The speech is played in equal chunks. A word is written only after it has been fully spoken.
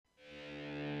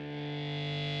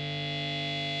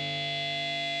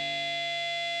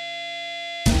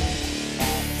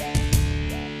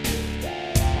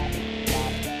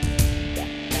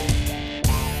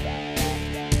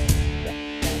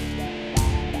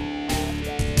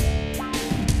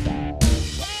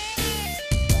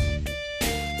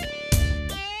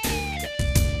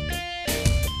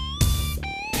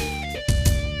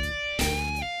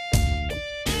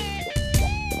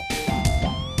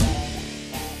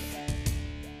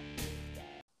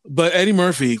But Eddie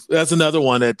Murphy, that's another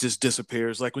one that just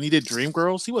disappears. Like when he did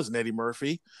Dreamgirls, he wasn't Eddie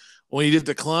Murphy. When he did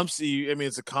the Clumps, I mean,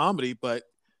 it's a comedy, but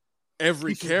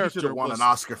He should have won an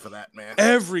Oscar for that, man.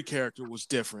 Every character was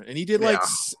different, and he did like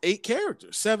 8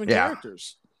 characters, 7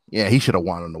 characters. Yeah, he should have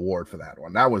won an award for that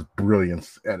one. That was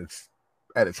brilliance at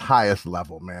its highest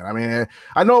level, man. I mean,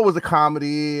 I know it was a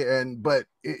comedy, but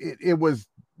it was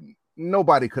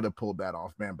nobody could have pulled that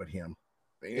off, man, but him.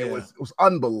 It was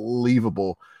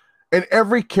unbelievable, and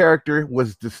every character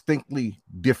was distinctly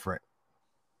different.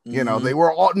 You know, they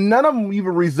were all, none of them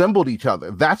even resembled each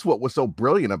other. That's what was so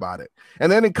brilliant about it.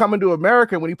 And then in Coming to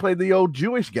America, when he played the old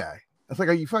Jewish guy, it's like,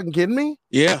 are you fucking kidding me?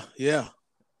 Yeah. You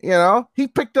know, he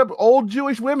picked up old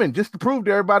Jewish women just to prove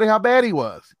to everybody how bad he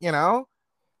was, you know?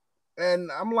 And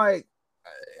I'm like,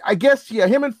 I guess,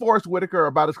 him and Forrest Whitaker are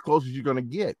about as close as you're going to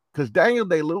get. Because Daniel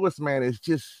Day-Lewis, man, is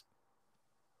just,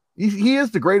 he is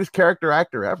the greatest character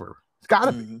actor ever. It's got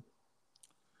to be.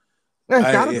 Yeah,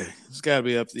 it's got to be. It's got to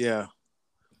be up, yeah.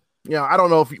 I don't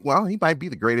know if he might be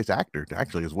the greatest actor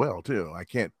actually as well too. I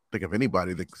can't think of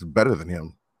anybody that's better than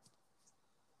him.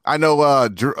 I know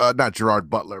not Gerard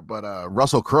Butler, but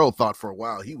Russell Crowe thought for a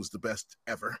while he was the best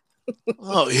ever.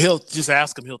 Oh, he'll just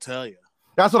ask him, he'll tell you.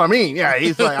 That's what I mean. Yeah,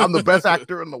 he's like, I'm the best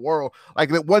actor in the world. Like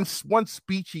that one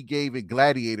speech he gave at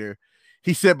Gladiator,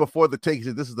 he said before the take, he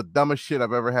said, "This is the dumbest shit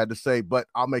I've ever had to say, but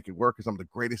I'll make it work because I'm the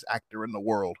greatest actor in the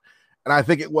world." And I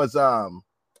think it was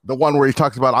the one where he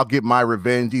talks about, I'll get my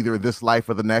revenge either this life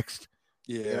or the next.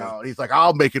 Yeah. He's like,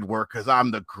 I'll make it work because I'm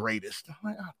the greatest. I'm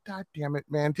like, oh, God damn it,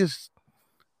 man. Just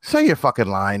say your fucking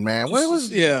line, man.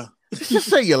 Just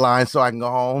say your line so I can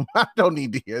go home. I don't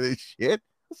need to hear this shit.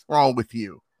 What's wrong with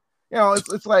you?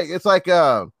 It's like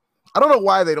I don't know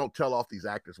why they don't tell off these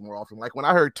actors more often. Like when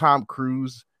I heard Tom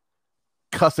Cruise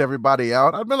cuss everybody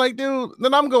out, I've been like, dude,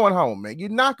 then I'm going home, man. You're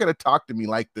not going to talk to me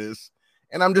like this.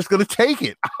 And I'm just going to take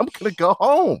it. I'm going to go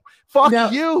home. Fuck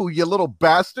you little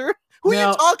bastard. Who are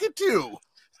you talking to?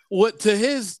 What to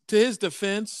his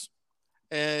defense,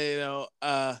 he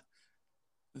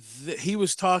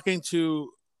was talking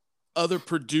to other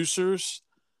producers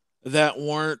that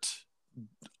weren't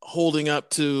holding up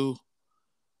to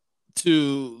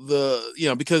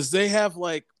the, because they have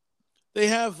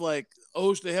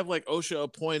OSHA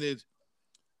appointed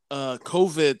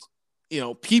COVID,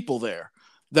 people there.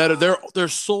 That their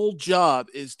sole job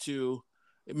is to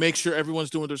make sure everyone's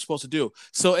doing what they're supposed to do.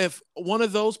 So if one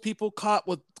of those people caught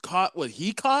what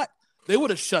he caught, they would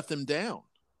have shut them down.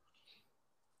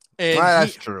 And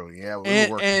that's true. Yeah,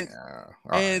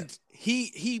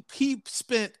 he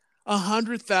spent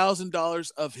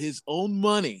 $100,000 of his own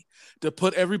money to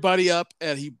put everybody up,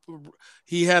 and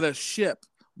he had a ship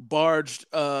parked,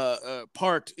 on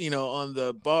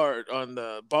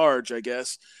the barge, I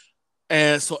guess.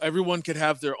 And so everyone could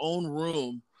have their own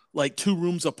room, like 2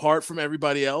 rooms apart from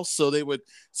everybody else. So it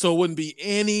wouldn't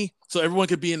be so everyone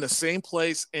could be in the same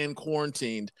place and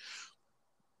quarantined,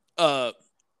 and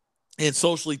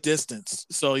socially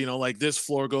distanced. So, like this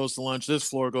floor goes to lunch, this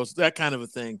floor goes, that kind of a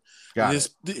thing.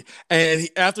 And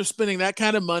after spending that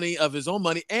kind of money of his own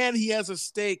money, and he has a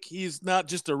stake, he's not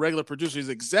just a regular producer, he's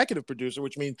executive producer,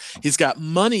 which means he's got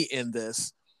money in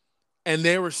this. And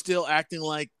they were still acting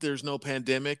like there's no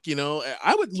pandemic,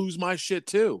 I would lose my shit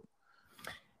too.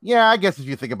 Yeah, I guess if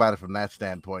you think about it from that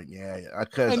standpoint, yeah.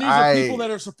 Because these are people that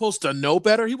are supposed to know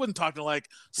better. He wasn't talking to like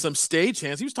some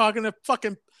stagehands. He was talking to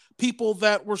fucking people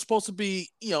that were supposed to be,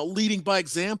 leading by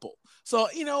example. So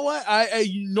you know what? I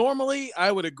normally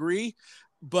I would agree,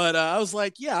 but I was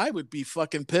like, yeah, I would be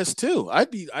fucking pissed too.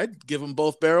 I'd give them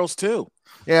both barrels too.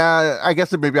 Yeah, I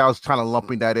guess maybe I was kind of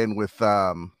lumping that in with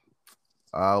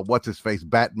what's his face,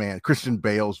 Batman, Christian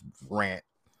Bale's rant.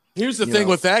 Here's the thing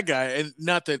with that guy, and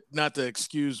not to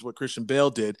excuse what Christian Bale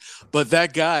did, but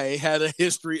that guy had a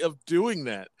history of doing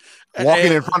that,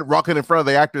 walking in front of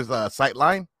the actor's sight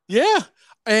line. Yeah,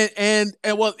 and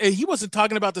he wasn't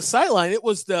talking about the sight line. It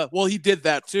was he did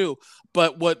that too,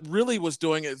 but what really was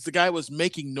doing is the guy was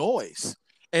making noise.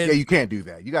 And you can't do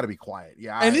that. You got to be quiet.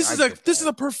 Yeah, and this is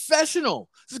a professional.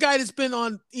 This guy that's been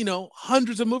on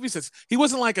hundreds of movies. He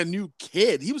wasn't like a new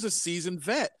kid. He was a seasoned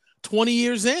vet, 20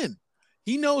 years in.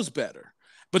 He knows better,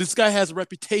 but this guy has a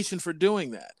reputation for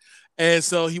doing that. And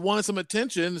so he wanted some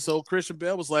attention. So Christian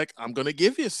Bale was like, I'm going to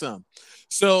give you some.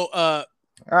 So, all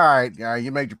right. Yeah,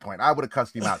 you made your point. I would have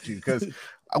cussed him out too. Because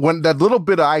when that little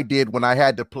bit I did when I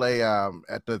had to play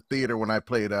at the theater, when I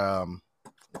played,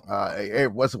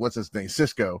 what's his name?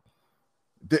 Cisco.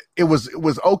 It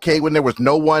was okay when there was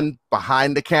no one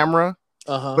behind the camera.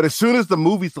 But as soon as the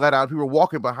movies let out, we were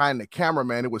walking behind the camera,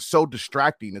 man. It was so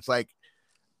distracting. It's like,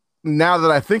 now that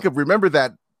I remember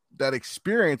that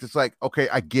experience, it's like, okay,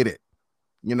 I get it.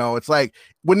 You know, it's like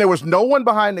when there was no one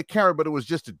behind the camera, but it was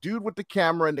just a dude with the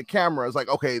camera, and the camera is like,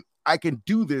 okay, I can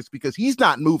do this because he's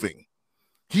not moving.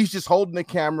 He's just holding the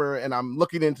camera and I'm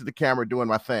looking into the camera doing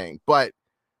my thing. But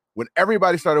when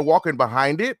everybody started walking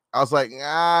behind it, I was like,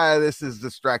 this is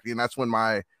distracting. And that's when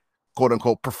my quote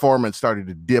unquote performance started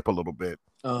to dip a little bit.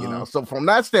 You know, so from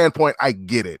that standpoint, I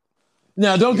get it.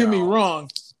 Now, don't get me wrong.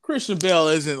 Christian Bale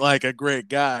isn't like a great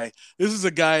guy. This is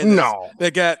a guy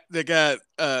that got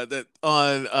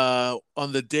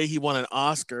on the day he won an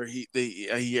Oscar, he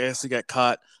actually got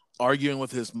caught arguing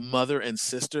with his mother and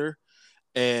sister,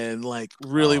 and like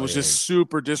really was just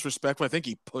super disrespectful. I think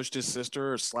he pushed his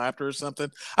sister or slapped her or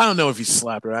something. I don't know if he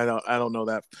slapped her. I don't know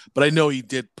that, but I know he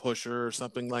did push her or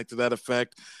something like to that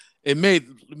effect. It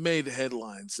made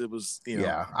headlines. It was, you know.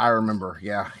 Yeah, I remember.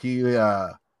 Yeah,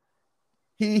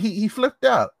 he flipped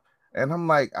out, and I'm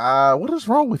like, what is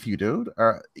wrong with you, dude?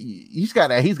 He's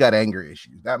got anger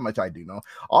issues. That much I do know.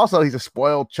 Also, he's a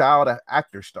spoiled child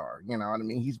actor star. You know what I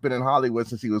mean? He's been in Hollywood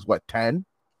since he was 10.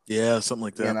 Yeah, something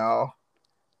like that. You know.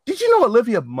 Did you know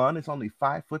Olivia Munn is only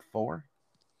 5'4"?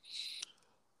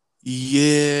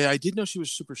 Yeah, I did know she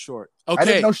was super short. Okay, I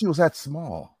didn't know she was that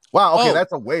small. Wow. Okay,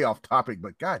 that's a way off topic,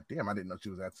 but goddamn, I didn't know she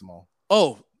was that small.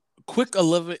 Oh. Quick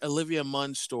Olivia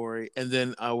Munn story, and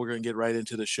then we're gonna get right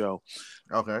into the show.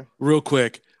 Okay, real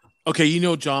quick. Okay, you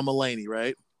know John Mulaney,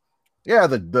 right? Yeah,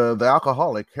 the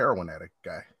alcoholic heroin addict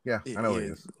guy. Yeah, I know he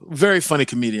is. Very funny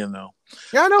comedian, though.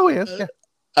 Yeah, I know he is.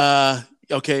 Yeah.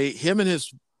 Okay, him and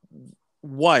his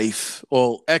wife,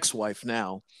 well, ex-wife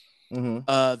now.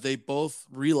 Mm-hmm. They both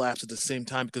relapsed at the same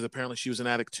time because apparently she was an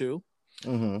addict too.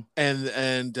 Mm-hmm.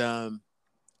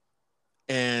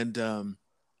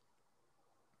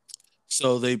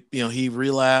 So he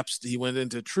relapsed. He went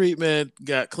into treatment,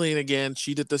 got clean again.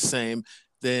 She did the same.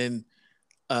 Then,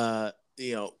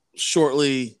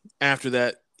 shortly after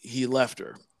that, he left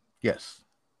her. Yes.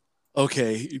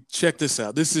 Okay, check this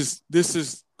out. This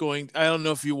is going. I don't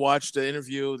know if you watched the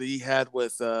interview that he had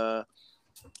with. He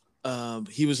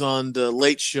was on the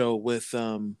Late Show with.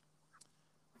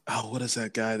 What is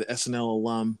that guy? The SNL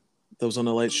alum that was on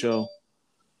the Late Show.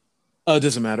 It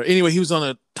doesn't matter. Anyway, he was on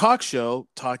a talk show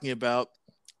talking about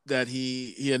that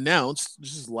he announced,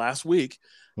 this is last week,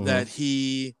 that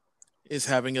he is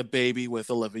having a baby with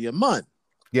Olivia Munn.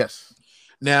 Yes.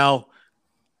 Now,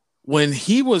 when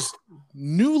he was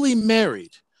newly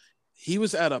married, he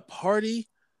was at a party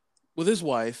with his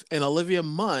wife, and Olivia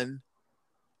Munn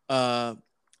had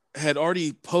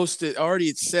already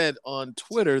said on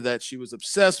Twitter that she was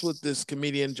obsessed with this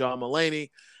comedian, John Mulaney,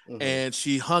 and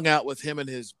she hung out with him and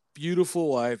his beautiful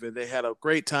wife, and they had a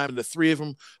great time, and the three of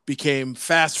them became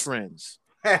fast friends.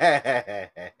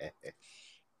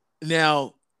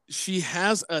 Now, she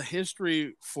has a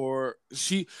history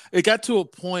it got to a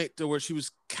point to where she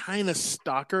was kind of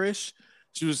stalkerish.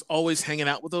 She was always hanging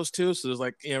out with those two, so there's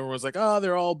like everyone's like, oh,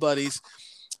 they're all buddies.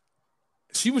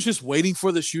 She was just waiting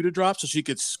for the shoe to drop so she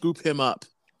could scoop him up.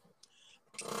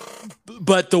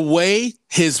 But the way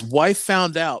his wife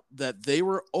found out that they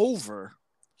were over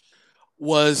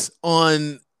was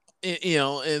on,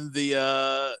 in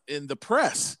the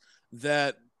press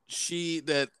that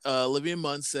Olivia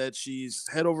Munn said she's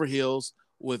head over heels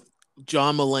with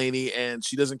John Mulaney and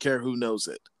she doesn't care who knows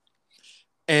it.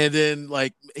 And then,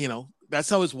 that's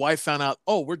how his wife found out,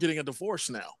 oh, we're getting a divorce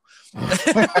now.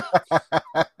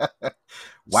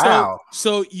 Wow.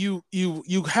 So you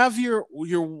have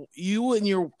you and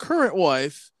your current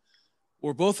wife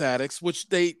were both addicts, which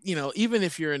they, even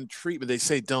if you're in treatment, they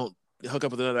say don't hook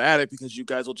up with another addict because you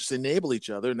guys will just enable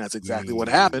each other, and that's exactly what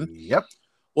happened. Yep.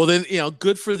 Well, then,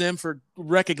 good for them for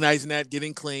recognizing that,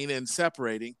 getting clean and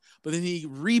separating. But then he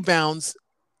rebounds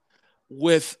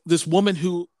with this woman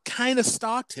who kind of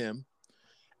stalked him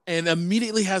and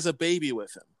immediately has a baby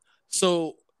with him.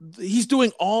 So he's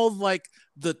doing all like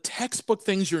the textbook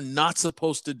things you're not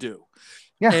supposed to do.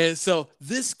 Yeah. And so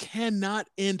this cannot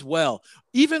end well.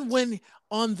 Even when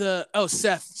on the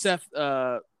Seth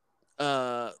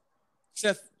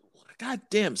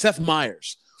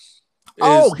Meyers.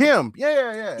 Him.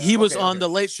 Yeah. He was on the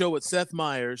Late Show with Seth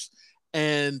Meyers,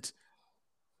 and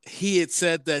he had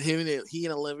said that he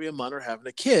and Olivia Munn are having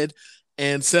a kid,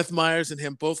 and Seth Meyers and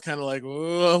him both kind of like,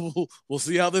 oh, we'll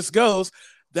see how this goes.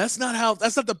 That's not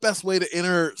the best way to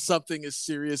enter something as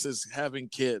serious as having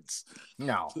kids.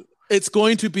 No. It's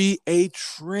going to be a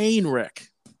train wreck.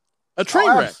 A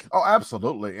train wreck. Oh,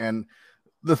 absolutely. And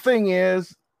the thing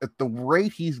is, at the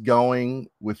rate he's going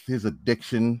with his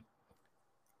addiction,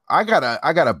 I got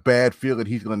a bad feeling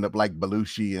he's going to end up like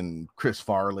Belushi and Chris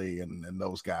Farley and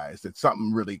those guys. That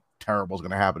something really terrible is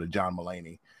going to happen to John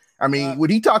Mulaney. I mean, when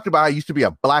he talked about I used to be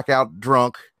a blackout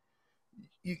drunk,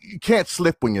 you can't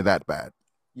slip when you're that bad.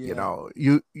 Yeah. You know,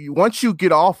 you once you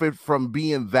get off it from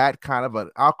being that kind of an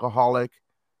alcoholic,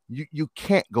 you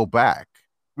can't go back,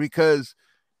 because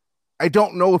I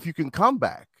don't know if you can come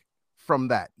back from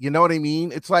that. You know what I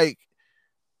mean? It's like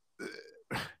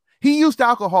he used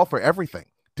alcohol for everything,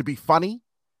 to be funny,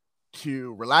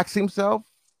 to relax himself,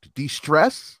 to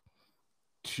de-stress,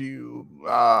 to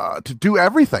do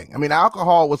everything. I mean,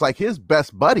 alcohol was like his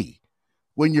best buddy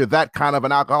when you're that kind of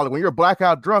an alcoholic. When you're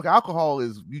blackout drunk, alcohol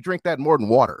is, you drink that more than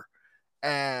water.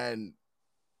 And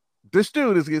this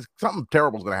dude is something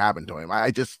terrible is going to happen to him.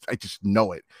 I just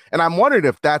know it. And I'm wondering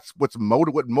if that's what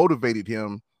motivated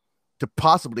him to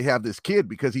possibly have this kid,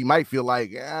 because he might feel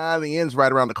like, the end's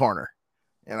right around the corner.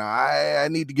 You know, I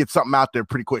need to get something out there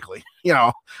pretty quickly. You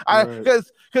know,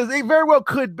 because they very well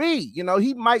could be. You know,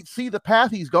 he might see the path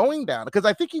he's going down. Because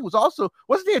I think he wasn't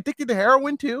he addicted to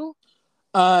heroin too?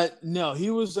 No,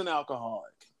 he was an alcoholic.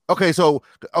 Okay,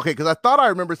 because I thought I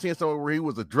remember seeing somewhere where he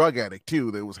was a drug addict too.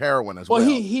 There was heroin as well. Well,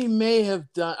 he may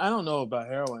have done. I don't know about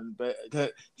heroin, but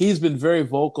he's been very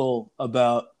vocal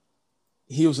about.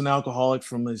 He was an alcoholic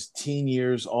from his teen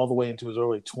years all the way into his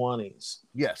early 20s.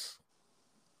 Yes.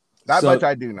 That much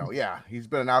I do know. Yeah. He's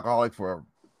been an alcoholic for,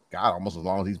 God, almost as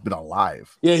long as he's been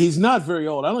alive. Yeah, he's not very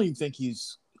old. I don't even think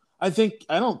he's even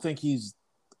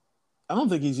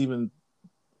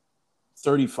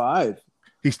 35.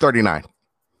 He's 39.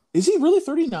 Is he really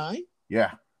 39?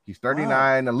 Yeah. He's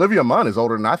 39. Wow. Olivia Munn is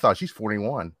older than I thought. She's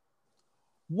 41.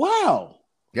 Wow.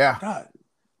 Yeah. God.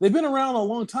 They've been around a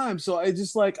long time, so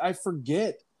I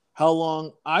forget how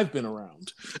long I've been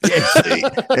around.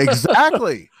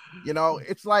 Exactly. You know,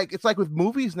 it's like with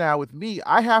movies now. With me,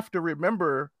 I have to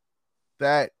remember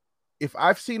that if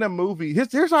I've seen a movie,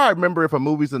 here's how I remember if a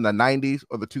movie's in the 90s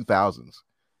or the 2000s.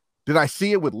 Did I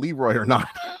see it with Leroy or not?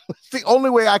 It's the only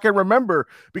way I can remember,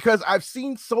 because I've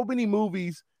seen so many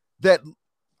movies that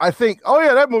I think, oh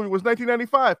yeah, that movie was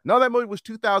 1995. No, that movie was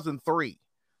 2003.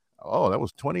 Oh, that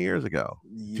was 20 years ago.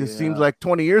 Yeah. Just seems like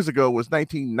 20 years ago was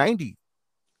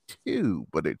 1992,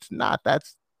 but it's not.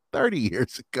 That's 30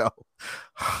 years ago.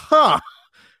 Huh.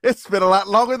 It's been a lot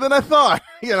longer than I thought,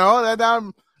 you know, and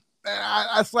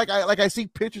I see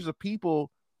pictures of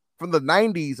people from the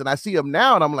 90s and I see them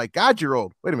now and I'm like, God, you're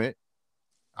old. Wait a minute.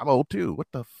 I'm old too. What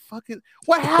the fuck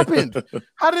what happened?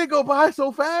 How did it go by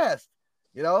so fast?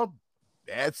 You know,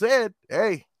 Dad said,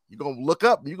 hey, you're going to look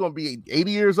up and you're going to be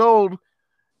 80 years old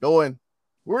going,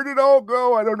 where did it all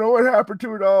go? I don't know what happened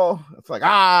to it all. It's like,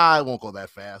 it won't go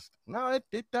that fast. No,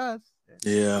 it does.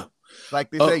 Yeah. Like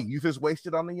they say, youth is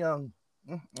wasted on the young.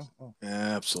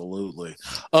 Absolutely.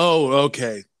 Oh,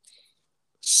 okay.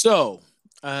 So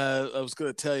I was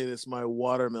going to tell you this, my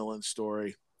watermelon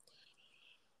story.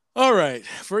 All right.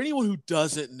 For anyone who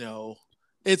doesn't know,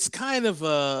 it's kind of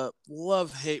a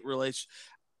love-hate relation.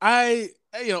 I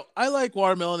like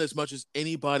watermelon as much as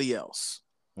anybody else.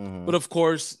 Mm-hmm. But of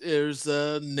course, there's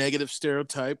a negative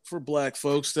stereotype for Black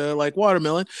folks that like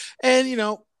watermelon. And, you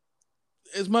know,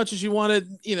 as much as you want to,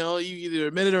 you know, you either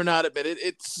admit it or not admit it,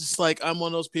 it's just like I'm one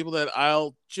of those people that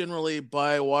I'll generally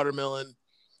buy watermelon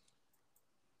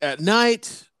at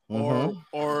night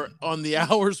or on the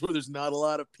hours where there's not a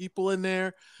lot of people in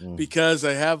there because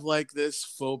I have like this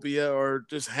phobia or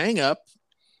just hang up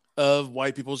of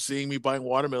white people seeing me buying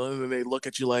watermelon and they look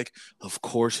at you like, of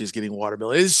course he's getting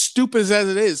watermelon. As stupid as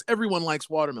it is, everyone likes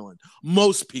watermelon.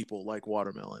 Most people like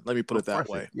watermelon. Let me put it that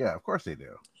way. Yeah, of course they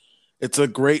do. It's a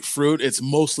great fruit. It's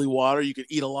mostly water. You can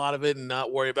eat a lot of it and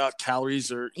not worry about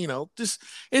calories or, you know, it's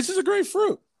just a great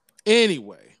fruit.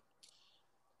 Anyway,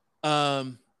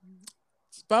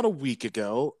 about a week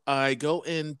ago, I go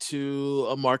into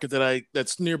a market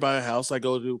that's nearby a house I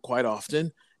go to quite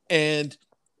often, and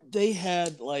they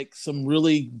had like some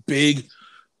really big,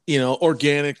 you know,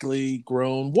 organically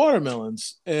grown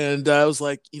watermelons. And I was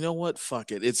like, you know what?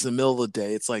 Fuck it. It's the middle of the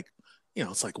day. It's like, you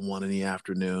know, it's like 1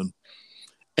 PM.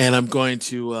 And I'm going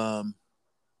to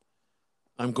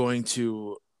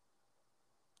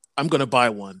buy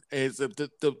one.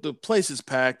 The place is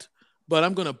packed, but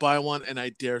I'm going to buy one and I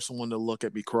dare someone to look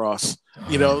at me cross,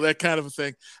 you know, that kind of a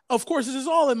thing. Of course, it is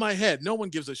all in my head. No one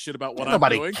gives a shit about what I'm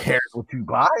doing. Nobody cares what you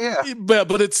buy. Yeah.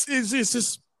 But it's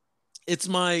just, it's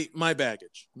my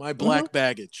baggage, my black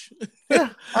baggage. Yeah,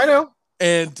 I know.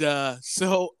 And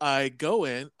so I go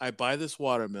in, I buy this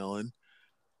watermelon.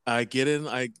 I get in,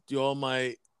 I do all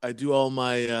my all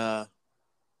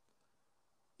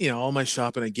my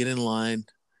shopping. I get in line,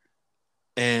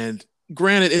 and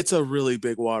granted, it's a really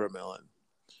big watermelon.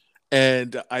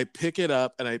 And I pick it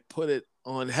up and I put it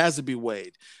on. It has to be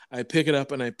weighed. I pick it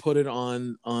up and I put it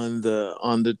on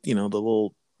the you know, the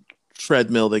little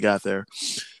treadmill they got there,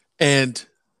 and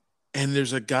And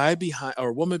there's a guy behind or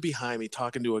a woman behind me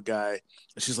talking to a guy.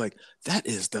 And she's like, that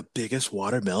is the biggest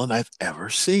watermelon I've ever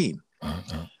seen.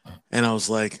 And I was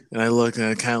like, and I look and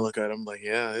I kind of look at him like,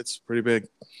 yeah, it's pretty big.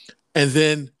 And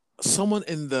then someone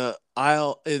in the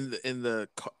aisle in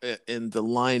the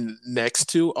line next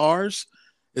to ours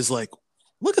is like,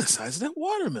 look at the size of that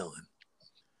watermelon.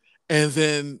 And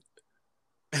then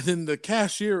the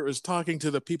cashier is talking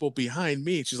to the people behind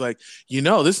me. She's like,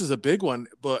 this is a big one,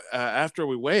 but after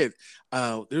we weigh it,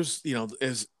 there's,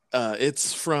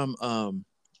 it's from,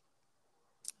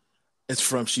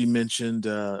 she mentioned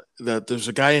that there's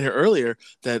a guy in here earlier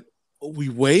that we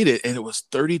weighed it and it was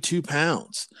 32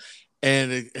 pounds.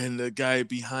 And the guy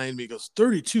behind me goes,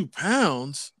 32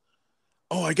 pounds?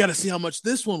 Oh, I got to see how much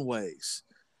this one weighs.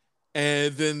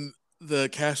 And then the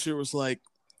cashier was like,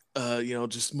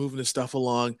 just moving the stuff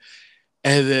along.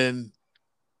 And then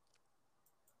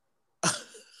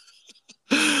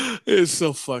it's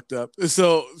so fucked up.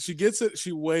 So she gets it,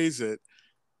 she weighs it,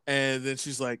 and then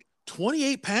she's like,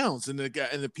 28 pounds. And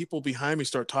the people behind me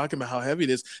start talking about how heavy it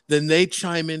is. Then they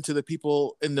chime into the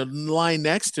people in the line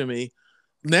next to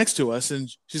us, and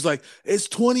she's like, it's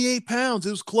 28 pounds.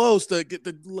 It was close.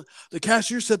 The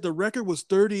cashier said the record was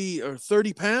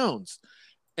 30 pounds.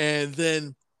 And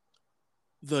then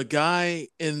the guy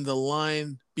in the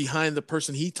line behind the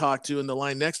person he talked to in the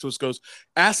line next to us goes,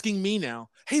 asking me now,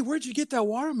 hey, where'd you get that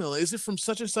watermelon? Is it from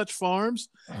such and such farms?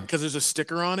 Because there's a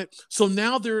sticker on it. So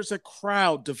now there's a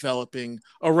crowd developing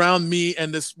around me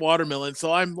and this watermelon.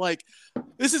 So I'm like,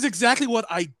 this is exactly what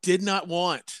I did not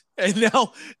want. And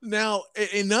now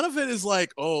and none of it is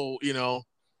like, oh,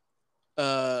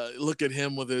 look at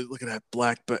him look at that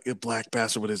black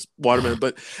bastard with his watermelon.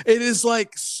 But it is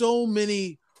like so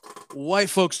many white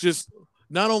folks just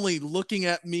not only looking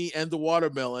at me and the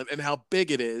watermelon and how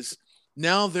big it is,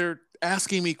 now they're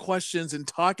asking me questions and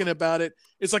talking about it.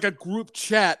 It's like a group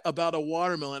chat about a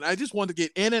watermelon. I just want to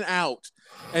get in and out.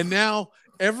 And now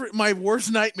my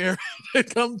worst nightmare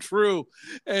had come true.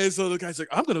 And so the guy's like,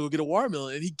 I'm going to go get a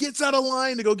watermelon. And he gets out of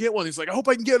line to go get one. He's like, I hope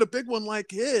I can get a big one like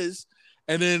his.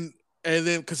 And then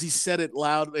because he said it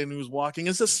loud and he was walking,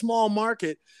 it's a small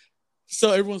market.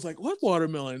 So everyone's like, what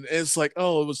watermelon? And it's like,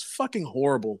 oh, it was fucking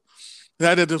horrible. I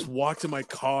had to just walk to my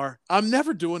car. I'm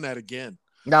never doing that again.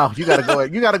 No, you gotta go.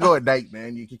 You gotta go at night,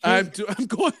 man. I'm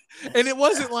going, and it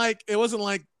wasn't like it was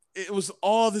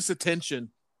all this attention,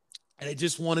 and I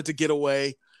just wanted to get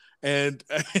away and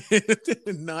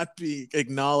not be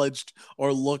acknowledged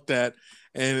or looked at.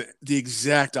 And the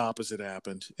exact opposite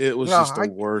happened. It was just the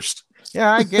worst.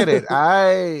 Yeah, I get it.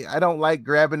 I don't like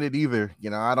grabbing it either.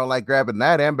 I don't like grabbing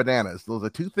that and bananas. Those are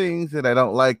two things that I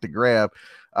don't like to grab.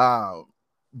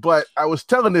 But I was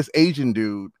telling this Asian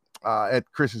dude at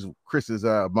Chris's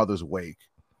mother's wake.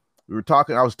 We were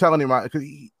talking. I was telling him because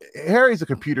Harry's a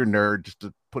computer nerd, just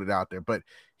to put it out there, but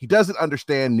he doesn't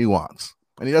understand nuance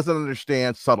and he doesn't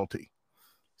understand subtlety.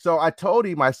 So I told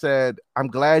him, I said, I'm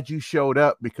glad you showed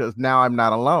up because now I'm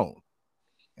not alone.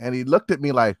 And he looked at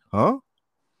me like, huh?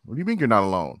 What do you mean you're not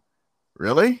alone?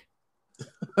 Really?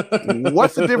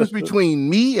 What's the difference between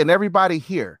me and everybody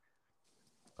here?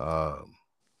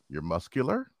 You're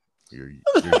muscular. You're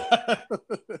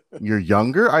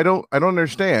younger. I don't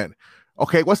understand.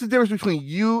 Okay, what's the difference between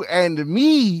you and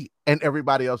me and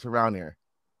everybody else around here?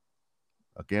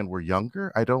 Again, we're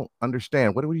younger. I don't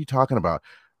understand. What are you talking about?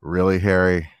 Really,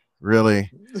 Harry? Really?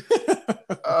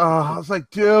 I was like,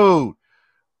 dude,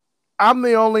 I'm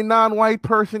the only non-white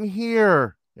person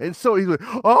here. And so he's like,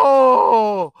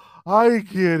 oh, I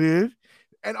get it.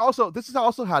 And also, this is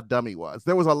also how dumb he was.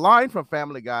 There was a line from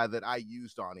Family Guy that I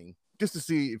used on him just to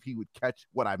see if he would catch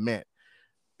what I meant.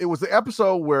 It was the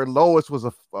episode where Lois was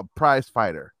a prize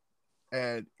fighter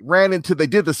and they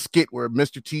did the skit where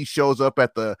Mr. T shows up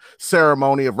at the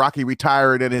ceremony of Rocky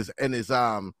retired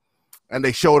and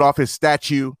they showed off his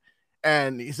statue.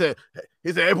 And he said,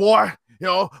 hey, boy,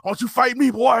 won't you fight me,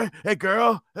 boy? Hey,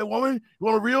 girl, hey, woman, you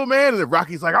want a real man? And then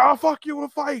Rocky's like, oh, fuck you, we'll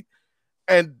fight.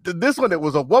 And this one, it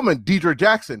was a woman, Deidre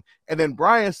Jackson. And then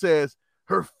Brian says,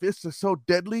 her fists are so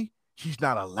deadly, she's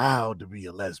not allowed to be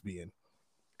a lesbian.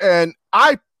 And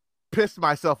I pissed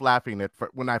myself laughing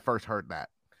when I first heard that.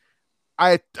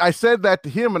 I said that to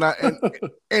him,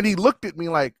 and he looked at me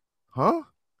like, huh?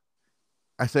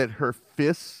 I said, her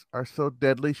fists are so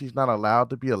deadly, she's not allowed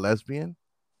to be a lesbian?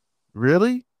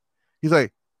 Really? He's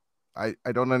like, I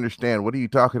don't understand. What are you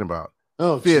talking about?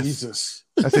 Oh, fists. Jesus.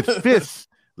 I said, fists,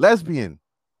 lesbian.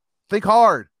 Think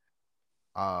hard.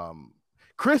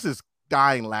 Chris is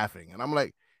dying laughing. And I'm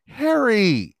like,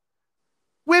 Harry,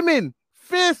 women,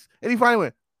 fists. And he finally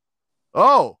went,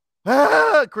 oh,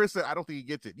 Chris said, "I don't think he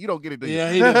gets it. You don't get it, do you?"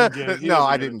 Yeah, he doesn't get it. No,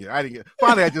 I didn't get it. I didn't get it.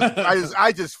 Finally,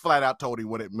 I just flat out told him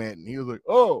what it meant, and he was like,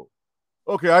 "Oh,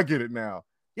 okay, I get it now."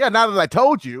 Yeah, now that I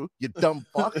told you, you dumb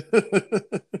fuck.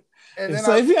 And then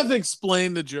if you have to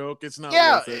explain the joke, it's not.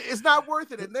 Yeah, worth it. It's not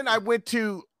worth it. And then I went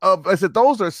to. I said,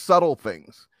 "Those are subtle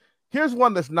things." Here's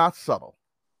one that's not subtle.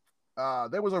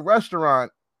 There was a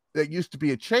restaurant that used to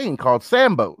be a chain called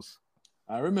Sambo's.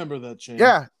 I remember that chain.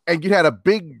 Yeah, and you had a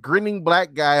big grinning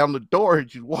black guy on the door,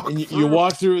 and you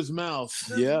walk through his mouth.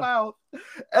 Mouth.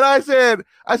 And I said,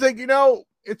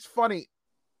 it's funny.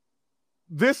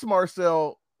 This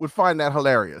Marcel would find that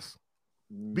hilarious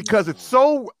because it's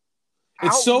so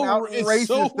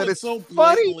racist that it's so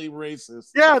funny,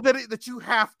 racist. Yeah, that you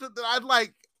have to. That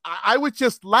I would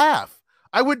just laugh.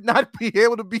 I would not be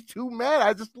able to be too mad.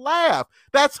 I just laugh.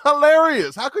 That's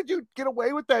hilarious. How could you get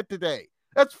away with that today?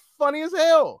 That's funny as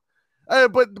hell.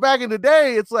 But back in the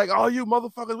day, it's like, oh, you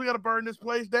motherfuckers, we got to burn this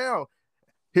place down.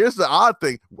 Here's the odd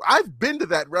thing. I've been to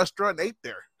that restaurant and ate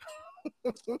there.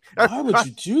 Why would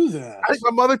you do that? I think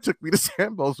my mother took me to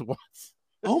Sambo's once.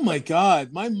 Oh, my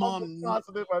God. My mom. I'm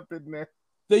positive I've been there.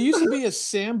 There used to be a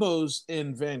Sambo's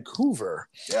in Vancouver.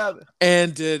 Yeah.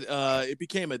 And it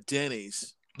became a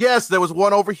Denny's. Yes, there was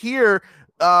one over here.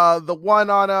 The one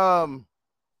on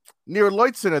near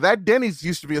Lloyd Center. That Denny's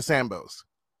used to be a Sambo's.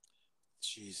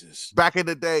 Jesus. Back in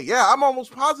the day. Yeah, I'm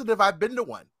almost positive I've been to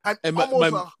one. I'm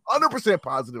almost 100%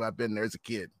 positive I've been there as a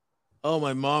kid. Oh,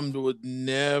 my mom would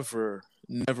never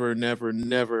take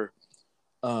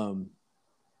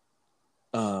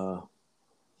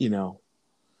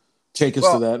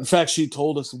us to that. In fact, she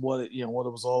told us what it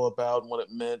was all about and what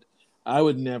it meant. I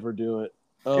would never do it.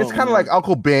 Oh, it's kind of like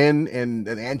Uncle Ben and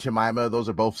Aunt Jemima. Those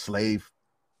are both slave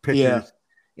pictures,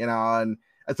 and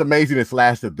it's amazing it's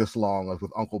lasted this long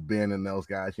with Uncle Ben and those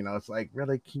guys. It's like,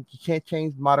 really, you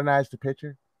can't modernize the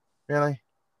picture, really.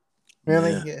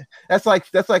 Yeah. That's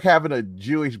like having a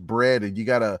Jewish bread and you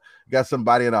got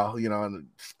somebody in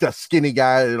a skinny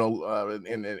guy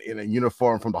in a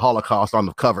uniform from the Holocaust on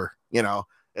the cover,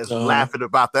 is laughing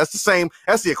about that. That's the same.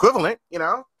 That's the equivalent,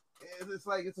 It's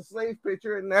like it's a slave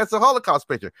picture and that's a Holocaust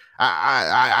picture.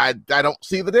 I don't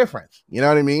see the difference. You know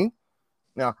what I mean?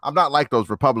 Now, I'm not like those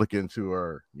Republicans who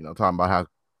are, talking about how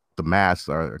the masks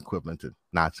are equivalent to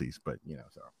Nazis, but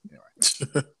so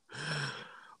anyway.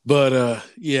 But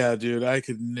yeah, dude, I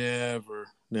could never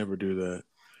do that.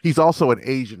 He's also an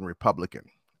Asian Republican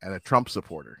and a Trump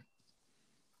supporter.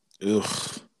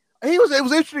 Ugh. It was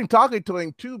interesting talking to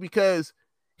him too, because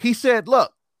he said,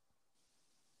 look,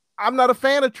 I'm not a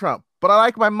fan of Trump, but I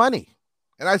like my money.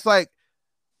 And I was like,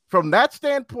 from that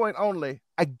standpoint only,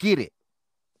 I get it.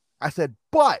 I said,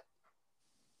 but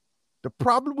the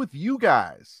problem with you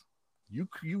guys, you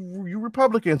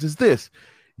Republicans, is this.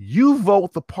 You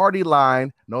vote the party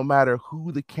line no matter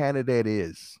who the candidate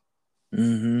is.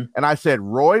 Mm-hmm. And I said,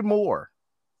 Roy Moore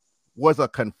was a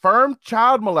confirmed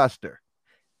child molester,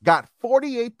 got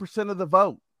 48% of the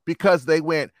vote because they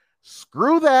went,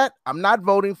 screw that. I'm not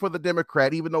voting for the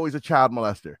Democrat, even though he's a child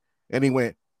molester. And he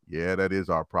went, yeah, that is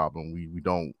our problem. We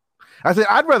don't. I said,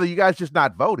 I'd rather you guys just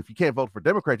not vote. If you can't vote for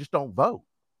Democrat, just don't vote.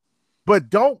 But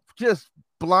don't just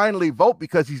blindly vote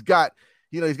because he's got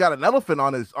an elephant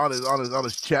on his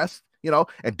chest,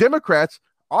 and Democrats,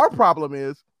 our problem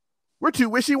is we're too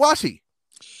wishy-washy.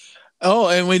 Oh,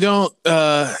 and we don't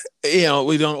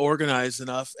organize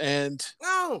enough. And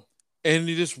no. And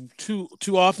you just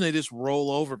too often they just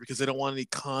roll over because they don't want any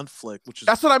conflict,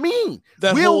 that's what I mean.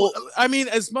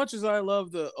 As much as I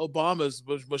love the Obamas,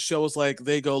 but shows like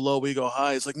they go low, we go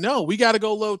high. It's like, no, we got to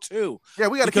go low too. Yeah,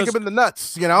 we got to kick them in the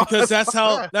nuts, because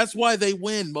that's why they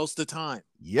win most of the time.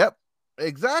 Yep,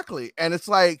 exactly. And it's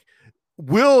like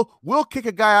we'll kick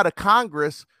a guy out of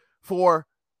Congress for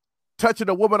touching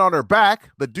a woman on her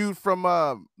back. The dude from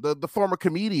the former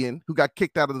comedian who got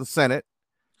kicked out of the Senate.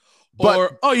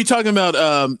 You're talking about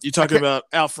Al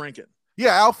Franken.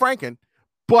 Yeah, Al Franken.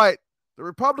 But the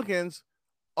Republicans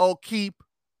keep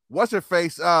what's her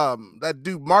face, that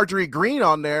dude Marjorie Greene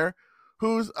on there,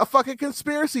 who's a fucking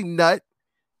conspiracy nut,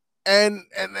 and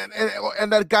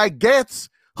that guy Getz,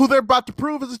 who they're about to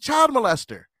prove is a child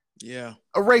molester. Yeah,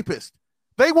 a rapist.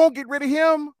 They won't get rid of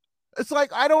him. It's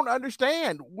like, I don't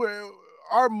understand where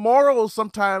our morals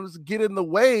sometimes get in the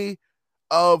way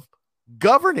of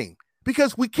governing.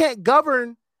 Because we can't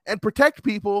govern and protect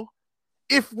people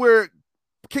if we're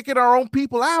kicking our own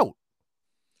people out.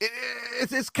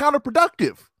 It's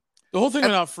counterproductive. The whole thing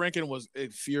about Franken was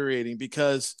infuriating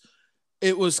because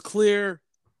it was clear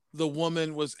the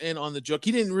woman was in on the joke.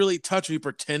 He didn't really touch her. He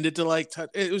pretended to touch.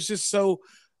 It was just it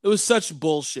was such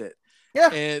bullshit.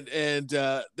 Yeah. And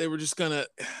they were just gonna,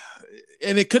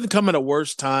 and it couldn't come at a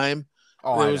worse time.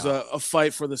 There was a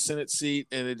fight for the Senate seat,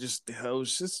 and it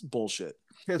was just bullshit.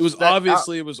 It was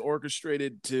obviously it was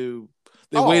orchestrated to.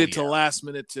 They waited till last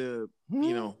minute to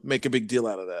make a big deal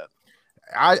out of that.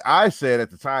 I said at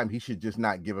the time he should just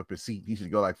not give up his seat. He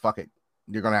should go like, fuck it,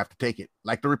 you're gonna have to take it,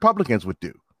 like the Republicans would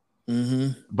do.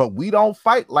 But we don't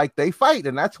fight like they fight,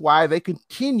 and that's why they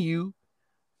continue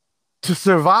to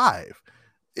survive.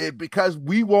 Because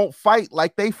we won't fight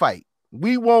like they fight.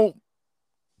 We won't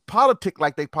politic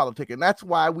like they politic, and that's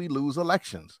why we lose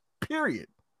elections. Period.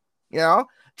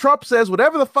 Trump says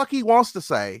whatever the fuck he wants to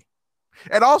say.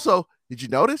 And also, did you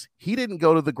notice he didn't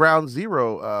go to the Ground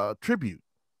Zero tribute?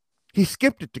 He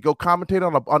skipped it to go commentate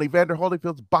on Evander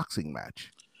Holyfield's boxing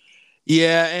match.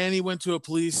 Yeah, and he went to a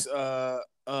police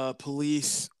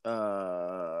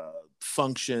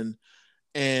function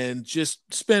and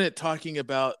just spent it talking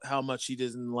about how much he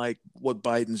doesn't like what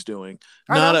Biden's doing.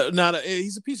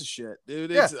 He's a piece of shit,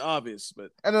 dude. It's obvious.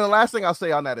 And then the last thing I'll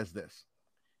say on that is this: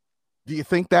 do you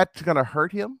think that's gonna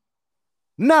hurt him?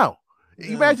 No.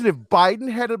 Imagine if Biden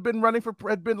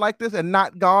had been like this and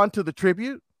not gone to the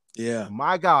tribute. Yeah,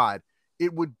 my God,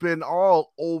 it would have been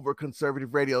all over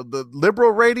conservative radio. The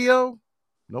liberal radio,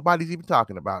 nobody's even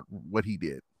talking about what he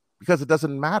did because it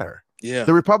doesn't matter. Yeah,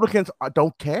 the Republicans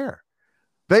don't care.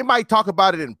 They might talk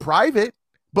about it in private,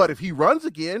 but if he runs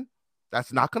again,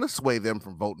 that's not going to sway them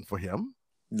from voting for him.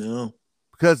 No,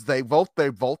 because they vote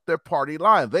their party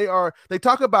line. They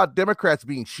talk about Democrats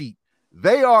being sheep.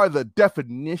 They are the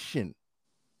definition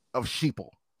of sheeple.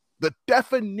 The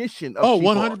definition of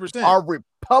 100% are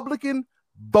Republican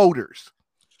voters.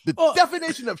 The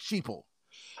definition of sheeple.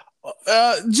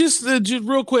 Just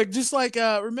real quick, just like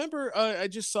remember,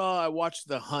 I watched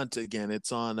The Hunt again.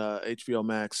 It's on HBO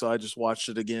Max, so I just watched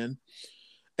it again.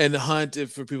 And The Hunt,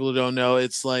 if for people who don't know,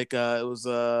 it's like it's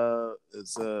a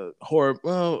horror,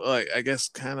 well, like I guess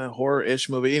kind of horror-ish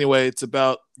movie. Anyway, it's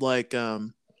about like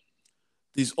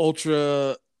these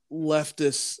ultra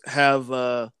leftists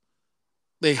have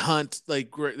they hunt, like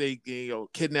they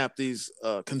kidnap these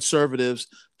conservatives,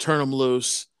 turn them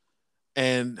loose,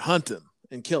 and hunt them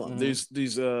and kill them. These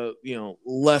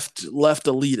left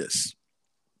elitists.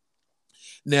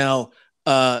 Now,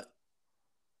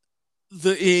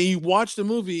 you watch the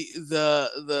movie.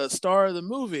 The star of the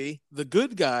movie, the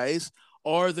good guys,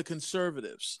 are the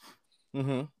conservatives.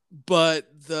 But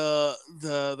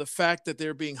the fact that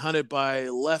they're being hunted by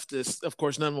leftists, of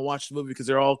course, none of them watch the movie because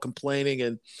they're all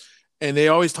complaining and they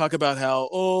always talk about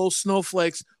how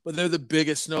snowflakes, but they're the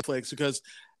biggest snowflakes because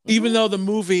even though the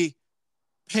movie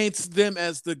paints them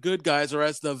as the good guys or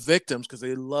as the victims because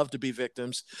they love to be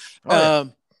victims,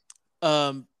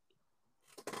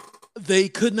 they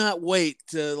could not wait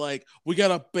to we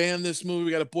gotta ban this movie,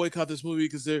 we gotta boycott this movie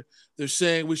because they're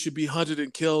saying we should be hunted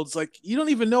and killed. It's like you don't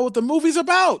even know what the movie's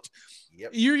about.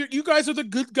 Yep. You guys are the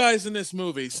good guys in this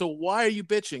movie, so why are you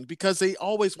bitching? Because they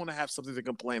always want to have something to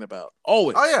complain about.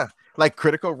 Always. Oh yeah, like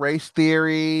critical race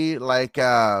theory, like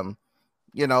black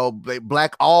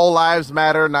all lives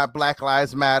matter, not Black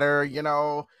Lives Matter.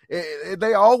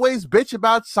 They always bitch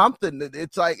about something.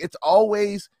 It's like it's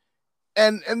always.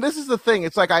 And this is the thing.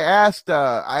 It's like I asked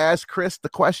Chris the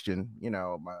question.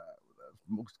 My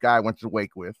guy I went to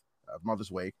wake with,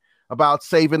 Mother's Wake, about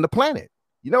saving the planet.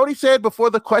 You know what he said before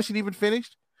the question even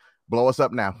finished? Blow us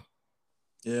up now.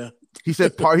 Yeah. He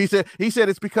said he said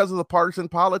it's because of the partisan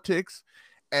politics.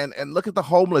 And look at the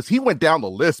homeless. He went down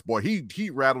the list, boy. He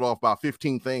rattled off about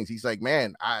 15 things. He's like,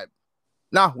 man,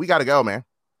 we got to go, man.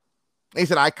 He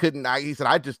said I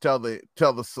just tell the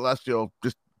celestial,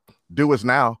 just do us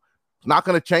now. It's not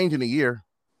going to change in a year.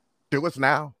 Do us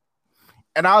now.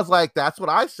 And I was like, that's what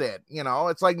I said.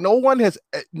 It's like no one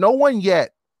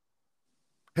yet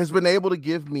has been able to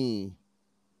give me,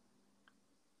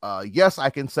 yes, I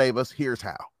can save us. Here's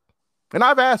how. And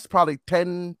I've asked probably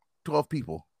 10, 12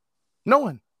 people. No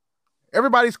one.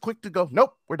 Everybody's quick to go,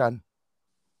 nope, we're done.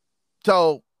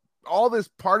 So all this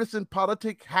partisan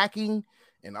politic hacking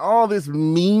and all this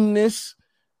meanness,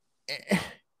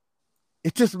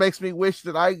 it just makes me wish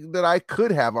that I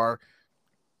could have our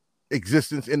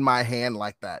existence in my hand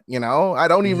like that. I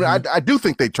don't even, I do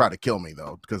think they try to kill me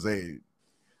though, because I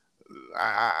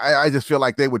just feel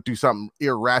like they would do something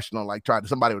irrational, like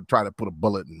somebody would try to put a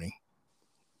bullet in me,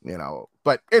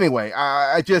 but anyway,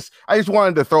 I just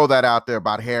wanted to throw that out there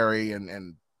about Harry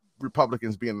and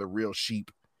Republicans being the real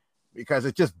sheep, because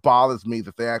it just bothers me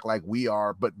that they act like we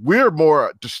are, but we're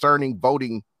more discerning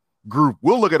voting group.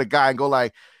 We'll look at a guy and go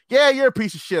like, yeah, you're a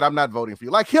piece of shit. I'm not voting for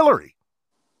you. Like Hillary.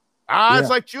 It's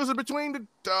like choosing between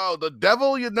the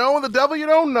devil you know and the devil you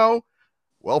don't know.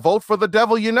 Well, vote for the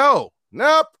devil you know.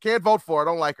 Nope, can't vote for her.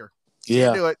 Don't like her. Yeah.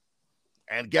 Can't do it.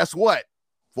 And guess what?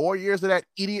 4 years of that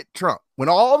idiot Trump, when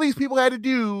all these people had to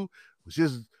do was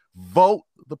just vote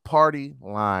the party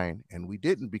line. And we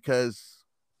didn't because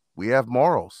we have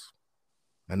morals.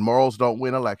 And morals don't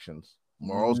win elections.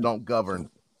 Morals don't govern.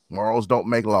 Morals don't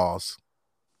make laws.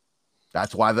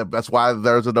 That's why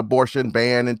there's an abortion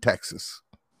ban in Texas.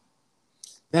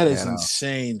 That is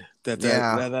insane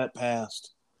that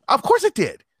passed. Of course it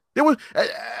did. There was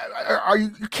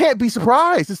you can't be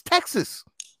surprised. It's Texas.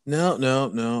 No,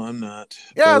 I'm not.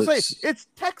 Yeah, it's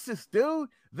Texas, dude.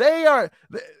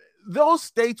 Those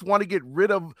states want to get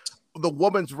rid of the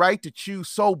woman's right to choose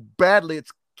so badly.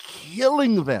 It's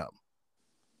killing them.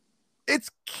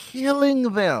 It's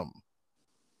killing them.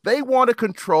 They want to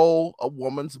control a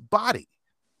woman's body,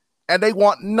 and they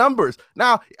want numbers.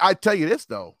 Now, I tell you this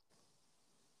though,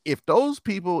 if those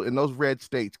people in those red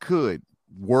states could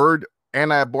word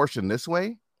anti-abortion this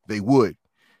way, they would.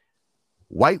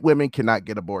 White women cannot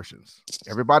get abortions.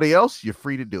 Everybody else, you're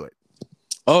free to do it.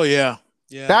 Oh yeah.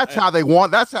 That's how they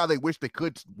want. That's how they wish they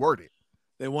could word it.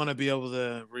 They want to be able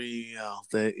to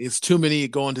it's too many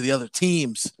going to the other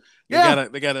teams. They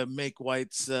gotta make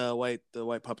the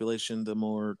white population the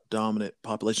more dominant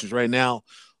populations. Right now,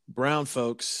 brown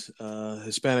folks,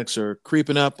 Hispanics are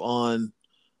creeping up on.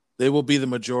 They will be the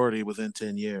majority within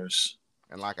 10 years.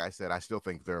 And like I said, I still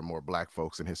think there are more black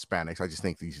folks than Hispanics. I just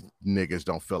think these niggas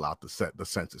don't fill out the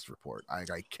census report.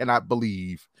 I cannot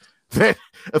believe that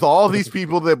if all these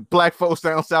people, the black folks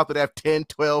down south that have 10,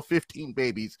 12, 15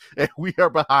 babies, and we are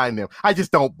behind them. I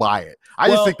just don't buy it. I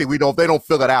just think that they don't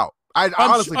fill it out.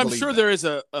 I'm sure there is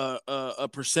a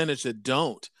percentage that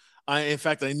don't. In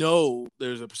fact, I know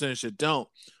there's a percentage that don't.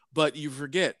 But you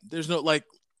forget, there's no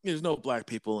black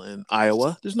people in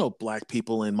Iowa. There's no black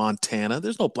people in Montana.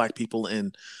 There's no black people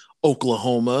in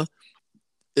Oklahoma.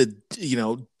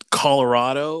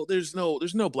 Colorado. There's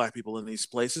no black people in these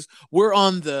places. We're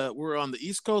on the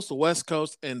East Coast, the West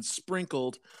Coast, and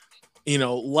sprinkled,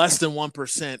 less than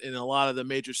 1% in a lot of the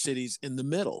major cities in the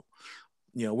middle.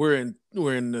 We're in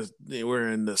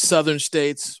the southern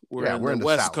states. We're in the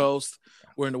West Coast.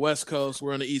 We're in the West Coast.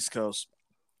 We're on the East Coast.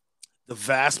 The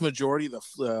vast majority, the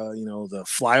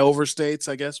flyover states,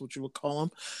 I guess what you would call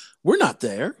them, we're not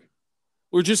there.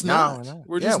 We're just not.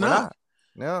 We're just not.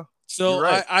 Yeah. So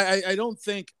right. I don't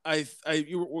think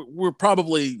we're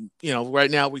probably,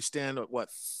 right now we stand at what,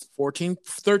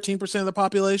 13% of the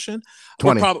population.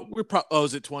 20.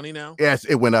 Is it 20 now? Yes,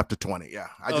 it went up to 20. Yeah,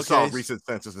 I just saw a recent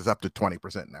census is up to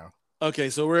 20% now. Okay,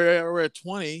 so we're at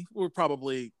 20. We're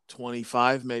probably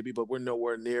 25 maybe, but we're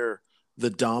nowhere near the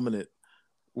dominant.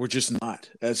 We're just not.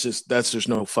 That's just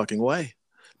no fucking way,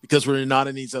 because we're not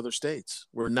in these other states.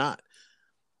 We're not.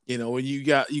 When you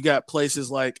got places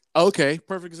like, okay,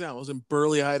 perfect example. I was in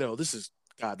Burley, Idaho. This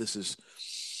is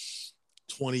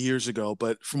 20 years ago,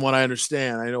 but from what I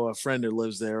understand, I know a friend that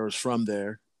lives there or is from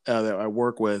there that I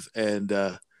work with, and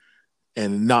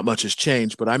not much has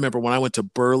changed. But I remember when I went to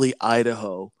Burley,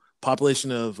 Idaho,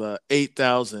 population of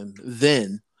 8,000,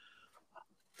 then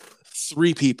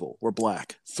 3 people were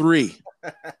black. 3.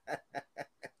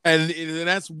 and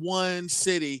that's one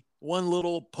city, one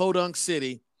little podunk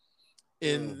city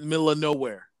in the middle of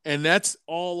nowhere. And that's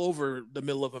all over the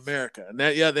middle of America. And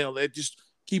they just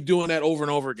keep doing that over and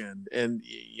over again. And,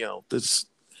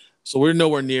 so we're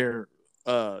nowhere near,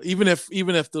 even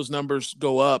if those numbers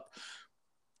go up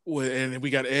and we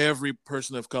got every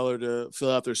person of color to fill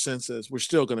out their census, we're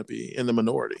still going to be in the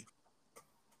minority.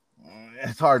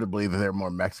 It's hard to believe that there are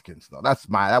more Mexicans, though.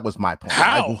 That was my point.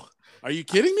 How? Are you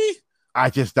kidding me? I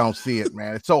just don't see it,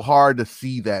 man. It's so hard to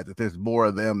see that there's more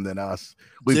of them than us.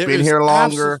 We've been here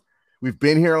longer. We've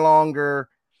been here longer.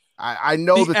 I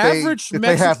know that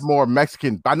they have more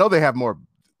Mexican. I know they have more.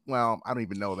 Well, I don't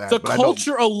even know that. The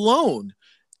culture alone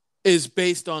is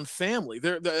based on family.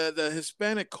 The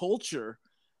Hispanic culture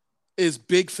is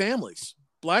big families.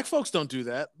 Black folks don't do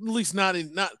that. At least not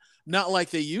like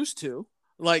they used to.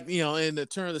 Like, in the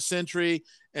turn of the century,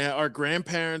 our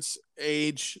grandparents'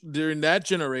 age, during that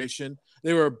generation,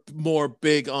 they were more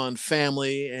big on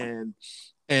family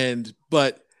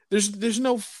but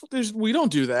we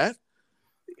don't do that.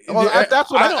 Well,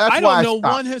 I don't know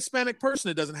one Hispanic person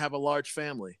that doesn't have a large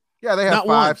family. Yeah, they have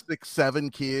 5, 6, 7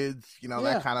 kids,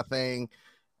 that kind of thing.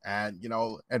 And,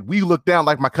 and we look down,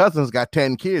 like my cousin's got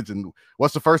 10 kids. And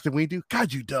what's the first thing we do?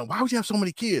 God, you dumb. Why would you have so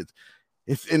many kids?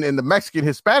 It's in the Mexican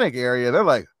Hispanic area. They're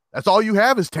like, that's all you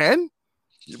have is 10?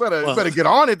 You better get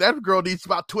on it. That girl needs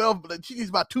about 12, but she needs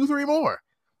about 2, 3 more.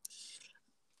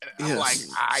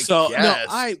 Yes. I'm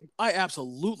like, I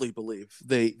absolutely believe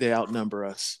they outnumber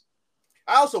us.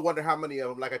 I also wonder how many of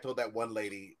them, like I told that one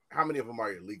lady, how many of them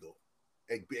are illegal?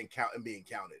 and being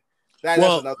counted?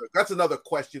 That's another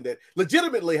question that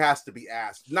legitimately has to be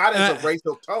asked, not as a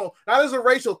racial tone, not as a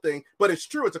racial thing, but it's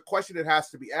true. It's a question that has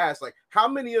to be asked. Like, how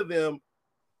many of them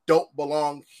don't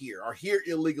belong here, are here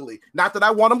illegally? Not that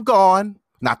I want them gone,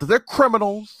 not that they're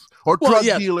criminals or drug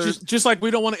dealers. Just like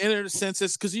we don't want to enter the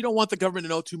census because you don't want the government to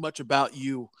know too much about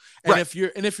you. And if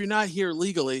you're not here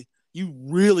legally, you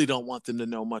really don't want them to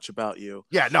know much about you.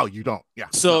 Yeah, no, you don't. Yeah.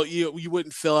 So you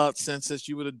wouldn't fill out census.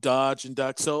 You would have dodged and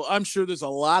ducked. So I'm sure there's a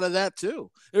lot of that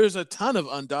too. There's a ton of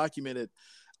undocumented,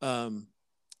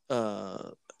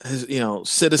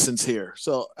 citizens here.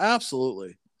 So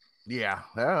absolutely. Yeah,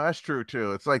 that's true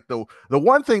too. It's like the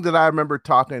one thing that I remember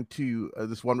talking to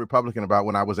this one Republican about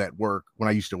when I was at work, when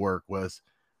I used to work, was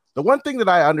the one thing that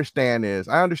I understand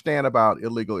about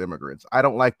illegal immigrants. I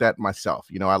don't like that myself.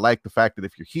 I like the fact that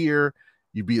if you're here,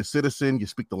 you be a citizen, you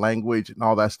speak the language and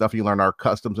all that stuff. You learn our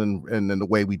customs and the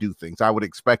way we do things. I would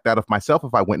expect that of myself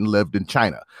if I went and lived in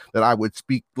China, that I would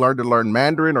learn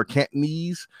Mandarin or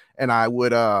Cantonese, and I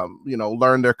would,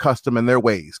 learn their custom and their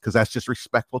ways, because that's just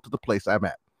respectful to the place I'm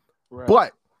at. Right.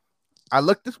 But I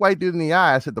looked this white dude in the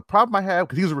eye. I said, the problem I have,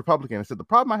 because he was a Republican, I said, the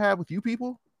problem I have with you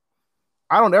people,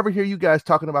 I don't ever hear you guys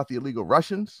talking about the illegal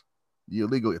Russians, the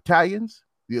illegal Italians,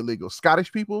 the illegal Scottish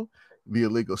people, the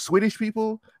illegal Swedish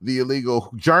people, the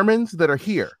illegal Germans that are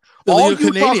here. All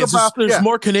Canadians. There's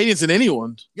more Canadians than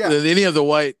anyone, than any of the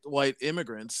white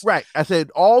immigrants. Right. I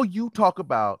said, all you talk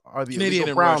about are the Canadian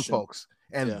illegal brown Russian folks.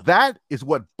 And that is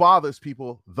what bothers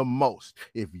people the most.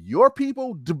 If your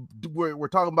people, we're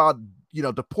talking about,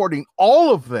 deporting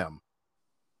all of them,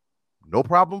 no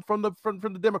problem from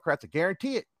the Democrats. I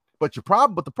guarantee it. But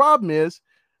the problem is,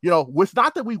 it's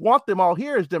not that we want them all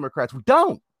here as Democrats. We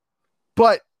don't.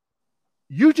 But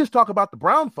you just talk about the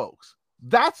brown folks.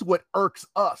 That's what irks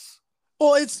us.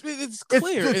 Well, it's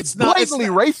clear. It's blatantly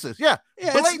racist. Yeah,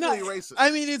 blatantly racist. I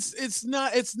mean, it's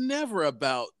not. It's never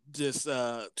about just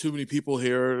too many people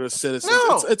here or citizens.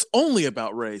 No. It's only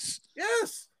about race.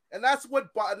 Yes, and that's what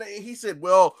he said.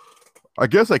 Well, I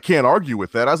guess I can't argue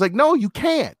with that. I was like, no, you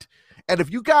can't. And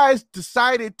if you guys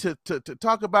decided to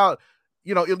talk about,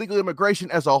 illegal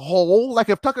immigration as a whole, like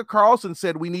if Tucker Carlson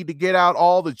said we need to get out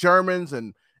all the Germans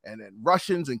and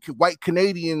Russians and white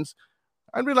Canadians,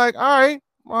 I'd be like, all right,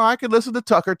 well, I could listen to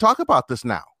Tucker talk about this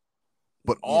now.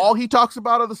 But all he talks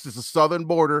about is the southern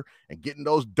border and getting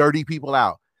those dirty people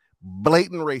out.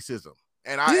 Blatant racism.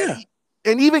 And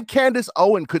even Candace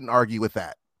Owen couldn't argue with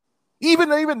that. Even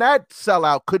that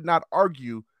sellout could not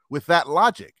argue with that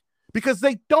logic, because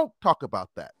they don't talk about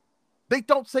that. They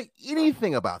don't say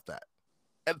anything about that.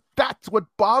 And that's what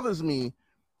bothers me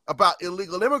about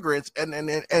illegal immigrants and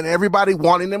everybody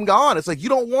wanting them gone. It's like, you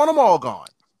don't want them all gone.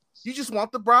 You just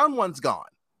want the brown ones gone.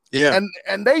 Yeah.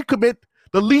 And they commit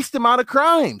the least amount of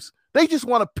crimes. They just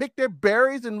want to pick their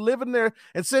berries and live in there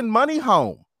and send money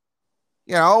home,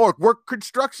 or work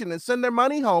construction and send their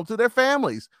money home to their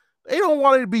families. They don't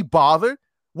want to be bothered.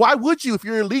 Why would you if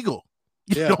you're illegal?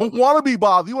 You don't want to be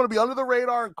bothered. You want to be under the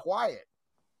radar and quiet.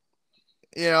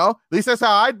 At least that's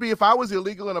how I'd be if I was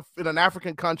illegal in an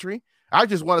African country. I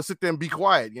just want to sit there and be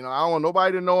quiet. I don't want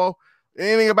nobody to know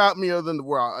anything about me other than the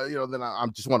world. Then I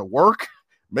just want to work,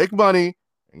 make money,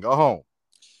 and go home.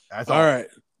 That's all right.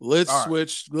 Let's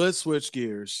switch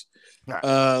gears. Right.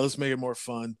 Let's make it more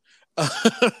fun. Let's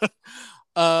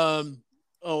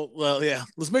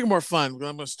make it more fun. I'm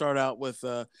going to start out with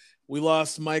we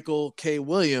lost Michael K.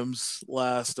 Williams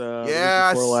last.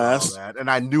 I saw that,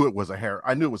 and I knew it was a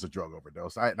drug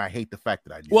overdose. I hate the fact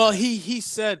that I knew. Well, he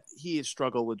said he had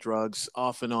struggled with drugs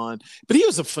off and on, but he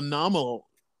was a phenomenal,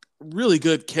 really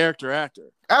good character actor.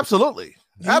 Absolutely.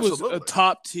 He was a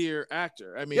top tier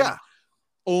actor. I mean,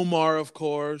 Omar, of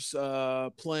course,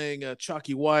 playing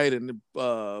Chalky White in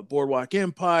Boardwalk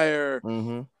Empire,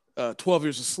 12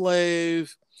 Years a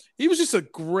Slave. He was just a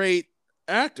great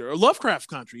actor. Lovecraft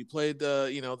Country, he played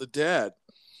the dad.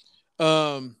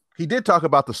 He did talk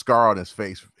about the scar on his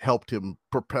face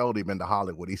propelled him into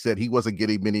Hollywood. He said he wasn't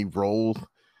getting many roles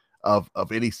of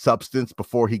any substance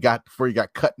before he got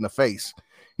cut in the face.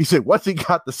 He said once he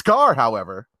got the scar,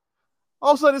 however,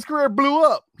 all of a sudden his career blew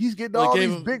up. He's getting all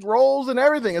these big roles and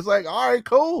everything. It's like, all right,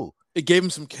 cool. It gave him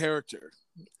some character.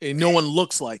 And no one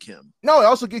looks like him. No, it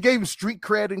also gave him street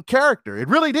cred and character. It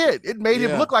really did. It made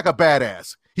him look like a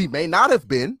badass. He may not have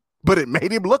been, but it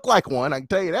made him look like one. I can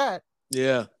tell you that.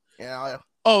 Yeah. Yeah.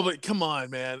 Oh, but come on,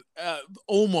 man.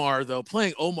 Omar, though,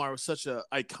 playing Omar was such an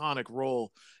iconic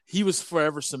role. he was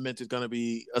forever cemented going to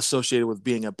be associated with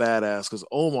being a badass because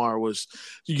Omar was,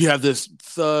 you have this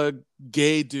thug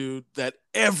gay dude that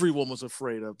everyone was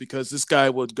afraid of because this guy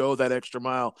would go that extra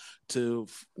mile to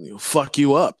fuck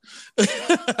you up.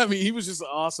 I mean, he was just an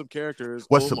awesome character.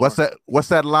 What's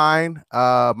that line?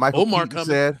 Michael Omar Keaton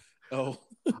said. Oh.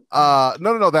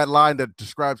 No, that line that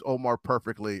describes Omar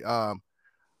perfectly.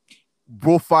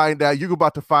 We'll find out. You're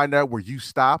about to find out where you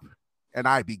stop and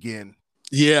I begin.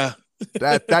 Yeah.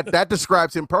 that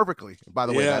describes him perfectly. By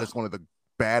the way, that is one of the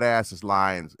badassest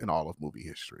lines in all of movie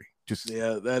history.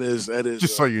 That is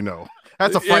just so you know.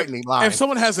 That's a frightening line. If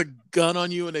someone has a gun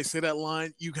on you and they say that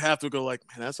line, you have to go like,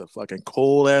 man, that's a fucking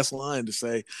cold ass line to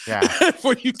say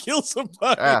before you kill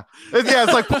somebody.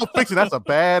 It's like Pulp Fiction. That's a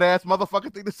badass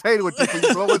motherfucking thing to say to a dude when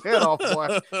you blow his head off,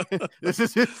 boy.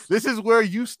 This is where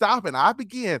you stop and I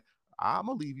begin. I'm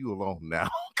gonna leave you alone now.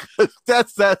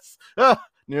 that's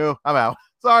no, I'm out.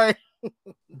 Sorry.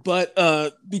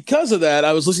 But because of that,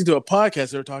 I was listening to a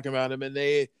podcast. They were talking about him, and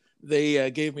they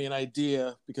gave me an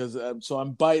idea because I'm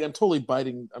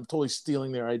totally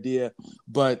stealing their idea.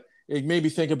 But it made me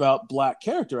think about black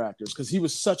character actors because he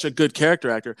was such a good character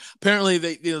actor. Apparently,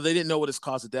 they didn't know what his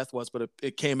cause of death was, but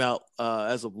it came out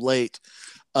as of late.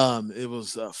 It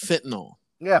was fentanyl.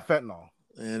 Yeah, fentanyl.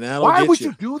 And why would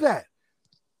you do that?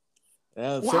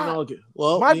 Yeah, fentanyl.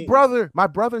 Well, my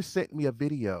brother sent me a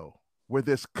video where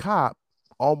this cop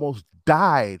almost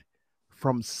died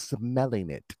from smelling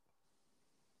it.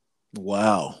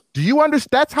 Wow. Do you understand?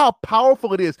 That's how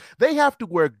powerful it is. They have to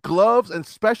wear gloves and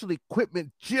special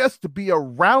equipment just to be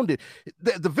around it.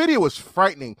 The video was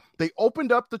frightening. They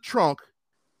opened up the trunk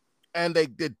and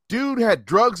the dude had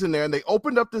drugs in there and they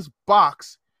opened up this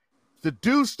box. The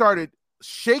dude started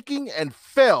shaking and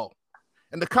fell.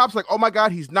 And the cop's like, oh my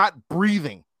God, he's not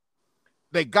breathing.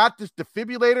 They got this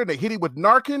defibrillator, they hit him with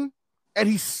Narcan, and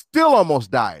he still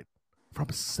almost died from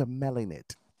smelling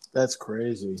it. That's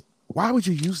crazy. Why would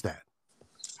you use that?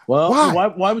 Well,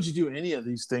 why would you do any of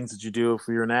these things that you do if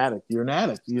you're an addict? You're an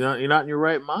addict. You're not in your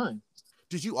right mind.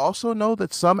 Did you also know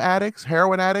that some addicts,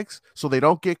 heroin addicts, so they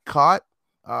don't get caught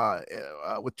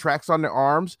with tracks on their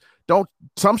arms,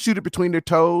 some shoot it between their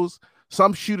toes,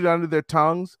 some shoot it under their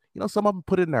tongues. Some of them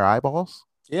put it in their eyeballs.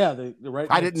 Yeah, they right.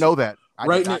 I didn't know that.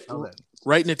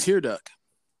 Right in a tear duct.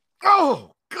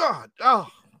 Oh God! Oh,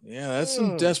 yeah, that's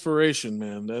some desperation,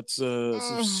 man. That's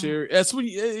some serious. That's when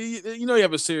you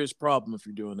have a serious problem if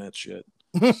you're doing that shit.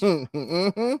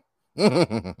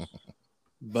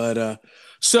 But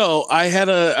so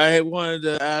I wanted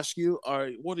to ask you,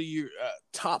 what are your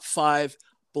top 5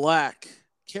 black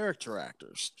character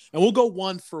actors? And we'll go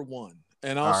one for one.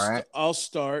 And I'll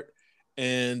start,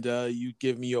 and you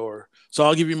give me So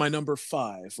I'll give you my number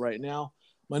 5 right now.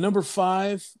 My number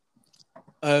 5,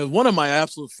 one of my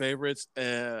absolute favorites,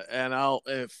 and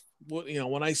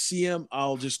when I see him,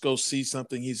 I'll just go see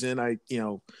something he's in. I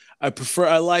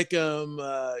like him.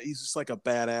 He's just like a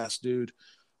badass dude.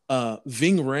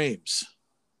 Ving Rhames.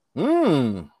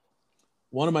 One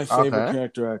of my favorite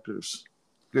character actors.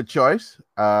 Good choice.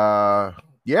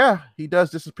 Yeah, he does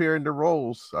disappear into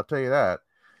roles. I'll tell you that.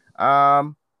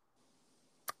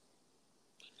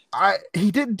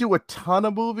 He didn't do a ton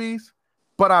of movies,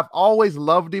 but I've always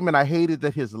loved him, and I hated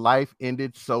that his life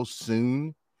ended so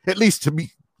soon. At least to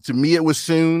me, it was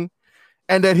soon,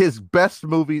 and that his best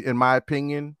movie, in my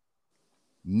opinion,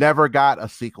 never got a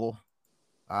sequel,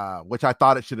 which I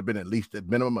thought it should have been at least at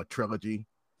minimum a trilogy.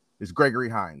 Is Gregory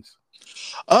Hines.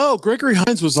 Oh, Gregory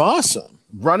Hines was awesome.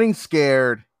 Running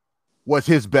Scared was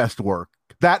his best work.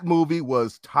 That movie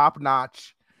was top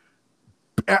notch.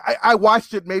 I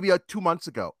watched it maybe 2 months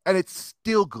ago, and it's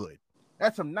still good.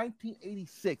 That's from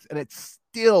 1986, and it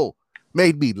still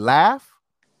made me laugh,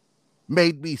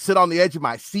 made me sit on the edge of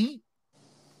my seat.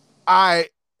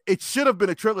 It should have been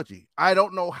a trilogy. I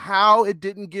don't know how it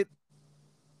didn't get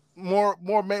more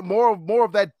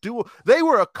of that duo. They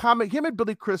were a comic. Him and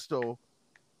Billy Crystal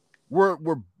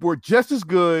were just as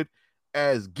good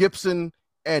as Gibson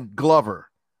and Glover.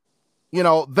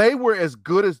 They were as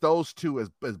good as those two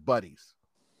as buddies.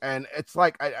 And it's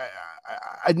like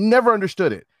I never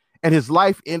understood it. And his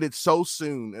life ended so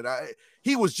soon. And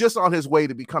he was just on his way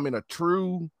to becoming a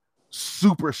true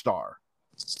superstar.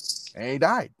 And he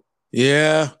died.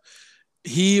 Yeah.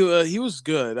 He was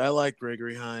good. I like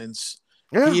Gregory Hines.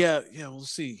 Yeah. We'll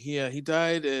see. He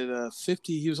died at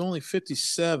 50. He was only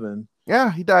 57.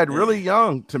 Yeah, he died really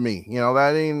young to me.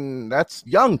 That's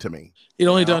young to me. He'd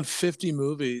only done 50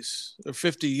 movies or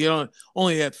 50. He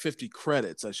only had 50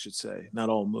 credits, I should say, not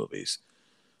all movies.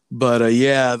 But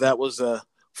that was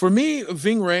for me.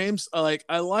 Ving Rhames.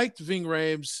 I liked Ving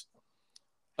Rhames.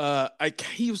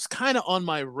 He was kind of on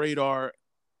my radar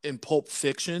in Pulp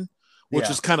Fiction, which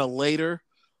is kind of later.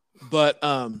 But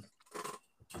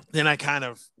then I kind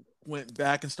of went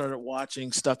back and started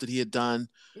watching stuff that he had done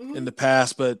in the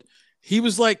past. But he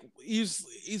was like,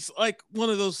 he's like one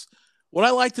of those. What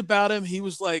I liked about him, he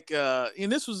was like,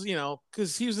 and this was,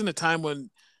 because he was in a time when,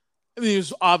 I mean,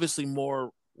 there's obviously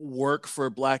more work for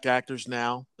black actors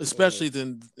now, especially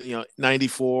than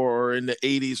 94 or in the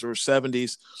 80s or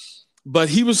 70s. But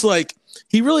he was like,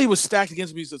 he really was stacked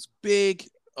against me. He's this big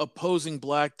opposing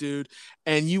black dude,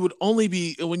 and you would only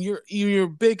be, when you're a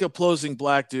big opposing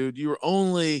black dude, you're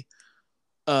only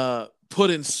put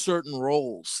in certain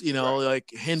roles, like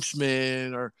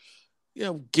henchman or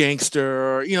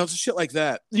gangster, or shit like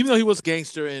that. Even though he was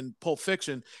gangster in Pulp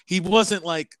Fiction, he wasn't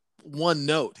like one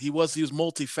note. He was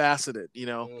multifaceted,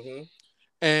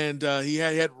 and he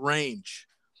had range.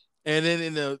 And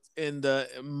then in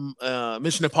the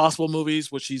Mission Impossible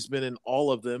movies, which he's been in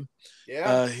all of them, he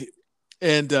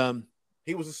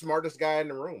was the smartest guy in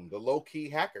the room, the low key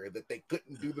hacker that they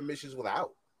couldn't do the missions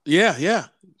without. Yeah.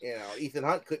 Ethan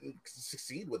Hunt couldn't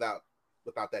succeed without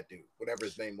that dude, whatever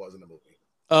his name was in the movie.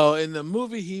 Oh, in the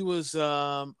movie he was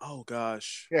oh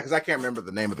gosh. Yeah, because I can't remember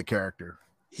the name of the character.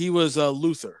 He was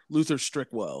Luther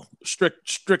Strickle.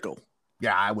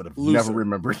 Yeah, I would have never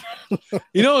remembered.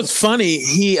 It's funny.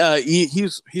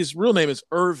 His real name is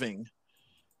Irving,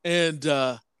 and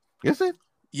is it?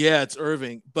 Yeah, it's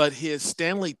Irving. But his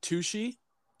Stanley Tucci,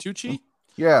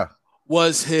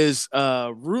 was his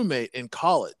roommate in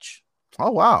college.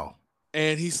 Oh wow!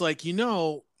 And he's like, you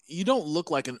don't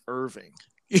look like an Irving.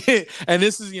 And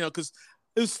this is because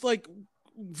it's like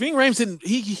Ving Rhames didn't.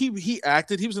 He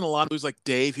acted. He was in a lot of movies like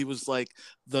Dave. He was a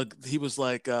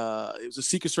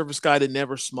Secret Service guy that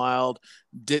never smiled,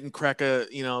 didn't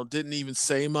didn't even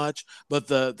say much. But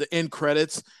the end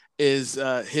credits is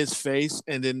his face,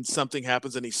 and then something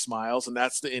happens and he smiles, and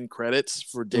that's the end credits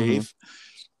for Dave. Mm-hmm.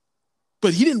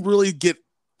 But he didn't really get.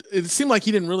 It seemed like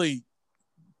he didn't really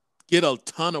get a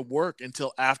ton of work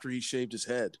until after he shaved his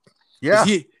head. Yeah,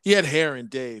 he had hair in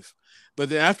Dave. But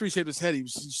then after he shaved his head, you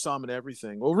saw him in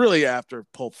everything. Well, really, after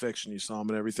Pulp Fiction, you saw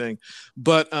him in everything.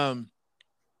 But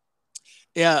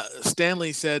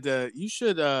Stanley said you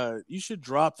should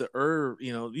drop the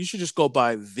you should just go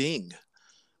by Ving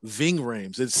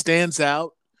Rhames. It stands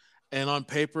out, and on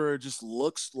paper, it just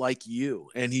looks like you.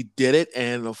 And he did it,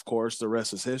 and of course, the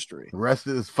rest is history. The rest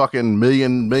is fucking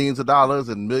millions of dollars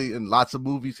and lots of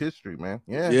movies history, man.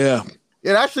 Yeah.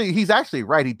 He's actually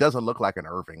right. He doesn't look like an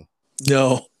Irving.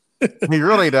 No. He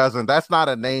really doesn't. That's not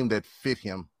a name that fit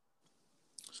him.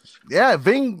 Yeah,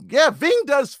 Ving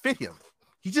does fit him.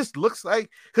 He just looks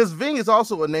like, because Ving is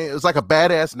also a name. It's like a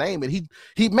badass name, and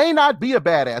he may not be a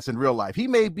badass in real life. He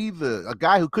may be a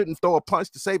guy who couldn't throw a punch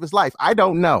to save his life. I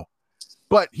don't know,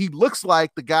 but he looks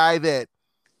like the guy that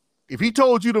if he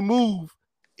told you to move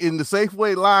in the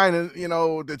Safeway line and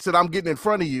that said I'm getting in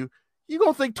front of you, you're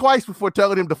gonna think twice before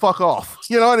telling him to fuck off.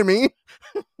 You know what I mean?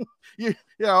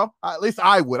 At least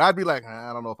I would. I'd be like,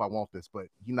 I don't know if I want this, but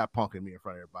you're not punking me in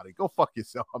front of everybody. Go fuck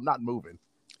yourself. I'm not moving.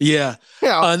 Yeah.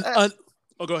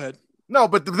 Oh, go ahead. No,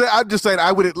 but I'm just saying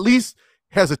I would at least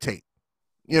hesitate,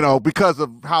 because of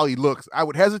how he looks. I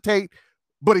would hesitate,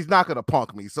 but he's not going to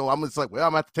punk me. So I'm just like, well,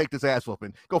 I'm going to have to take this ass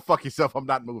whooping. Go fuck yourself. I'm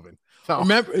not moving. So.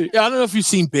 Remember, I don't know if you've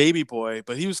seen Baby Boy,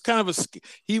 but he was kind of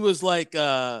he was like,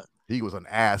 he was an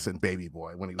ass in Baby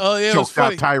Boy when he choked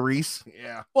out Tyrese.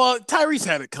 Yeah. Well, Tyrese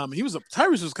had it coming.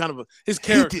 Tyrese was kind of his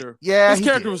character. His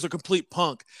character was a complete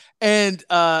punk, and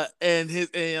his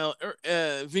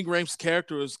Ving Rhames'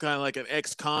 character was kind of like an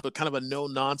ex-con, but kind of a no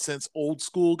nonsense old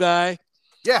school guy.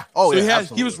 Yeah. Oh, so yeah.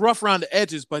 He was rough around the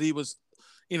edges, but he was,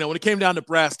 when it came down to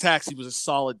brass tacks, he was a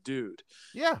solid dude.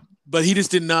 Yeah. But he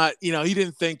just did not, he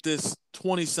didn't think this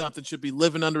 20-something should be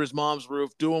living under his mom's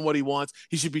roof, doing what he wants.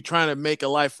 He should be trying to make a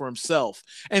life for himself.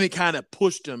 And it kind of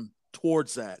pushed him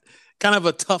towards that. Kind of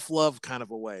a tough love kind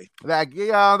of a way. That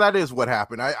is what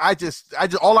happened. I just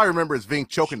all I remember is Ving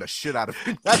choking the shit out of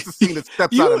him. That's the scene that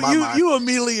steps out of my mind. You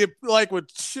immediately, like with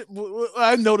shit,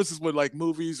 I notice this with like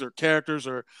movies or characters,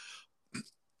 or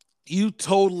you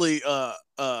totally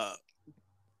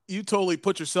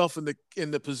put yourself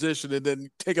in the position and then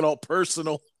take it all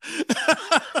personal.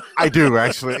 I do,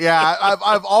 actually. Yeah,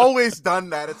 I've always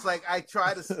done that. It's like I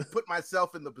try to put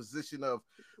myself in the position of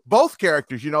both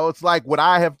characters. It's like what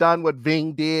I have done, what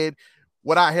Ving did,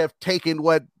 what I have taken,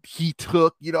 what he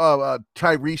took.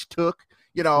 Tyrese took.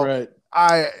 Right.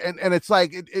 And it's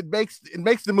like it makes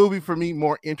the movie for me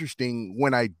more interesting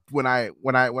when I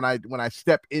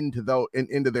step into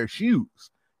their shoes.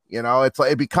 It's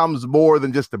like it becomes more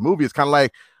than just a movie. It's kind of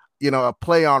like, a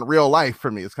play on real life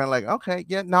for me. It's kind of like, okay,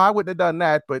 yeah, no, I wouldn't have done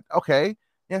that, but okay,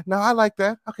 Yeah, no, I like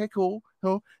that. Okay, cool.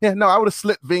 Yeah, no, I would have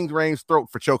slit Ving Rhames' throat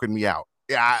for choking me out.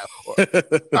 Yeah,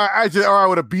 I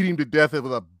would have beat him to death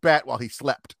with a bat while he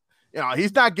slept.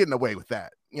 He's not getting away with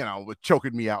that. With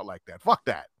choking me out like that. Fuck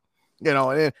that.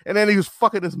 And then he was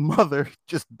fucking his mother,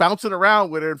 just bouncing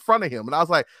around with her in front of him, and I was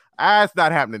like, that's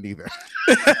not happening either.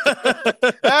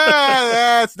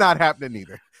 That's not happening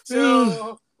either.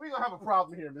 So we gonna have a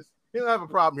problem here, miss. You don't have a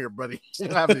problem here, buddy. You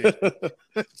don't have it.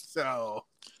 So.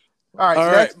 All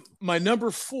right. My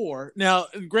number 4. Now,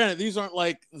 granted, these aren't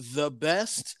like the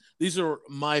best. These are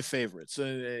my favorites.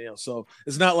 So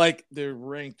it's not like they're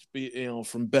ranked,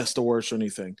 from best to worst or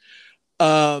anything.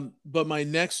 But my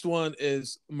next one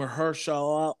is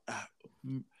Mahershala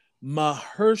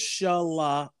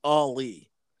Ali.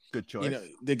 Good choice.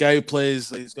 The guy who he's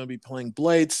going to be playing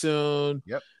Blade soon.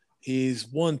 Yep. He's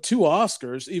won 2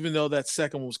 Oscars, even though that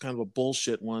second one was kind of a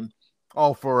bullshit one.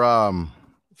 Oh, for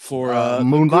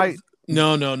Moonlight.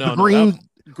 No.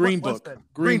 Green Book.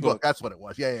 Green Book. That's what it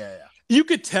was. Yeah. You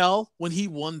could tell when he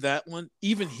won that one.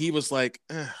 Even he was like,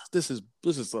 "This is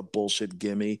a bullshit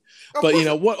gimme."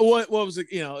 But what was it?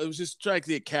 It was just like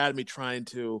the Academy trying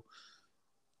to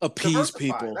appease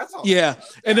people. Yeah.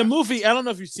 And the movie. I don't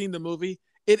know if you've seen the movie.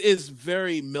 It is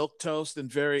very milquetoast and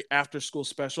very after school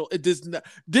special. It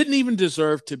didn't even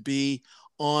deserve to be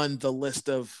on the list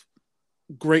of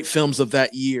great films of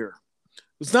that year.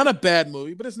 It's not a bad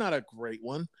movie, but it's not a great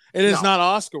one. It is not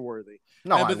Oscar worthy.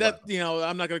 No, but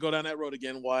I'm not going to go down that road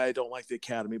again. Why I don't like the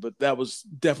Academy, but that was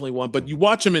definitely one. But you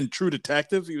watch him in True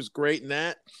Detective; he was great in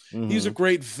that. Mm-hmm. He's a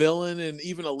great villain and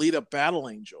even Alita Battle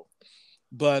Angel.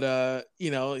 But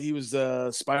he was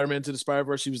Spider-Man to the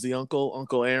Spider-Verse. He was the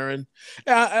Uncle Aaron.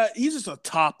 He's just a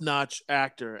top-notch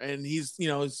actor, and he's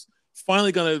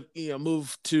finally going to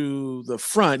move to the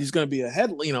front. He's going to be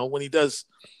ahead.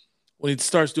 When he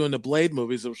starts doing the Blade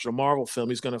movies, which are a Marvel film,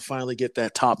 he's going to finally get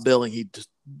that top billing he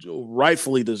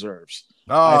rightfully deserves.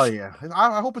 Oh, yeah.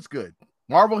 I hope it's good.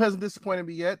 Marvel hasn't disappointed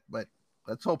me yet, but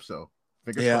let's hope so.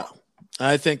 Fingers crossed.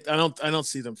 I think I don't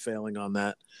see them failing on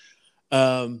that.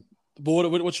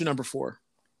 But what's your number 4?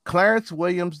 Clarence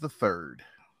Williams III.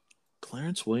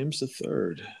 Clarence Williams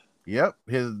III. Yep.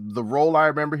 The role I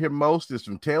remember him most is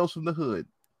from Tales from the Hood.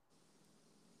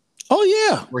 Oh,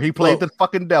 yeah. Where he played the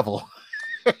fucking devil.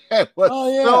 It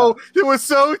was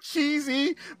so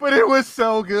cheesy, but it was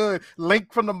so good.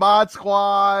 Link from the Mod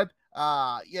Squad,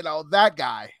 that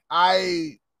guy.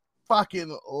 I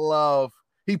fucking love.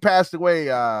 He passed away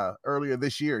earlier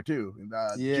this year too,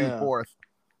 June 4th.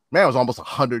 Man, I was almost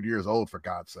 100 years old, for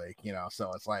God's sake.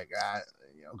 So it's like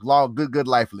long, good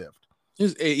life lived.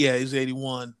 He's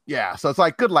 81. Yeah, so it's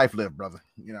like good life lived, brother.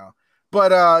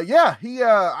 But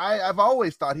I've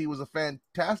always thought he was a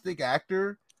fantastic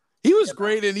actor. He was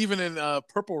great, and even in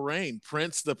Purple Rain,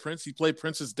 Prince, he played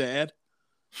Prince's dad.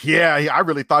 Yeah, I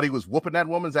really thought he was whooping that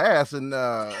woman's ass in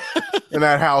that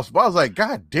house. But I was like,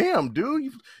 God damn,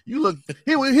 dude, you look.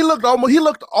 He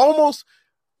looked almost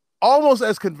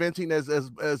as convincing as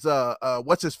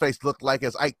what's his face looked like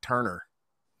as Ike Turner.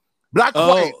 Not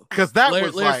quite, because that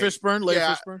was Larry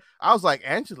Fishburne. I was like,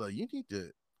 Angela, you need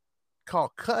to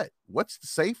call cut. What's the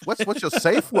safe? What's your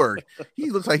safe word? He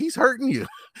looks like he's hurting you.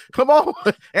 Come on,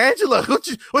 Angela.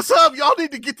 What's up? Y'all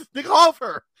need to get this thing off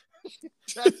her.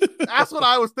 That's what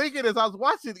I was thinking as I was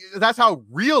watching. That's how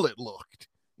real it looked,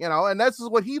 and that's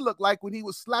what he looked like when he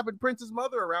was slapping Prince's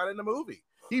mother around in the movie.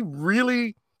 He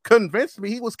really convinced me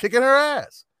he was kicking her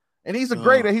ass, and he was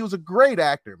a great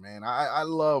actor, man. I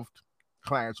loved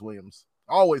Clarence Williams.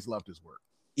 Always loved his work.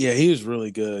 Yeah, he was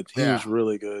really good. He was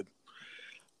really good.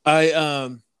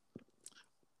 One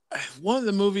of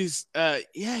the movies,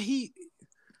 he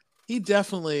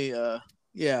definitely,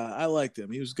 I liked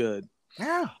him. He was good.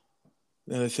 Yeah.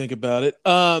 Now I think about it.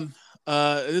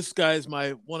 This guy is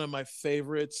one of my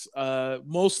favorites.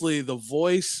 Mostly the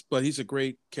voice, but he's a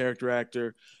great character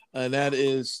actor, and that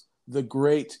is the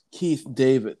great Keith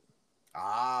David.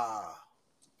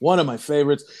 One of my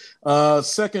favorites.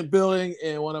 Second billing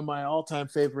in one of my all-time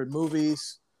favorite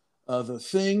movies, The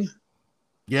Thing.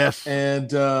 Yes.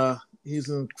 And he's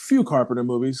in a few Carpenter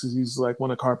movies. He's like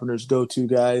one of Carpenter's go-to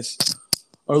guys,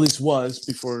 or at least was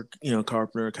before,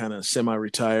 Carpenter kind of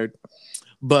semi-retired.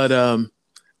 But I'm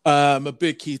a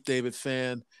big Keith David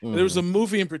fan. Mm. There was a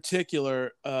movie in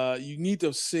particular you need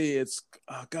to see. It's,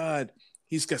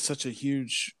 he's got such a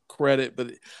huge credit,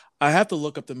 but I have to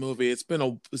look up the movie. It's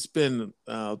been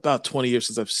about 20 years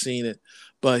since I've seen it,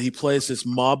 but he plays this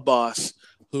mob boss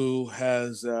who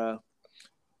has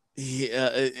he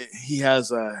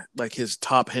has like his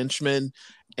top henchman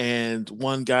and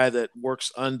one guy that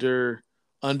works under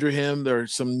him.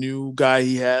 There's some new guy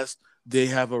he has they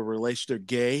have a relation. They're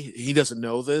gay. He doesn't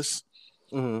know this,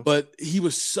 but he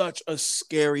was such a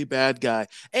scary bad guy.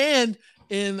 And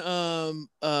in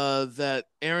that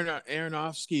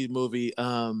Aronofsky movie,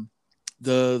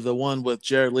 the one with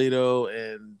Jared Leto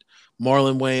and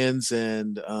Marlon Wayans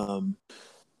and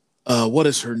what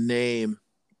is her name?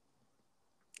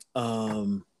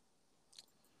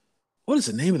 What is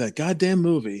the name of that goddamn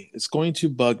movie? It's going to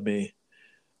bug me.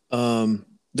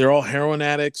 They're all heroin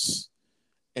addicts,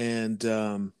 and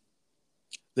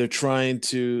they're trying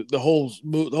to. The whole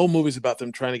movie's about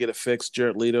them trying to get a fix.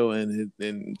 Jared Leto and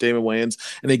Damon Wayans,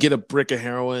 and they get a brick of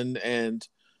heroin, and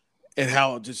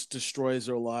how it just destroys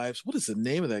their lives. What is the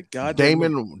name of that goddamn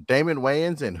movie? Damon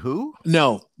Wayans and who?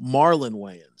 No, Marlon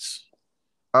Wayans.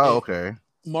 Oh, okay.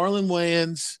 Marlon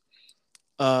Wayans.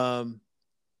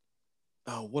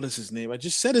 Oh, what is his name? I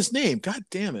just said his name. God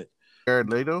damn it. Jared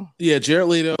Leto? Yeah, Jared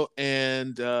Leto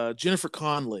and Jennifer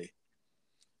Connelly.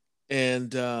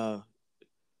 And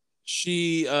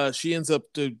she ends up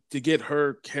to get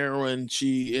her heroin.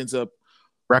 She ends up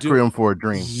Requiem for a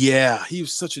Dream. Yeah, he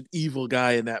was such an evil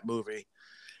guy in that movie.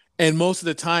 And most of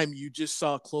the time you just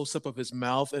saw a close up of his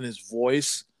mouth, and his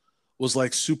voice was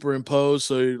like superimposed,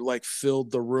 so it like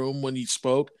filled the room when he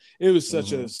spoke. It was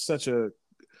such a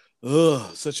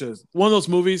one of those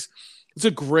movies. It's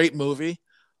a great movie,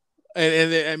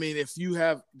 and I mean, if you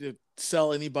have to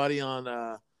sell anybody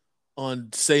on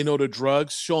Say No to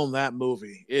Drugs, show them that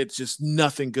movie. It's just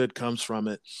nothing good comes from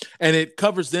it, and it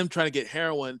covers them trying to get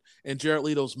heroin and Jared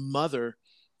Leto's mother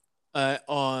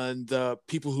on the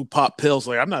people who pop pills.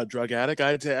 Like, I'm not a drug addict.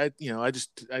 I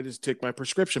just take my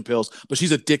prescription pills, but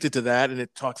she's addicted to that, and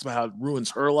it talks about how it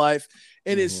ruins her life.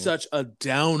 It is such a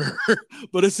downer,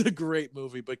 but it's a great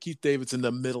movie. But Keith David's in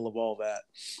the middle of all that.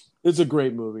 It's a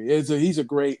great movie. He's a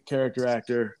great character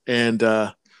actor, and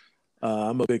I'm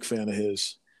a big fan of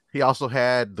his. He also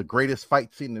had the greatest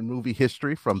fight scene in movie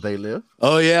history from They Live.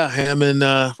 Oh yeah, him and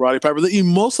Roddy Piper.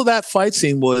 Most of that fight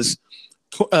scene was,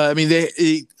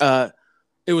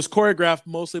 it was choreographed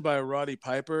mostly by Roddy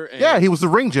Piper. And yeah, he was the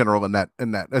ring general in that.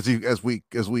 As we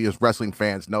as wrestling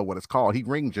fans know what it's called. He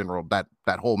ring general that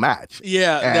whole match.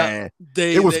 Yeah,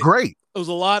 it was great. It was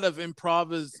a lot of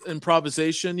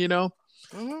improvisation.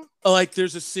 Like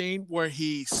there's a scene where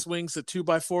he swings a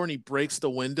 2x4 and he breaks the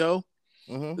window,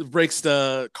 breaks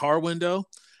the car window,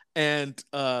 and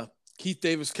Keith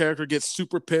Davis' character gets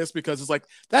super pissed because it's like,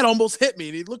 that almost hit me.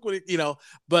 And he look what it,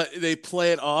 but they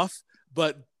play it off.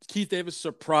 But Keith Davis'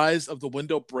 surprise of the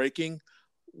window breaking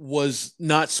was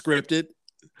not scripted,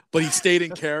 but he stayed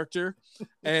in character.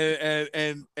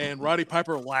 And Roddy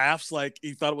Piper laughs like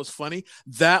he thought it was funny.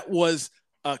 That was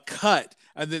a cut.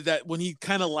 And then that when he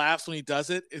kind of laughs when he does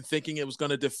it and thinking it was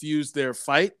going to diffuse their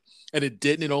fight, and it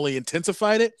didn't, it only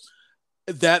intensified it.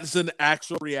 That's an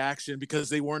actual reaction because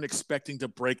they weren't expecting to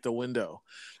break the window.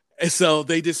 And so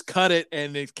they just cut it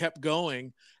and they kept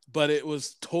going, but it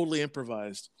was totally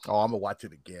improvised. Oh, I'm gonna watch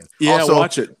it again. Yeah, also,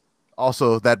 watch it.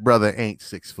 Also, that brother ain't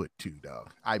 6'2",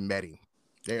 dog. I met him.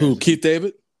 Who, Keith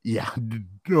David? Yeah.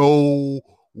 No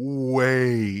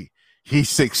way. He's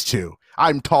 6'2".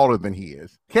 I'm taller than he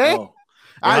is. Okay? Oh.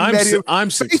 I met him I'm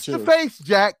 6'2". Face to face,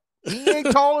 Jack. He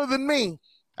ain't taller than me.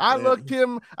 I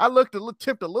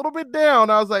tipped a little bit down.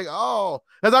 I was like, oh,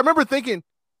 as I remember thinking,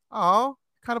 oh,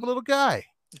 kind of a little guy.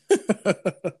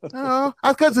 Oh,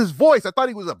 because his voice, I thought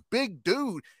he was a big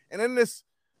dude. And then this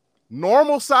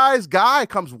normal sized guy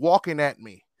comes walking at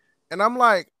me. And I'm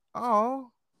like,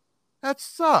 oh, that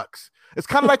sucks. It's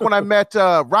kind of like when I met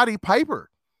Roddy Piper.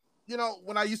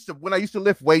 When I used to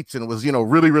lift weights and it was,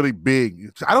 really, really big.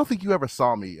 I don't think you ever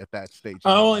saw me at that stage.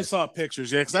 I only saw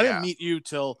pictures, because I didn't meet you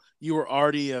till you were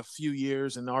already a few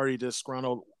years and already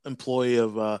disgruntled employee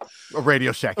of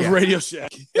Radio Shack. Yeah. Radio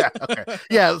Shack. Yeah, okay.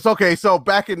 Yeah, it's okay. So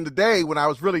back in the day when I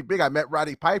was really big, I met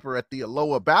Roddy Piper at the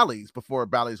Aloha Bally's before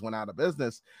Bally's went out of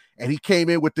business. And he came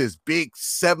in with this big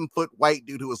 7-foot white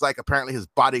dude who was like apparently his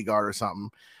bodyguard or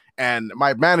something. And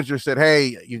my manager said,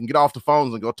 hey, you can get off the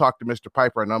phones and go talk to Mr.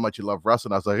 Piper. I know how much you love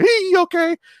wrestling. I was like, hey,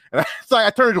 okay. And I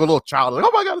turned into a little child. Like,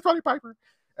 oh, my God, it's Roddy Piper.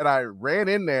 And I ran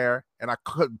in there and I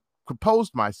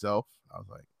composed myself. I was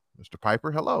like, Mr.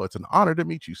 Piper, hello. It's an honor to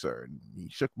meet you, sir. And he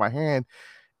shook my hand.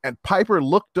 And Piper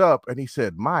looked up and he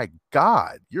said, my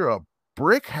God, you're a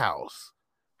brick house.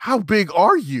 How big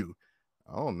are you?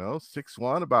 I don't know,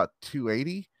 6'1", about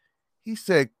 280. He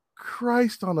said,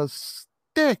 Christ on a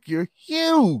stick, you're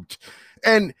huge.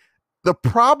 And the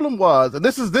problem was, and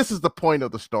this is the point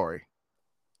of the story,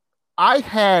 I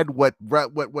had what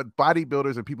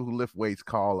bodybuilders and people who lift weights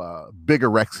call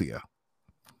bigorexia,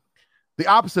 the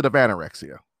opposite of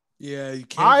anorexia. Yeah, you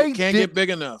can't get big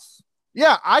enough.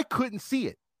 Yeah, I couldn't see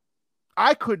it.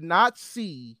 I could not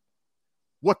see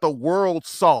what the world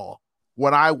saw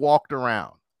when I walked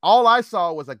around. All I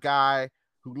saw was a guy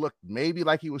who looked maybe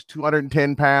like he was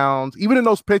 210 pounds. Even in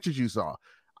those pictures you saw,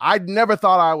 I never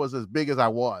thought I was as big as I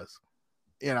was,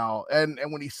 you know. And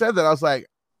when he said that, I was like,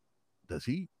 does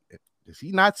he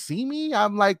not see me?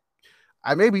 I'm like,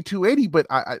 I may be 280, but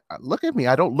I look at me.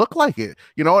 I don't look like it,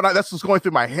 you know. And that's what's going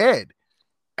through my head.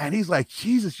 And he's like,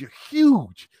 Jesus, you're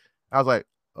huge. I was like,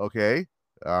 okay,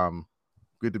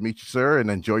 good to meet you, sir, and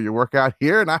enjoy your workout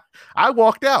here. And I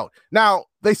walked out. Now,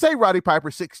 they say Roddy Piper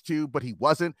 6'2", but he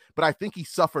wasn't. But I think he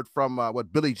suffered from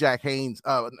what the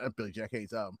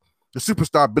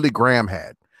superstar Billy Graham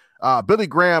had. Billy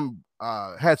Graham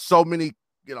had so many,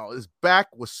 you know, his back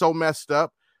was so messed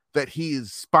up that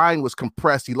his spine was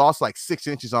compressed. He lost like 6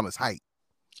 inches on his height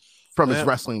from his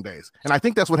wrestling days. And I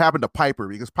think that's what happened to Piper,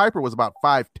 because Piper was about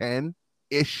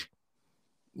 5'10"-ish,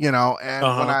 you know,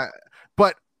 and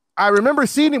but I remember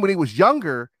seeing him when he was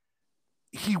younger.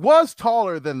 He was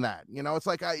taller than that, you know. It's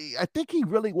like I think he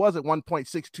really was at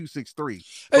 1.6263.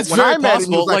 It's when very I met possible,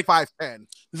 him, he was like 5'10".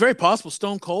 It's very possible.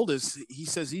 Stone Cold he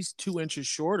says he's 2 inches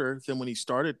shorter than when he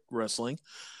started wrestling.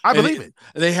 I believe it.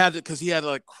 They had it because he had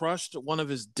like crushed one of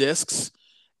his discs,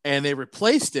 and they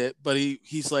replaced it. But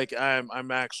he's like,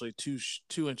 I'm actually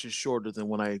 2 inches shorter than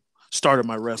when I started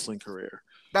my wrestling career.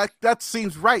 That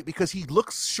seems right, because he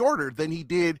looks shorter than he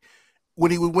did when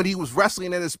he was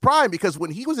wrestling in his prime. Because when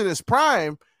he was in his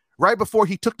prime, right before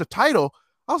he took the title,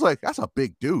 I was like, that's a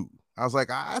big dude. I was like,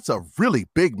 that's a really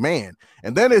big man.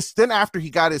 And then after he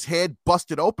got his head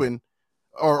busted open,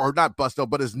 or not busted,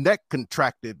 but his neck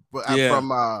contracted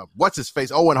from what's his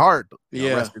face, Owen Hart,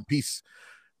 rest in peace.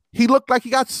 He looked like he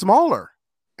got smaller.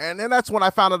 And then that's when I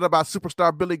found out about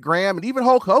superstar Billy Graham, and even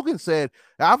Hulk Hogan said,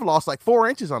 I've lost like 4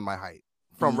 inches on my height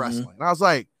from wrestling. And I was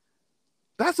like,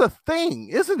 that's a thing,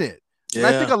 isn't it? And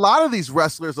I think a lot of these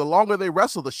wrestlers, the longer they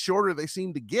wrestle, the shorter they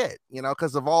seem to get, you know,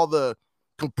 because of all the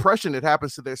compression that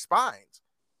happens to their spines,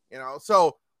 you know.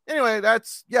 So anyway,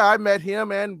 I met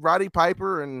him and Roddy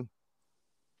Piper, and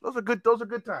those are good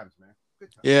times, man.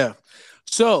 Good times. Yeah.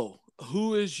 So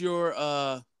who is your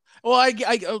well,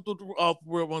 I'll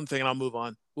one thing and I'll move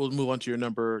on. We'll move on to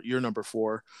your number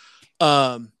 4.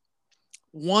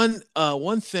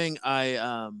 One thing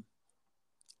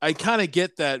I kind of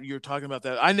get that you're talking about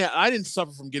that. I didn't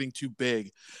suffer from getting too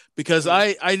big, because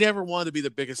I never wanted to be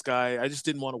the biggest guy. I just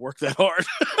didn't want to work that hard.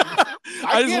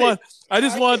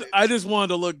 I just wanted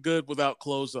to look good without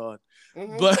clothes on.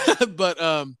 But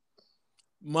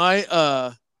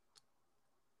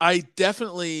I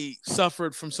definitely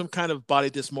suffered from some kind of body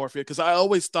dysmorphia, because I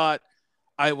always thought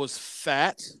I was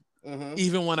fat,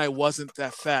 even when I wasn't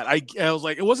that fat. I was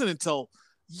like, it wasn't until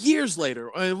years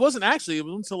later. It wasn't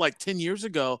until like 10 years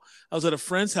ago. I was at a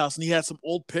friend's house, and he had some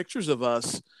old pictures of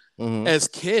us as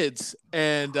kids,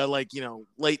 and like, you know,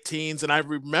 late teens. And I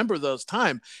remember those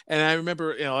time. And I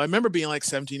remember being like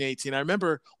 17, 18. I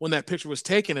remember when that picture was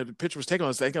taken, I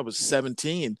think I was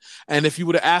 17. And if you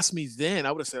would have asked me then,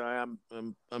 I would have said, I'm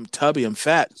tubby, I'm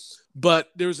fat. But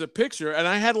there was a picture, and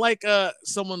I had like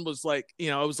someone was like, you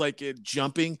know, I was like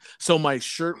jumping, so my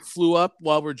shirt flew up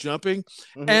while we're jumping,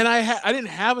 and I didn't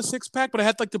have a 6-pack, but I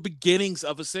had like the beginnings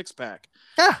of a 6-pack.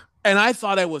 And I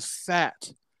thought I was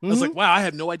fat. I was like, wow, I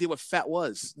had no idea what fat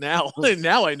was. Now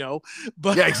I know.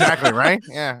 But yeah, exactly, right?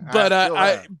 Yeah.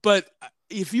 But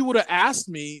if you would have asked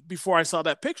me before I saw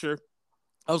that picture,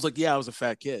 I was like, yeah, I was a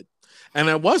fat kid, and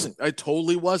I wasn't. I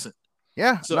totally wasn't.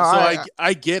 Yeah. So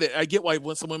I get it. I get why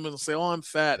when some women will say, "Oh, I'm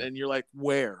fat," and you're like,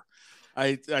 "Where?"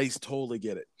 I totally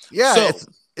get it. Yeah. So,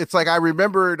 it's like I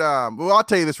remembered. Well, I'll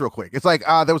tell you this real quick. It's like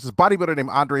there was this bodybuilder named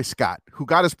Andre Scott who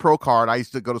got his pro card. I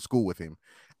used to go to school with him,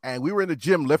 and we were in the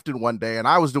gym lifting one day, and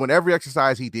I was doing every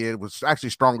exercise he did. Was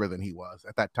actually stronger than he was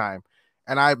at that time.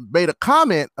 And I made a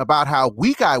comment about how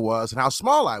weak I was and how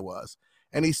small I was.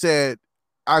 And he said,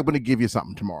 "I'm going to give you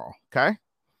something tomorrow." Okay.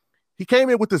 He came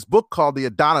in with this book called The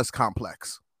Adonis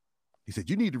Complex. He said,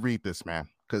 "You need to read this, man,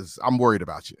 because I'm worried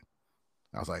about you."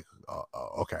 I was like,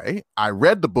 okay. I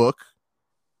read the book,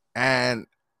 and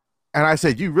I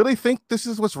said, "You really think this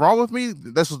is what's wrong with me?"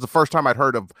 This was the first time I'd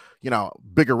heard of, you know,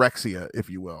 bigorexia,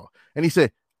 if you will. And he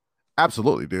said,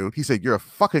 "Absolutely, dude." He said, "You're a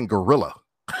fucking gorilla."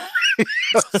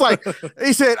 It's like,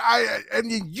 he said,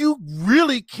 and you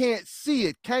really can't see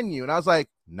it, can you? And I was like,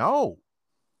 no.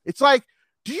 It's like,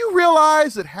 do you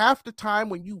realize that half the time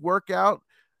when you work out,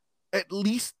 at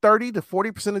least 30 to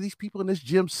 40% of these people in this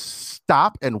gym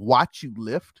stop and watch you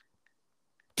lift?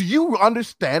 Do you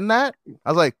understand that? I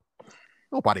was like,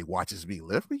 nobody watches me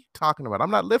lift. What are you talking about?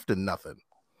 I'm not lifting nothing.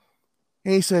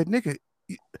 And he said, "Nigga,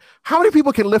 how many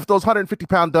people can lift those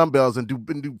 150-pound dumbbells and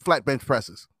do flat bench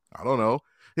presses?" I don't know.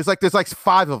 It's like there's like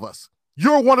 5 of us.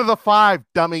 You're one of the 5,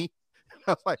 dummy.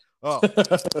 I was like, oh,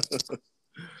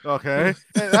 okay.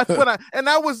 And that's when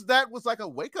that was like a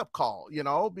wake up call,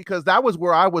 because that was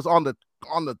where I was on the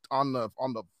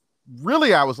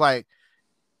really, I was like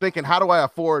thinking, how do I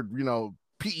afford,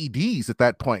 PEDs at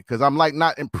that point? Because I'm like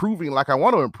not improving like I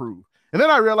want to improve. And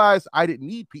then I realized I didn't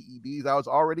need PEDs. I was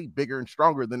already bigger and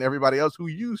stronger than everybody else who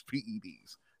used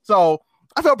PEDs. So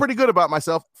I felt pretty good about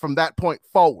myself from that point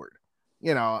forward,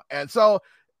 and so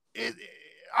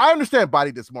I understand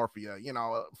body dysmorphia,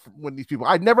 when these people,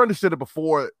 I never understood it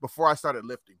before I started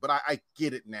lifting, but I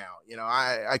get it now.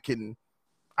 I can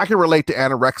relate to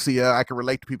anorexia. I can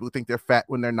relate to people who think they're fat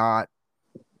when they're not.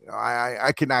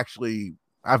 I can actually,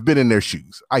 I've been in their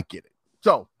shoes. I get it.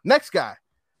 So next guy,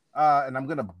 and I'm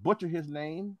going to butcher his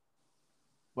name,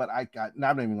 but I'm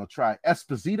not even going to try.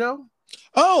 Esposito.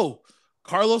 Oh,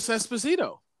 Carlos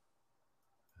Esposito.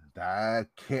 That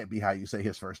can't be how you say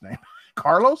his first name.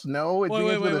 Carlos? No. Wait.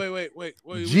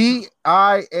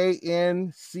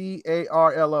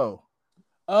 Giancarlo.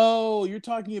 Oh, you're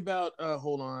talking about,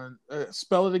 hold on.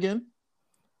 Spell it again.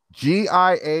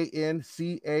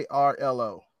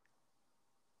 Giancarlo.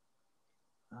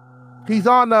 He's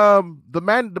on the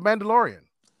Mandalorian.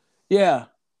 Yeah.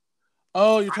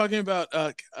 Oh, you're talking about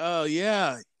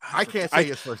yeah. I can't say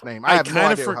his first name. I have no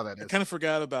idea how that is. I kind of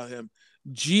forgot about him.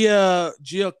 Gia.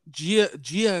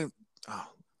 Oh,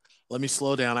 let me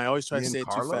slow down. I always try to say it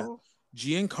too fast.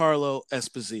 Giancarlo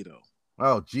Esposito.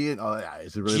 Oh,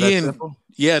 is it really that simple?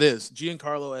 Yeah, it is.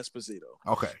 Giancarlo Esposito.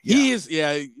 Okay. Yeah. He is,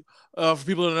 for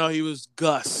people to know, he was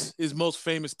Gus. His most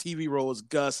famous TV role was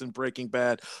Gus in Breaking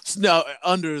Bad. Now,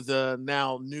 under the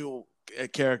now new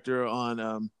character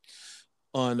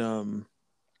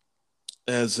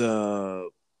as a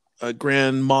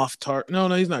Grand Moff Tark. No,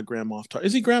 he's not Grand Moff Tark.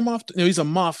 Is he Grand Moff? No, he's a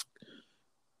Moff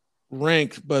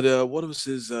rank. But what was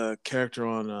his character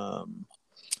on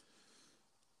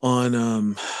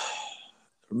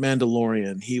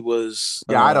Mandalorian? He was.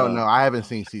 I don't know. I haven't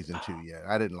seen season 2 yet.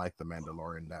 I didn't like the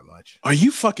Mandalorian that much. Are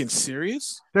you fucking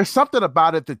serious? There's something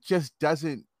about it that just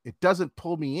doesn't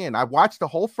pull me in. I watched the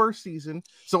whole first season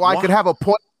so I could have a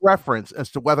point of reference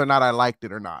as to whether or not I liked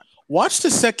it or not. Watch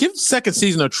give the second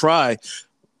season a try.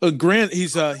 Grant,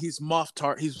 he's Moff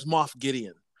Tark. He's Moff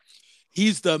Gideon.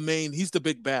 He's the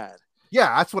big bad.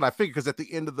 Yeah, that's what I figured, because at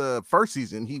the end of the first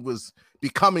season, he was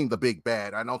becoming the big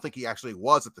bad. I don't think he actually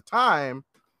was at the time,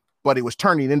 but he was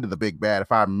turning into the big bad,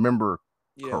 if I remember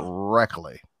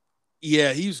correctly.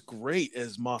 Yeah, he's great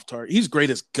as Moff Tark. He's great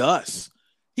as Gus.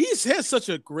 He's had such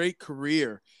a great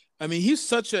career. I mean,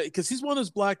 because he's one of those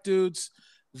black dudes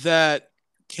that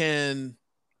can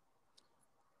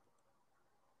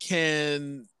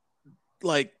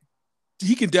like,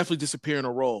 he can definitely disappear in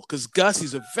a role, because Gus,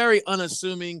 he's a very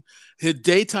unassuming, his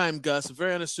daytime Gus, a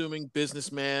very unassuming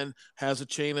businessman, has a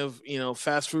chain of,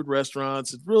 fast food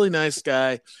restaurants, a really nice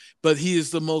guy, but he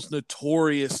is the most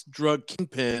notorious drug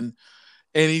kingpin.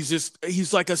 And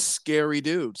he's like a scary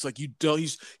dude. It's like,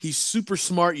 he's super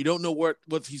smart. You don't know what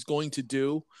he's going to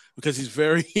do, because he's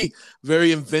very,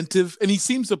 very inventive. And he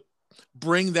seems to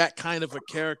bring that kind of a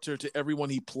character to everyone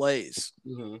he plays.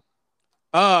 Mm-hmm.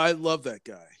 I love that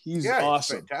guy. He's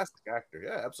awesome. He's a fantastic actor.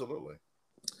 Yeah, absolutely.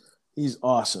 He's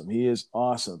awesome. He is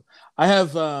awesome. I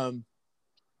have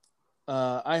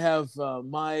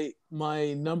my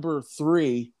number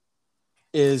 3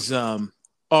 is I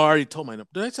already told my number.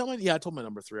 Did I tell my? Yeah, I told my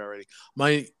number 3 already.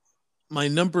 My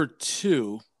number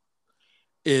 2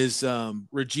 is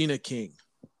Regina King.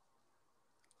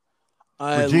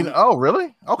 Regina? Oh,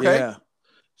 really? Okay. Yeah.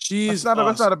 That's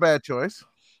not a bad choice.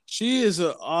 She is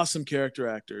an awesome character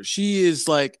actor. She is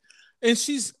like, and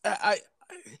she's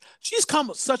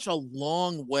come such a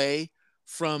long way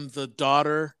from the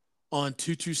daughter on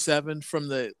 227 from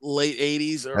the late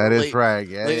 80s or late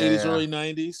 80s, early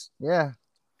 90s. Yeah.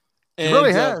 And, she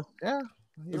really has. Yeah.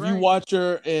 You watched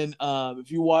her and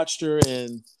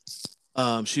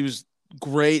she was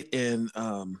great in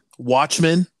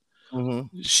Watchmen.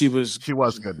 Mm-hmm. She was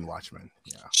good in Watchmen.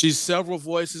 Yeah. She's several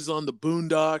voices on the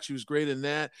Boondocks. She was great in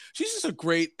that. She's just a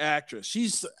great actress. She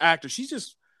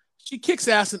kicks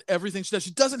ass in everything she does.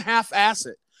 She doesn't half-ass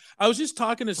it. I was just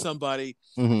talking to somebody.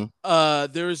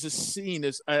 Mm-hmm. There is a scene.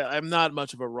 I'm not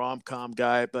much of a rom-com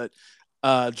guy, but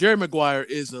Jerry Maguire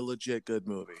is a legit good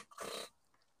movie.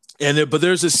 But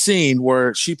there's a scene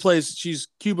where she's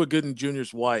Cuba Gooding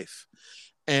Jr.'s wife,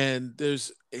 and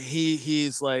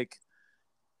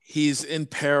he's in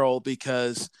peril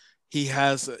because he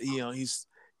has, he's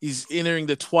entering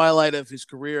the twilight of his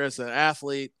career as an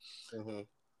athlete. Mm-hmm.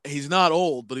 He's not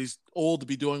old, but he's old to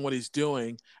be doing what he's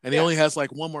doing. And he only has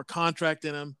like one more contract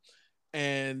in him.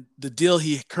 and the deal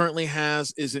he currently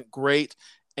has isn't great,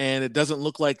 and it doesn't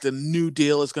look like the new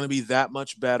deal is going to be that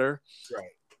much better. Right.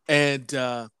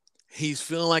 And he's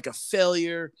feeling like a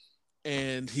failure,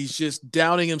 and he's just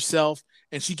doubting himself.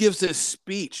 And she gives this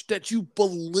speech that you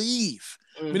believe.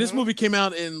 I mean, this movie came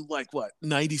out in like what,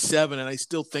 97, and I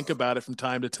still think about it from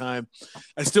time to time.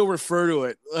 I still refer to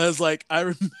it. I was like, I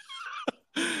remember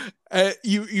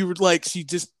you were like, she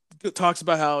just talks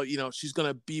about how, you know, she's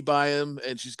gonna be by him,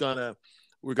 and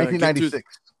we're gonna get through.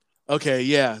 Okay,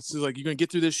 yeah. So like, you're gonna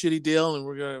get through this shitty deal, and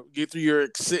we're gonna get through your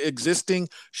existing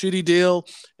shitty deal,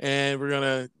 and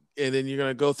then you're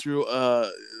gonna go through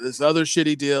this other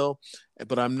shitty deal.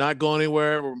 But I'm not going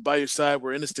anywhere. We're by your side.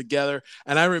 We're in this together.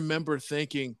 And I remember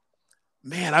thinking,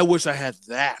 man, I wish I had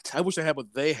that. I wish I had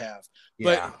what they have. Yeah.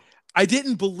 But I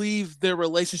didn't believe their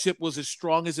relationship was as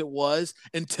strong as it was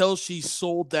until she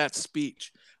sold that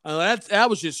speech. That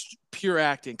was just pure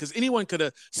acting, because anyone could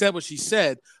have said what she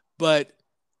said, but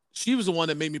she was the one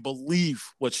that made me believe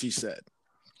what she said.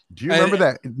 Do you remember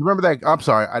that? Remember that? I'm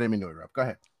sorry, I didn't mean to interrupt. Go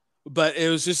ahead. But it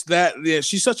was just that, yeah,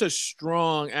 she's such a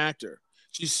strong actor.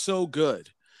 She's so good.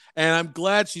 And I'm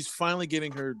glad she's finally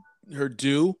getting her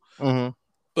due. Mm-hmm.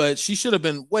 But she should have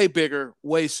been way bigger,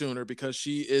 way sooner, because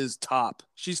she is top.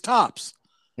 She's tops.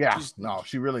 Yeah, no,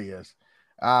 she really is.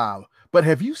 But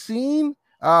have you seen?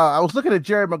 I was looking at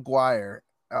Jerry Maguire,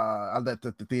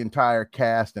 the entire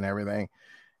cast and everything.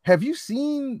 Have you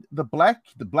seen the black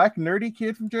nerdy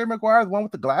kid from Jerry Maguire, the one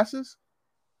with the glasses,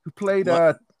 who played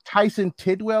Tyson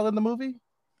Tidwell in the movie?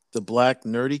 The black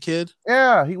nerdy kid?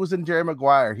 Yeah, he was in Jerry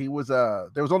Maguire. He was there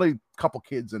was only a couple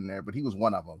kids in there, but he was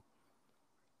one of them.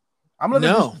 I'm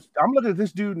looking at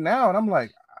this dude now, and I'm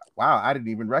like, wow, I didn't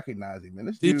even recognize him. And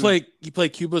this dude, he play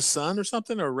Cuba's son or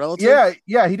something, or a relative?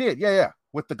 Yeah, he did. Yeah.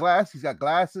 With the glass, he's got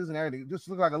glasses and everything. He just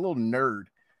looks like a little nerd.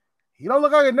 He don't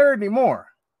look like a nerd anymore.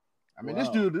 I mean, wow.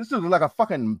 This dude is like a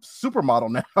fucking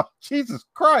supermodel now. Jesus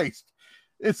Christ.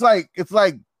 It's like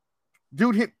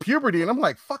dude hit puberty, and I'm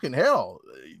like, fucking hell,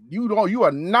 you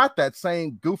are not that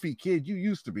same goofy kid you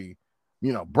used to be.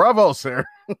 You know, bravo, sir.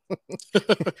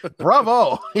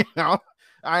 Bravo. You know,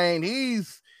 I mean,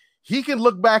 he can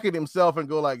look back at himself and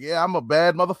go like, yeah, I'm a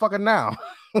bad motherfucker now.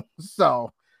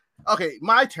 So, okay,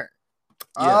 my turn.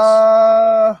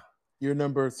 Yes. You're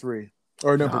number 3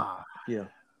 or number, yeah.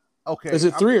 Okay. Is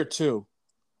it 3 or 2?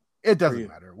 It doesn't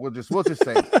matter. We'll just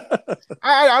say.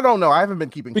 I don't know. I haven't been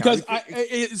keeping count. Because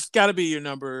it's got to be your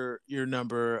number.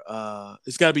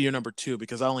 It's got to be your number 2,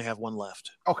 because I only have one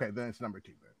left. Okay, then it's number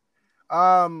 2. Then,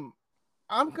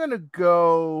 I'm gonna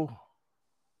go.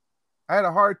 I had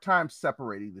a hard time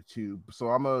separating the two, so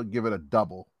I'm gonna give it a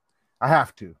double. I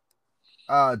have to.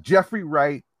 Jeffrey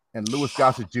Wright and Louis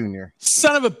Gossett Jr.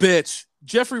 Son of a bitch.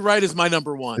 Jeffrey Wright is my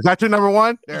number 1. Is that your number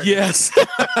 1? Yes.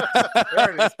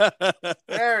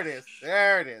 There it is.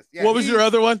 Yeah, what was your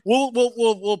other one?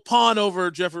 We'll pawn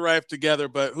over Jeffrey Wright together,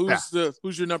 but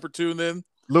who's your number 2 then?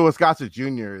 Louis Gossett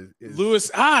Jr. is Louis.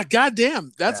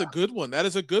 Goddamn, that's a good one. That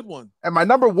is a good one. And my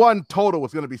number 1 total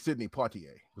was going to be Sidney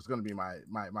Poitier. It was going to be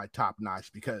my top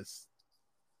notch, because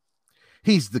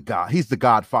he's the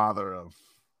godfather of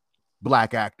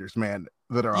black actors, man.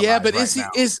 That are but right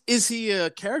is he a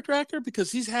character actor? Because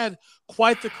he's had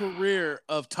quite the career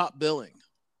of top billing.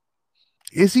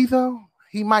 Is he though?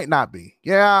 He might not be.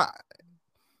 Yeah.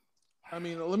 I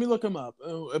mean, let me look him up.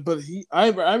 But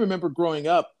I remember growing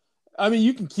up. I mean,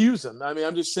 you can accuse him. I mean,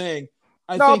 I'm just saying.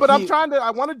 I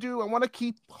want to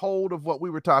keep hold of what we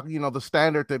were talking. You know, the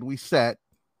standard that we set,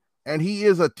 and he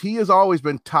has always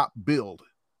been top billed.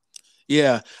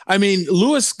 Yeah, I mean,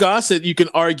 Louis Gossett, you can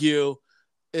argue,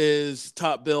 is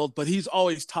top billed, but he's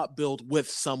always top billed with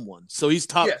someone. So he's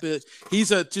top billed. He's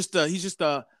just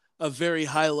a very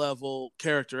high level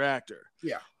character actor.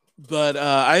 Yeah. But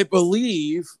I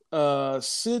believe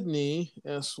Sidney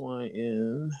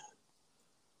Syn.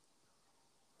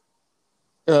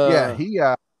 Yeah,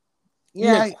 you're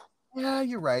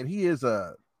right. He is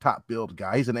a top billed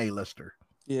guy. He's an A-lister.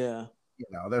 Yeah. You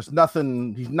know, there's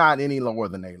nothing. He's not any lower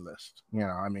than A-list. You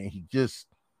know, I mean, he's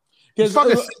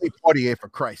fucking Sidney Poitier, for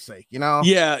Christ's sake. You know.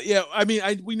 Yeah. I mean,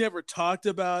 we never talked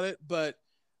about it, but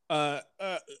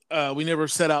we never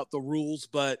set out the rules.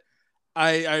 But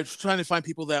I was trying to find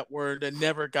people that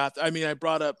never got. I mean, I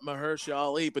brought up Mahershala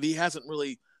Ali, but he hasn't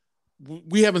really.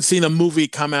 We haven't seen a movie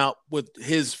come out with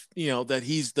his, that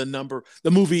he's the number.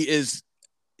 The movie is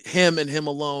him and him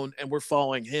alone, and we're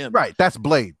following him. Right. That's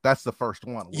Blade. That's the first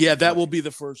one. Yeah, that will be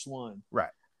the first one. Right.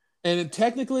 And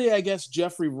technically, I guess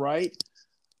Jeffrey Wright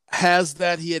has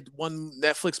that. He had one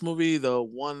Netflix movie, the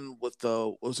one with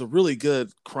it was a really good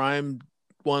crime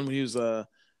one. He was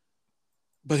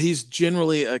but he's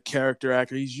generally a character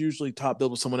actor. He's usually top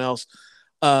billed with someone else.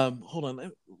 Hold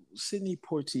on, Sidney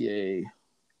Poitier.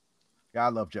 Yeah, I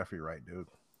love Jeffrey Wright, dude.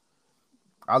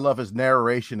 I love his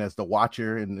narration as the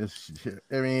Watcher and this.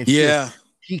 I mean,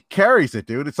 he carries it,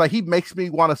 dude. It's like he makes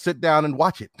me want to sit down and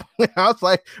watch it. I was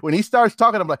like, when he starts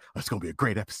talking, I'm like, oh, it's gonna be a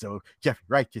great episode. Jeffrey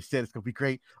Wright just said it's gonna be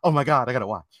great. Oh my god, I gotta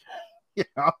watch. You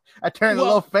know, I turn a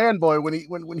little fanboy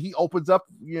when he opens up,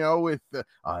 you know, with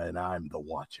and I'm the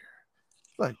Watcher.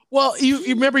 Like, well, you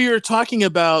remember you were talking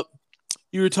about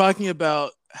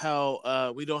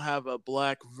how we don't have a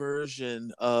black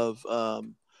version of now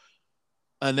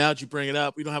that you bring it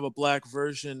up, we don't have a black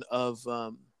version of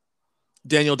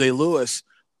Daniel Day-Lewis.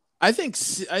 I think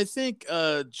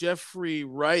Jeffrey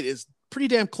Wright is pretty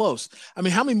damn close. I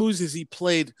mean, how many movies has he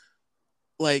played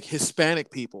like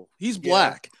Hispanic people? He's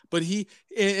black, but he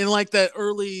in like that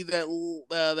early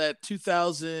that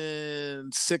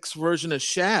 2006 version of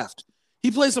Shaft, he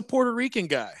plays a Puerto Rican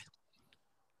guy.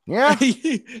 Yeah,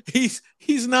 he's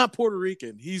not Puerto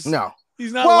Rican. He's not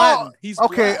Latin. He's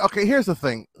okay. black. Okay, here's the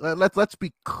thing. Let's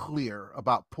be clear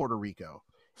about Puerto Rico.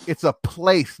 It's a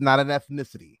place, not an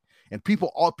ethnicity, and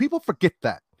people forget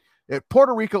that.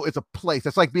 Puerto Rico is a place.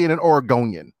 It's like being an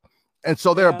Oregonian, and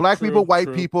so there are black people,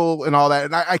 white people, and all that.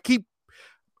 And I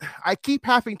keep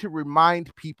having to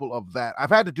remind people of that.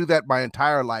 I've had to do that my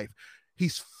entire life.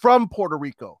 He's from Puerto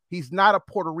Rico. He's not a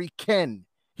Puerto Rican.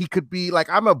 He could be like,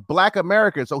 I'm a black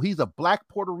American, so he's a black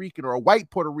Puerto Rican or a white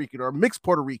Puerto Rican or a mixed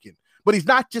Puerto Rican. But he's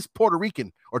not just Puerto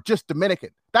Rican or just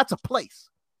Dominican. That's a place.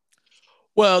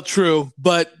 Well, true.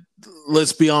 But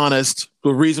let's be honest.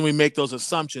 The reason we make those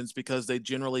assumptions because they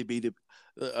generally be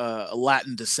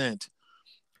Latin descent.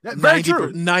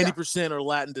 90% are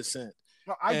Latin descent.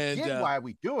 Well, I get why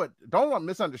we do it. Don't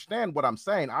misunderstand what I'm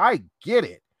saying. I get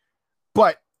it.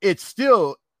 But it's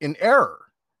still an error.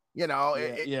 You know,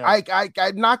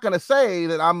 I'm not going to say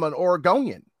that I'm an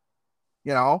Oregonian.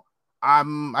 You know,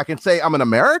 I can say I'm an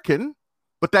American,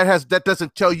 but that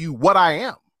doesn't tell you what I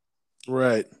am.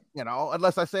 Right. You know,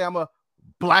 unless I say I'm a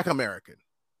black American.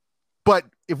 But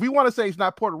if we want to say he's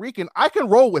not Puerto Rican, I can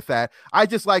roll with that. I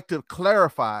just like to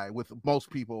clarify with most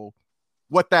people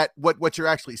what you're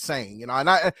actually saying. You know, and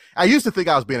I used to think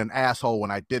I was being an asshole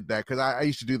when I did that because I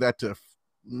used to do that to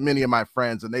many of my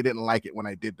friends, and they didn't like it when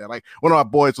I did that. Like one of my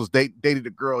boys was dated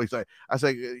a girl. He's like, I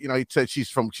said, you know, he said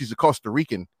she's a Costa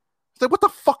Rican. I said, what the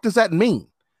fuck does that mean?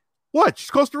 What?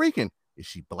 She's Costa Rican. Is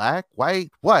she black,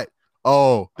 white, what?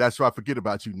 Oh, that's right. Forget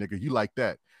about you, nigga. You like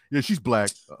that? Yeah, she's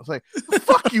black. I was like,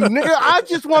 fuck you, nigga. I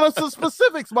just want some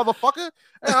specifics, motherfucker.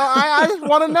 I just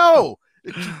want to know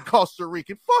that you Costa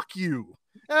Rican. Fuck you.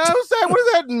 And I was saying, what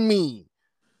does that mean?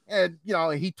 And you know,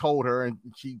 he told her, and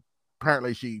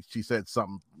apparently she said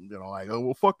something, you know, like, oh,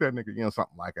 well, fuck that nigga, you know,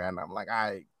 something like that. And I'm like,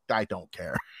 I don't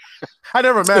care. I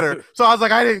never met her. So I was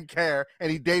like, I didn't care.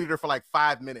 And he dated her for like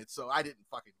 5 minutes. So I didn't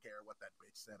fucking care what that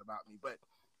bitch said about me. But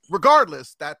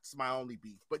regardless, that's my only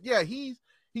beef. But yeah, he's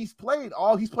played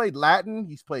Latin.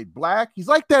 He's played black. He's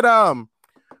like that.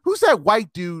 Who's that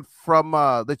white dude from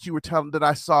that you were telling that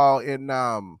I saw in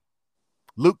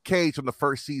Luke Cage from the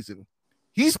first season?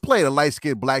 He's played a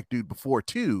light-skinned black dude before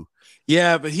too.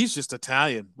 Yeah, but he's just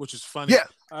Italian, which is funny. Yeah,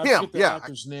 I forget the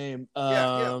actor's name.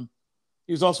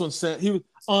 He was also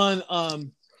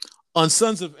on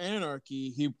Sons of Anarchy.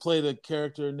 He played a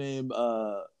character named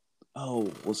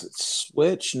was it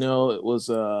Switch? No, it was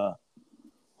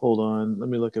hold on, let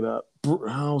me look it up.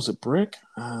 How was it? Brick?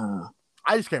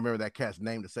 I just can't remember that cat's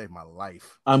name to save my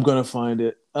life. I'm gonna find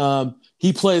it.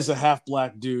 He plays a half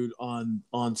black dude on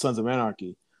Sons of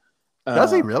Anarchy.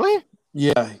 Does he really?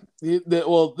 Yeah.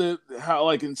 How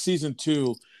like in season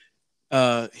 2,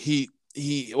 he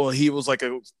was like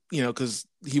because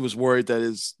he was worried that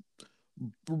his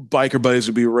biker buddies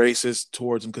would be racist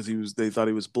towards him because they thought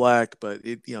he was black, but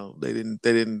they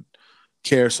didn't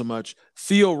care so much.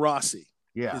 Theo Rossi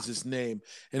is his name,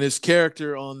 and his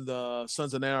character on the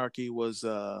Sons of Anarchy was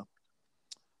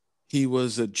he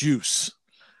was a Juice,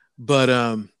 but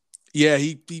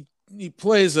he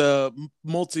plays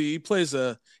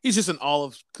he's just an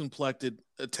olive complected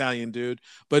Italian dude,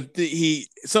 but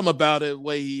something about it, the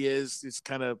way he is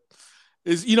kind of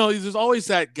there's always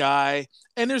that guy,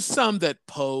 and there's some that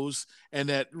pose and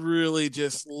that really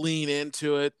just lean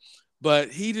into it, but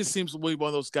he just seems to be one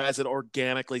of those guys that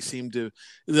organically seem to,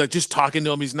 like, just talking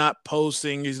to him, he's not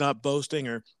posing, he's not boasting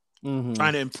or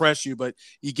trying to impress you, but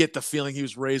you get the feeling he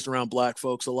was raised around black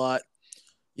folks a lot.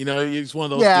 You know, he's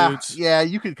one of those dudes. Yeah,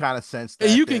 you can kind of sense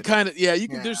that. You can kind of,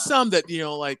 there's some that,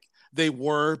 like they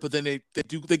were, but then they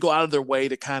go out of their way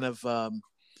to kind of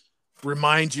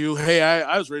remind you, hey,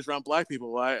 I was raised around black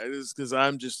people. Because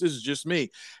this is just me.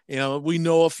 You know, we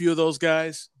know a few of those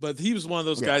guys, but he was one of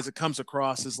those guys that comes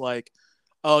across as like,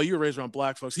 oh, you were raised around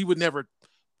black folks.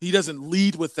 He doesn't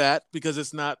lead with that because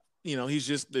it's not, you know, it's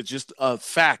just a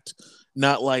fact,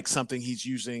 not like something he's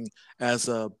using as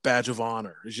a badge of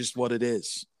honor. It's just what it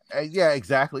is. Yeah,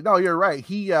 exactly. No, you're right.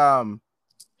 He's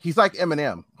like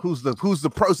Eminem, who's the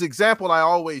pros example I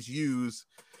always use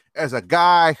as a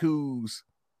guy who's,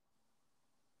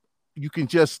 you can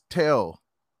just tell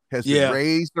has been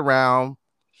raised around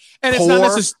and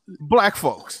poor, it's not black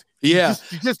folks. Yeah.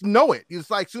 You just know it. It's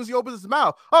like, as soon as he opens his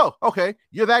mouth, oh, okay,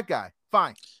 you're that guy.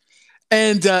 Fine.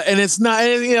 And it's not,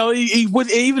 you know, he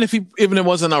would, even if it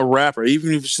wasn't a rapper,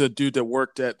 even if it's a dude that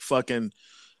worked at FedEx,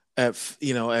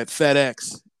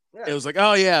 it was like,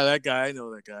 oh yeah, that guy, I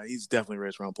know that guy. He's definitely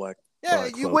raised around black. Yeah,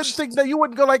 you wouldn't think that, you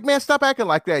wouldn't go like, man, stop acting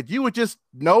like that. You would just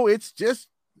know it's just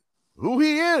who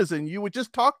he is, and you would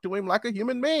just talk to him like a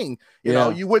human being. You know,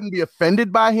 you wouldn't be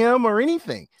offended by him or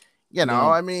anything. You know,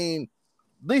 I mean,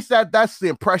 at least that's the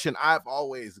impression I've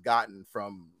always gotten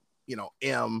from, you know,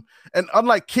 M. And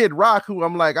unlike Kid Rock, who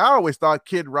I'm like, I always thought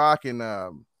Kid Rock and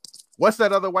what's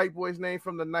that other white boy's name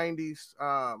from the 90s?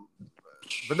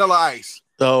 Vanilla Ice.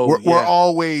 Oh, we're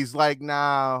always like,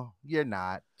 no, you're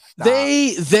not. Stop.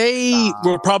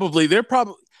 They're probably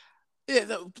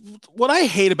what I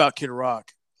hate about Kid Rock.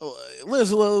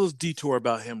 Let's detour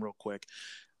about him real quick.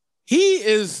 He's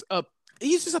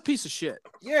just a piece of shit.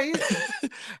 Yeah,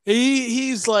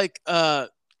 he's like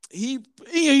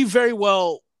he very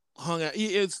well hung out.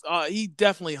 He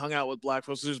definitely hung out with black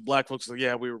folks. There's black folks like,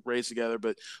 yeah, we were raised together,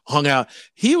 but hung out.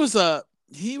 He was a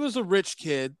rich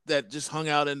kid that just hung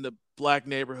out in the black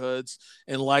neighborhoods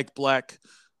and liked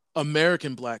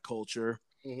American black culture.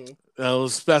 I'll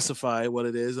specify what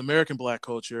it is, American black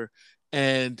culture,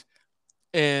 and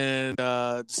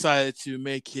decided to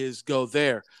make his go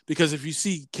there. Because if you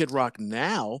see Kid Rock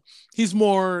now, he's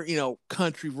more, you know,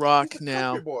 country rock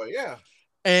now. Country boy, yeah.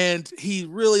 And he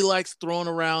really likes throwing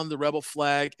around the rebel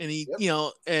flag, and he, you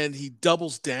know, and he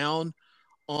doubles down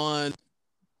on.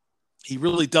 He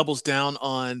really doubles down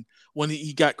on when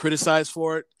he got criticized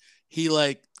for it. He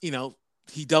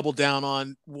he doubled down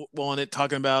on it,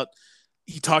 talking about,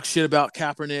 he talked shit about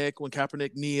Kaepernick when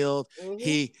Kaepernick kneeled.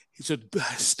 He's a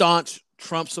staunch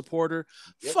Trump supporter.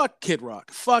 Fuck Kid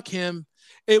Rock. Fuck him.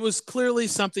 It was clearly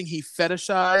something he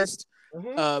fetishized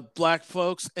black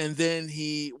folks, and then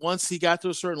once he got to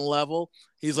a certain level,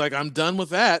 he's like, I'm done with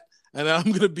that, and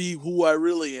I'm gonna be who I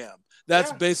really am.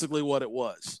 That's basically what it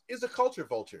was. He's a culture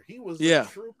vulture. He was a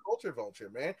true culture vulture,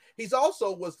 man. He's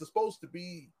also supposed to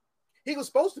be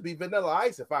Vanilla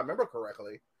Ice, if I remember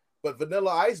correctly, but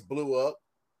Vanilla Ice blew up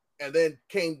and then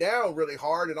came down really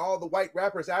hard, and all the white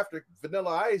rappers after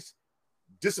Vanilla Ice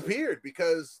disappeared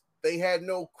because they had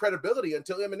no credibility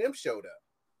until Eminem showed up.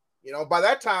 You know, by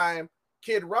that time,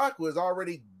 Kid Rock was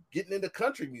already getting into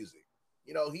country music.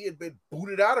 You know, he had been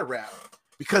booted out of rap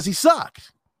because he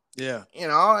sucked. Yeah. You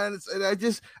know, and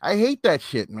I hate that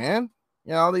shit, man.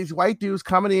 You know, these white dudes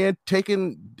coming in,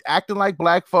 acting like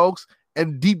black folks,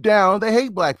 and deep down, they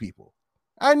hate black people.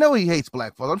 I know he hates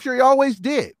black folks. I'm sure he always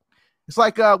did. It's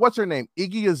like, what's her name?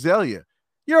 Iggy Azalea.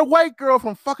 You're a white girl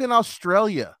from fucking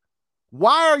Australia.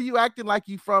 Why are you acting like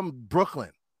you from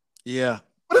Brooklyn? Yeah.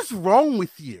 What is wrong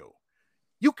with you?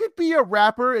 You could be a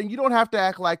rapper and you don't have to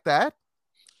act like that.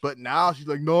 But now she's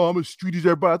like, no, I'm as street as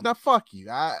everybody. Now, fuck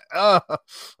you. Anger.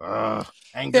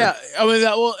 Yeah, I mean,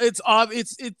 it's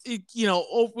you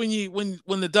know,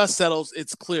 when the dust settles,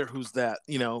 it's clear who's that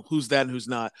and who's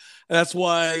not. And that's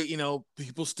why, you know,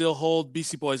 people still hold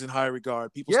Beastie Boys in high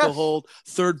regard. People still hold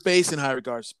Third Base in high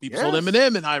regard. People hold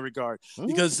Eminem in high regard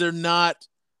because they're not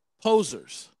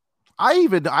posers. I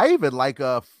even like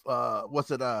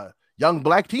young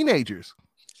black teenagers.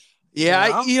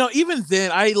 Yeah, you know? Even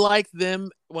then, I liked them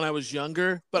when I was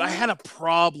younger, but I had a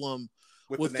problem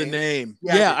with the name.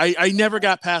 Yeah, I never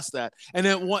got past that. And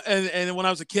then when I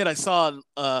was a kid, I saw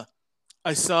an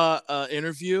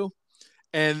interview,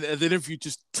 and the interview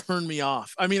just turned me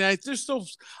off. I mean, there's still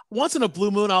once in a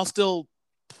blue moon, I'll still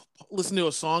listen to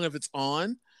a song if it's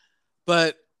on,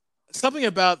 but something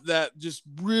about that just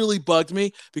really bugged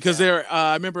me because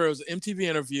I remember it was an MTV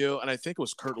interview, and I think it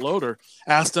was Kurt Loder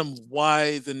asked him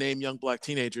why the name Young Black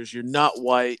Teenagers. You're not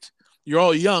white. You're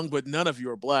all young, but none of you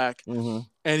are black. And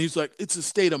he's like, it's a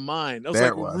state of mind. I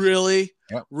was really?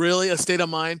 Yep. Really? A state of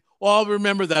mind? Well, I'll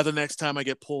remember that the next time I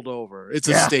get pulled over. It's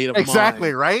a state of mind.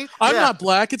 Exactly, right? I'm not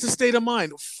black. It's a state of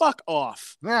mind. Fuck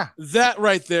off. Yeah. That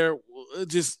right there,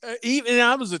 just even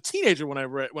I was a teenager when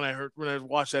I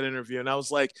watched that interview, and I was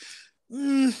like,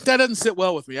 that doesn't sit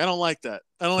well with me. I don't like that.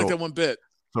 I don't like that one bit.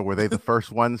 So were they the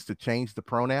first ones to change the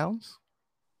pronouns?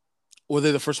 Were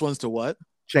they the first ones to what?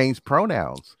 Change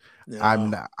pronouns.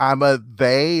 Yeah. I'm a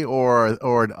they or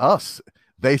an us.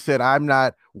 They said I'm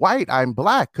not white, I'm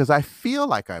black because I feel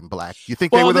like I'm black. You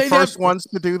think they were the first ones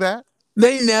to do that?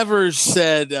 They never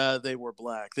said they were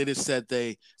black. They just said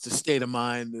it's a state of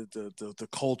mind, the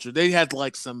culture. They had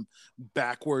like some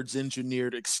backwards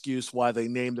engineered excuse why they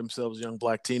named themselves Young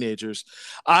Black Teenagers.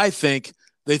 I think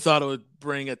they thought it would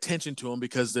bring attention to them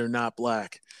because they're not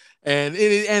black. And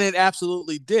it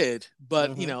absolutely did.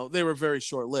 But, they were very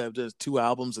short-lived. There's 2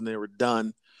 albums and they were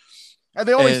done. And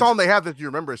the only song they have that you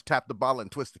remember is Tap the Bottle and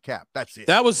Twist the Cap. That's it.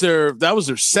 That was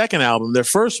their second album. Their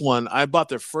first one, I bought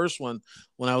their first one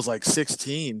when I was like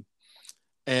 16.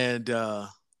 And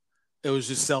it was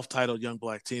just self-titled Young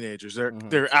Black Teenagers.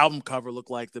 Their album cover looked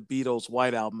like the Beatles'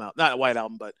 White Album. Not White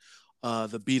Album, but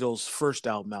the Beatles' first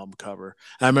album cover.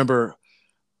 And I remember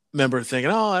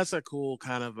thinking, oh, that's a cool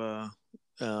kind of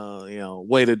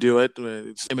way to do it.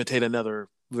 It's imitate another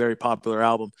very popular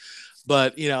album.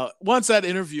 But, once that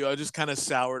interview, I just kind of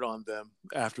soured on them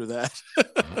after that.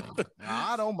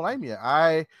 I don't blame you.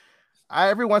 I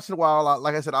every once in a while,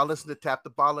 like I said, I'll listen to Tap the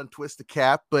Bottle and Twist the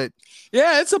Cap. But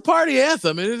yeah, it's a party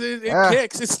anthem. It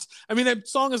kicks. That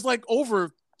song is like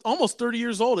over almost 30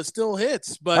 years old. It still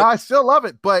hits. But I still love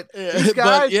it. But these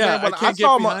guys, I can't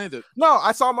get behind it. No,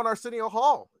 I saw them on Arsenio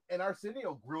Hall. And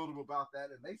Arsenio grilled them about that.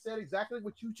 And they said exactly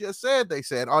what you just said. They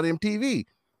said on MTV.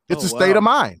 It's a state of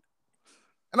mind.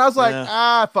 And I was like,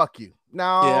 fuck you.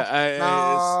 No,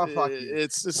 fuck you.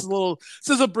 It's a little,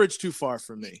 this is a bridge too far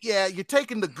for me. Yeah, you're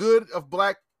taking the good of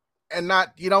black and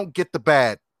you don't get the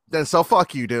bad. Then so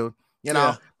fuck you, dude.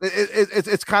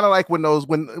 It's kind of like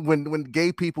when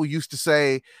gay people used to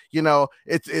say,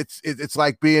 it's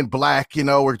like being black,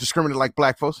 we're discriminating like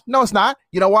black folks. No, it's not.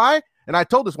 You know why? And I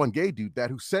told this one gay dude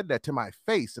who said that to my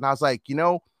face. And I was like,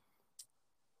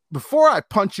 before I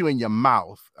punch you in your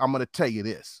mouth, I'm going to tell you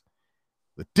this.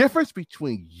 The difference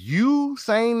between you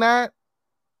saying that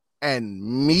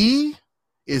and me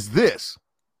is this.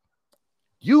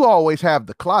 You always have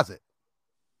the closet.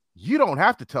 You don't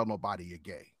have to tell nobody you're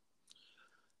gay.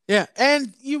 Yeah,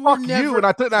 and you were never... you. And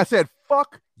I said,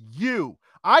 fuck you.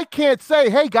 I can't say,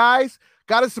 hey, guys,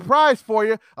 got a surprise for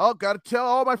you. Oh, got to tell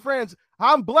all my friends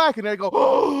I'm black. And they go,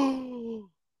 oh,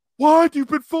 what? You've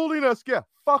been fooling us. Yeah,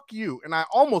 fuck you. And I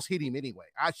almost hit him anyway.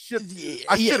 I should have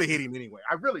hit him anyway.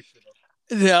 I really should have.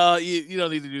 No, you don't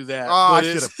need to do that. Oh, I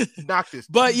should have knocked this.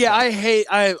 But yeah,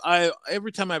 I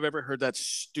every time I've ever heard that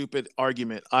stupid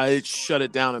argument, I shut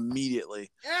it down immediately.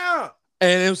 Yeah.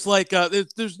 And it was like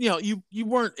there's you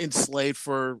weren't enslaved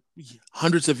for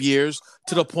hundreds of years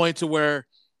to the point to where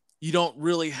you don't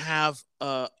really have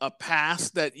a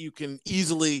past that you can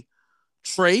easily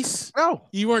trace. No,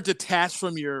 you weren't detached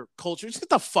from your culture. Just get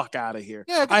the fuck out of here.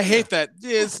 Yeah, I hate that.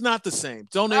 It's not the same.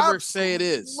 Don't ever say it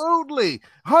is. Absolutely.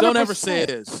 Don't ever say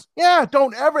it is. Yeah,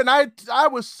 don't ever. And I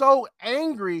was so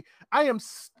angry. I am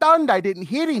stunned I didn't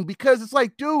hit him because it's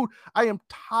like, dude, I am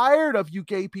tired of you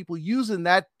gay people using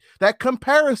that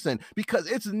comparison because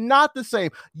it's not the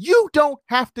same. You don't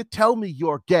have to tell me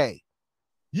you're gay.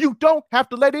 You don't have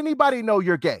to let anybody know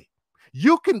you're gay.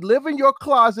 You can live in your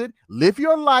closet, live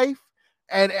your life,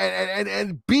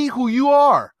 and be who you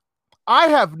are. I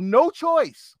have no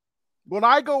choice when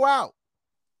I go out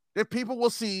that people will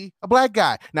see a black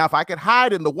guy. Now, if I could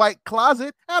hide in the white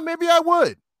closet, maybe I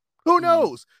would. Who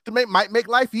knows? Might make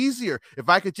life easier if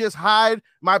I could just hide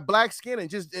my black skin and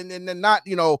just and not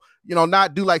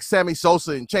not do like Sammy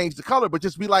Sosa and change the color, but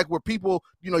just be like where people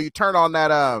you turn on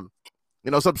that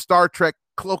some Star Trek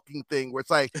cloaking thing where it's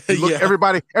like look,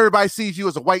 everybody sees you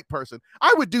as a white person.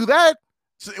 I would do that.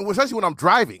 Especially when I'm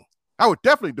driving. I would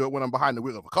definitely do it when I'm behind the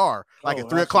wheel of a car. Like at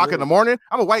 3 o'clock in the morning,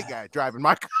 I'm a white guy driving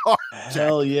my car.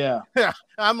 Hell yeah. Yeah.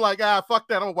 I'm like, fuck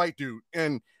that. I'm a white dude.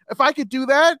 And if I could do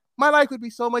that, my life would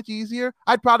be so much easier.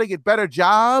 I'd probably get better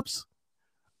jobs.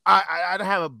 I'd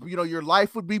have your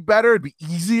life would be better. It'd be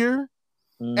easier.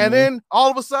 Mm. And then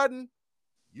all of a sudden,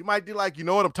 you might be like,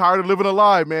 what? I'm tired of living a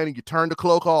lie, man. And you turn the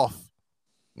cloak off.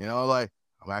 Like,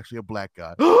 I'm actually a black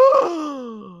guy.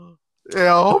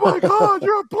 Yeah, oh my God,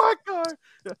 you're a black guy.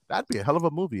 Yeah, that'd be a hell of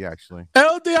a movie, actually.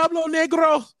 El Diablo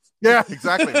Negro. Yeah,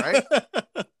 exactly, right?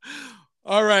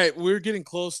 All right, we're getting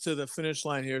close to the finish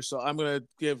line here, so I'm going to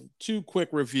give 2 quick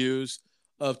reviews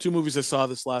of 2 movies I saw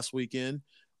this last weekend.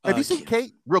 Have you seen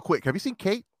Kate? Real quick, have you seen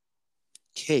Kate?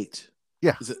 Kate?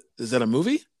 Yeah. Is that a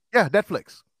movie? Yeah,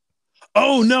 Netflix.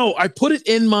 Oh, no, I put it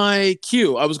in my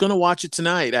queue. I was going to watch it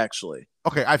tonight, actually.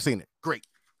 Okay, I've seen it. Great.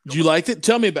 You liked it?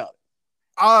 Tell me about it.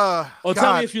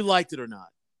 Tell me if you liked it or not.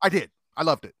 I did. I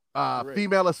loved it.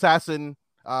 Female assassin.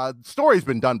 Story's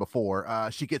been done before.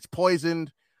 She gets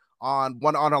poisoned on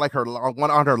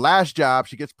her last job.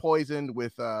 She gets poisoned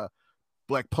with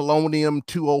like polonium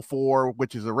 204,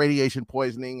 which is a radiation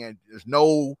poisoning, and there's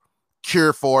no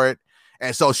cure for it.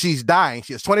 And so she's dying.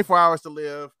 She has 24 hours to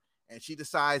live, and she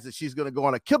decides that she's going to go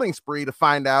on a killing spree to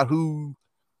find out who,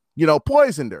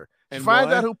 poisoned her. She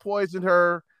finds out who poisoned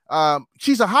her.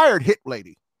 She's a hired hit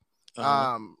lady.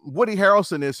 Woody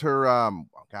Harrelson is her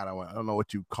I don't know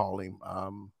what you call him.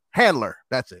 Handler.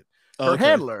 That's it. Her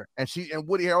handler. And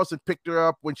Woody Harrelson picked her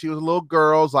up when she was a little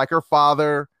girl, like her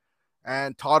father,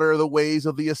 and taught her the ways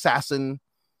of the assassin.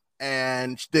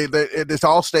 And it's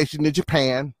all stationed in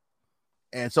Japan.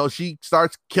 And so she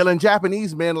starts killing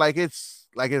Japanese men like it's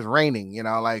raining,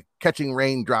 like catching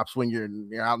raindrops when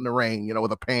you're out in the rain,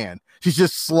 with a pan. She's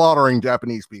just slaughtering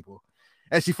Japanese people.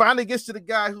 And she finally gets to the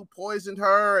guy who poisoned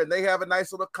her, and they have a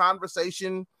nice little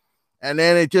conversation. And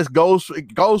then it goes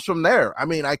from there. I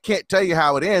mean, I can't tell you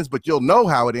how it ends, but you'll know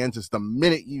how it ends. It's the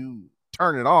minute you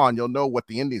turn it on, you'll know what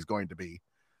the ending's going to be.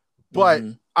 But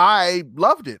I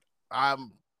loved it.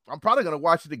 I'm probably going to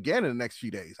watch it again in the next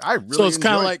few days. I really. So it's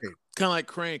kind of like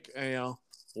Crank.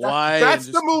 Why? That's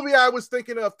the movie I was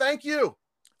thinking of. Thank you.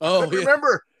 Oh,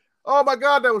 remember? Oh my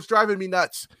God, that was driving me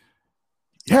nuts.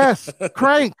 Yes,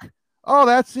 Crank. Oh,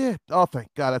 that's it. Oh,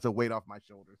 thank God, that's a weight off my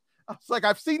shoulders. I was like,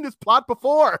 I've seen this plot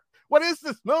before. What is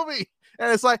this movie?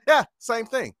 And it's like, yeah, same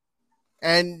thing.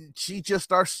 And she just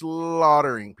starts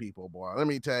slaughtering people, boy. Let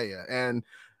me tell you. And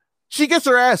she gets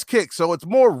her ass kicked, so it's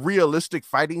more realistic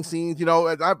fighting scenes.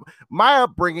 My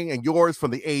upbringing and yours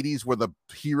from the 80s where the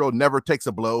hero never takes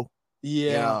a blow.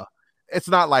 Yeah. It's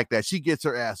not like that. She gets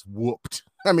her ass whooped.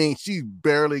 I mean, she's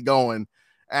barely going.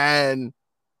 And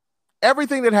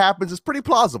everything that happens is pretty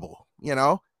plausible.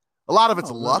 A lot of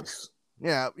it's luck. Nice.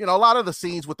 Yeah. A lot of the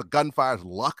scenes with the gunfire is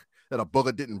luck that a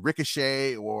bullet didn't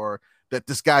ricochet or that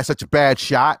this guy's such a bad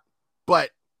shot. But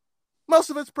most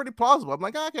of it's pretty plausible. I'm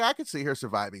like, okay, I could see her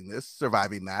surviving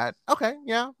that. Okay.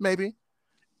 Yeah, maybe.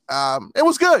 It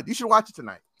was good. You should watch it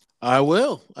tonight. I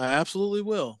will. I absolutely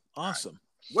will. Awesome. Right.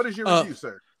 What is your review,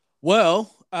 sir?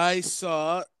 Well, I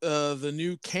saw the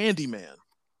new Candyman.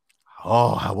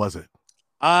 Oh, how was it?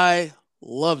 I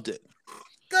loved it.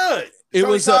 Good. It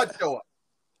was show up.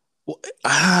 Well,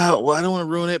 I don't want to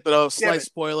ruin it, but a slight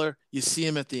spoiler. You see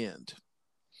him at the end.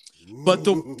 Ooh. But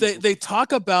they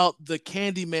talk about the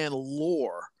Candyman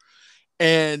lore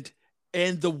and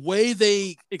the way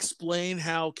they explain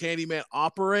how Candyman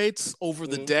operates over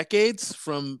the decades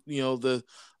from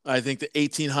I think the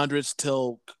 1800s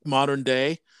till modern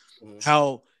day,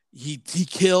 how he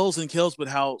kills and kills, but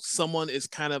how someone is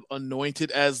kind of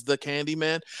anointed as the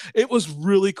Candyman. It was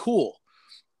really cool.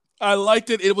 I liked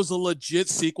it. It was a legit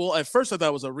sequel. At first I thought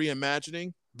it was a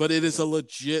reimagining, but it is a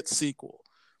legit sequel.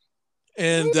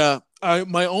 And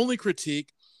my only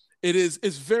critique,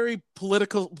 it's very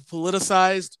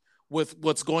politicized with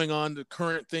what's going on, the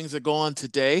current things that go on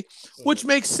today, which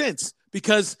makes sense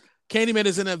because Candyman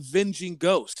is an avenging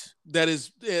ghost. That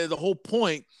is the whole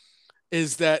point.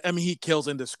 Is that, I mean, he kills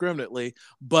indiscriminately,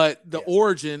 but the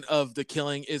origin of the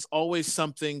killing is always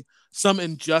some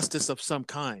injustice of some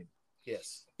kind.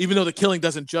 Yes. Even though the killing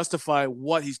doesn't justify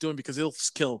what he's doing because he'll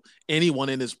kill anyone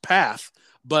in his path.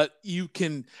 But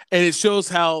and it shows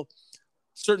how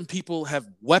certain people have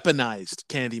weaponized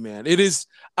Candyman.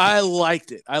 I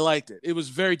liked it. It was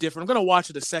very different. I'm going to watch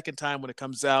it a second time when it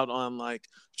comes out on like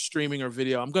streaming or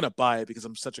video. I'm going to buy it because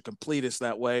I'm such a completist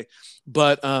that way.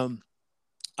 But,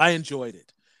 I enjoyed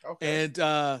it. Okay. And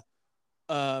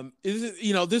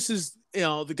this is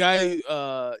the guy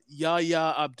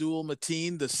Yahya Abdul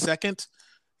Mateen II.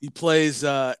 He plays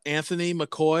Anthony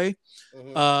McCoy.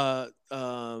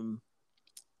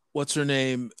 What's her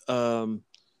name?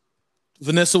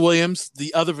 Vanessa Williams,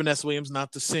 the other Vanessa Williams,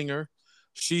 not the singer.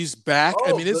 She's back.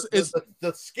 Oh, I mean, it's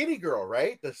the skinny girl,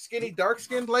 right? The skinny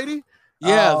dark-skinned lady.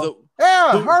 Yeah,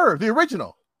 her, the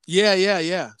original.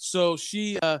 Yeah. So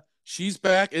she's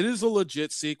back. It is a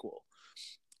legit sequel.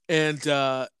 And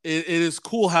it is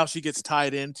cool how she gets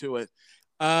tied into it.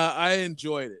 I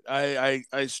enjoyed it. I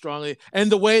strongly, and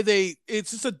the way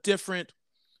it's just a different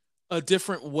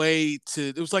way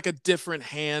it was like a different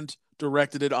hand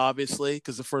directed it, obviously,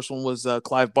 because the first one was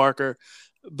Clive Barker.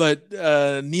 But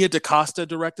Nia DaCosta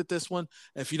directed this one.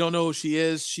 If you don't know who she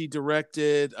is, she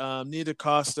directed Nia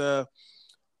DaCosta.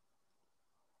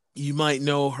 You might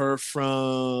know her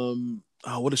from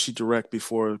what does she direct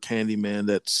before Candyman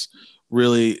that's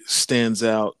really stands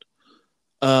out?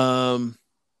 Oh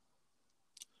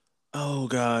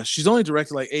gosh, she's only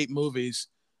directed like 8 movies.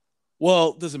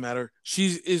 Well, doesn't matter.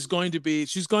 She's going to be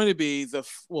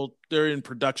they're in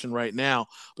production right now,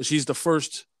 but she's the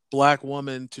first black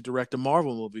woman to direct a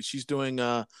Marvel movie. She's doing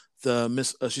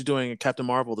she's doing Captain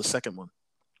Marvel, the second one.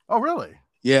 Oh, really?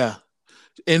 Yeah,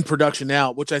 in production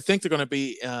now, which I think they're going to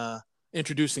be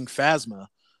introducing Phasma,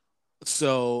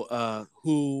 so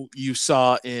who you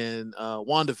saw in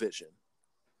WandaVision,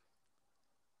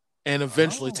 and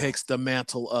eventually takes the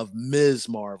mantle of Ms.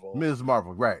 Marvel. Ms.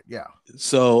 Marvel, right? Yeah.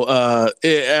 So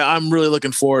I'm really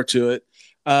looking forward to it.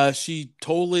 She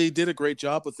totally did a great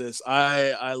job with this.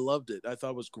 I loved it. I thought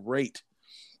it was great.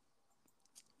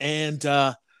 And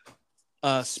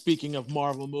speaking of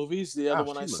Marvel movies, the other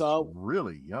one I saw,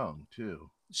 really young too.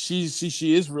 She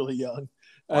is really young.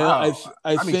 Wow.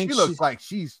 I think she looks like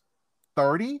she's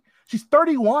 30. She's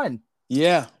 31.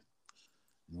 Yeah.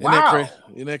 Wow.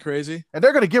 Isn't that crazy? And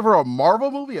they're going to give her a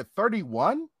Marvel movie at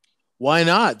 31? Why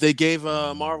not? They gave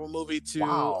a Marvel movie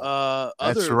to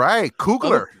That's right.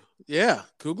 Coogler. Yeah,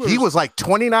 Coogler. He was like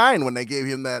 29 when they gave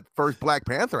him that first Black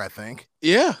Panther, I think.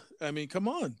 Yeah. I mean, come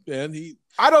on, man.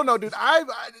 I don't know, dude. I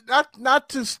not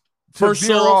to first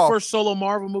solo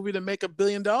Marvel movie to make $1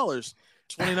 billion.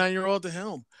 29-year-old to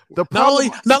helm.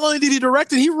 Not only did he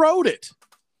direct it, he wrote it.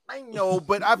 I know,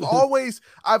 but I've always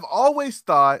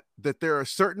thought that there are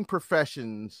certain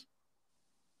professions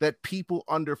that people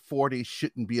under 40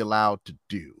 shouldn't be allowed to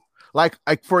do. Like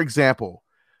for example,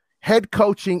 head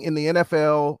coaching in the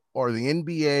NFL or the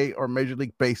NBA or Major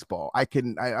League Baseball.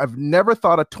 I've never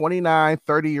thought a 29,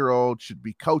 30-year-old should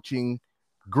be coaching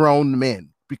grown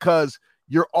men because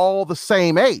you're all the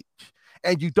same age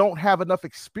and you don't have enough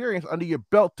experience under your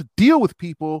belt to deal with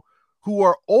people who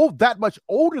are that much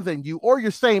older than you or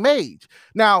your same age.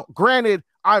 Now, granted,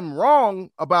 I'm wrong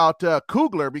about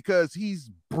Coogler because he's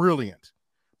brilliant,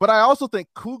 but I also think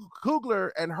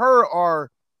Coogler and her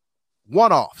are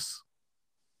one-offs.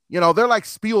 You know, they're like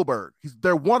Spielberg.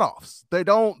 They're one-offs. They're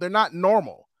not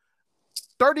normal.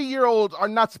 30-year-olds are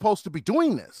not supposed to be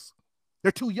doing this.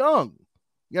 They're too young,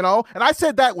 you know? And I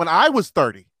said that when I was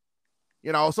 30,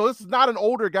 you know? So this is not an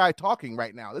older guy talking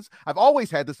right now. I've always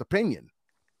had this opinion,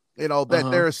 you know, that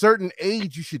there are a certain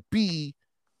age you should be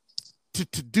to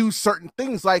do certain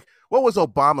things. Like, what was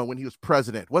Obama when he was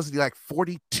president? Wasn't he like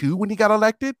 42 when he got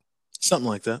elected? Something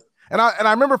like that. And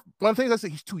I remember one of the things I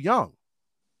said, he's too young.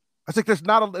 I said,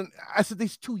 I said,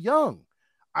 he's too young.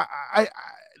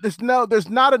 There's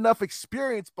not enough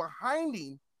experience behind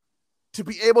him to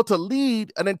be able to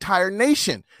lead an entire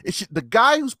nation. The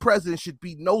guy who's president should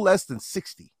be no less than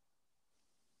 60.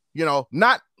 You know,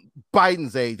 not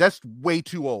Biden's age. That's way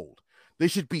too old. They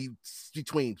should be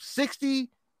between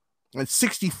 60 and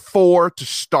 64 to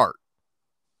start,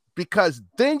 because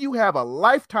then you have a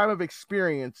lifetime of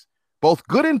experience, both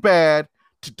good and bad,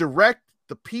 to direct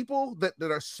the people that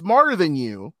are smarter than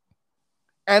you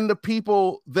and the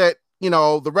people that, you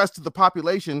know, the rest of the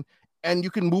population, and you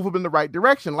can move them in the right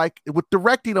direction. Like with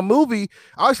directing a movie,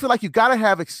 I always feel like you got to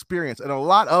have experience and a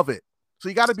lot of it. So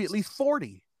you got to be at least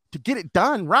 40 to get it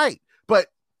done right. But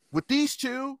with these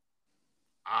two,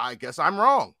 I guess I'm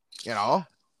wrong, you know?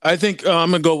 I think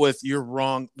I'm going to go with you're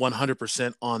wrong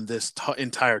 100% on this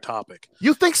entire topic.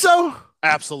 You think so?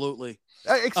 Absolutely.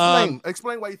 Explain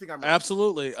why you think I'm wrong.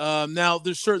 Absolutely. Now,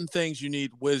 there's certain things you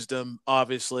need wisdom,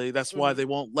 obviously. That's why they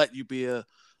won't let you be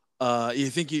you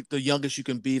think the youngest you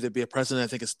can be to be a president, I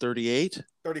think, is 38?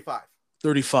 35.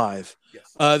 35.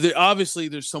 Yes. Obviously,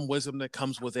 there's some wisdom that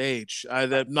comes with age.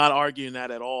 I'm not arguing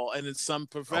that at all. And in some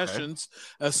professions,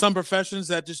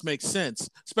 that just makes sense,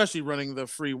 especially running the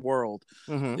free world.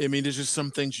 Mm-hmm. I mean, there's just some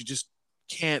things you just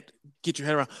can't get your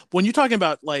head around. When you're talking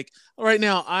about, like, right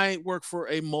now, I work for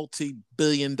a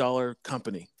multi-billion-dollar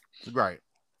company. Right.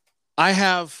 I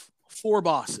have 4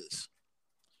 bosses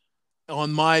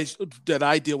that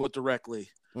I deal with directly.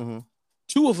 Mm-hmm.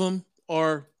 2 of them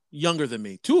are younger than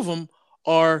me. 2 of them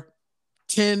are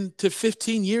 10 to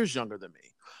 15 years younger than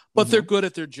me, but they're good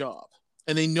at their job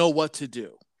and they know what to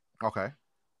do. Okay.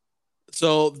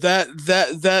 So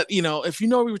that, you know, if you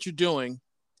know what you're doing,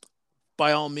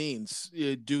 by all means,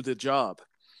 you do the job.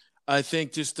 I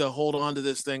think just to hold on to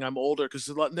this thing, I'm older, because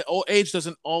age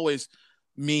doesn't always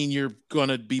mean you're going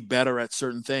to be better at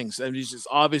certain things. And it's just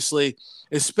obviously,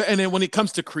 and then when it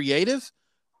comes to creative,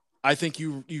 I think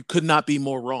you could not be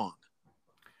more wrong.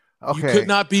 Okay. You could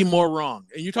not be more wrong.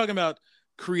 And you're talking about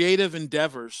creative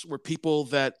endeavors where people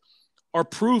that are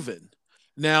proven.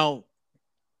 Now,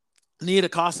 Nia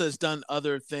DaCosta has done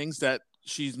other things that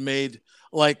she's made,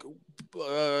 like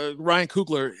Ryan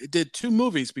Coogler did 2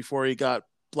 movies before he got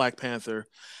Black Panther.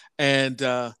 And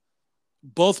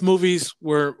both movies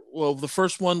were, well, the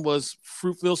first one was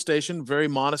Fruitvale Station, very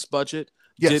modest budget,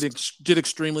 did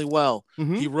extremely well.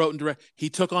 Mm-hmm. He wrote and directed. He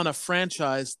took on a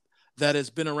franchise that has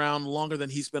been around longer than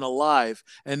he's been alive.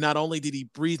 And not only did he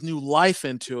breathe new life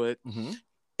into it,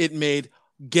 it made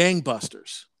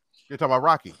gangbusters. You're talking about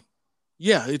Rocky.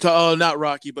 Yeah, not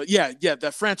Rocky, but yeah,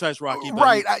 that franchise Rocky.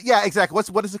 Right. Yeah, exactly.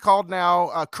 What is it called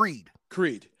now? Creed.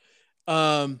 Creed.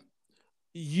 You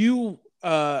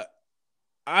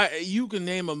can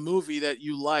name a movie that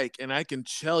you like, and I can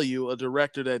tell you a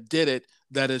director that did it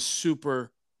that is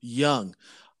super young.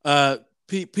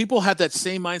 People had that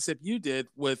same mindset you did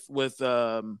with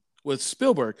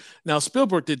Spielberg. Now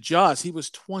Spielberg did Jaws. He was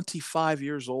 25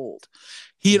 years old.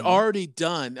 He had already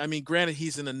done. I mean, granted,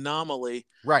 he's an anomaly,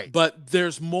 right? But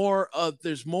there's more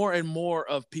and more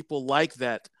of people like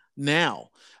that now.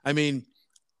 I mean,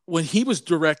 when he was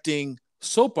directing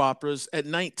soap operas at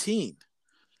 19,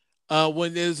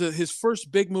 when there's his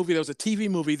first big movie, there was a TV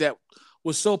movie that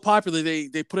was so popular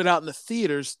they put it out in the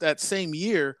theaters that same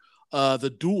year.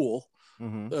 The Duel.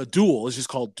 Duel is just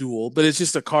called Duel, but it's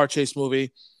just a car chase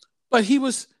movie. But he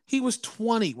was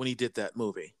 20 when he did that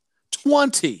movie.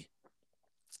 20.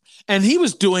 And he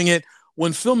was doing it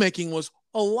when filmmaking was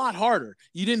a lot harder.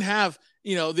 You didn't have,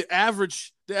 the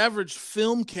average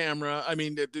film camera. I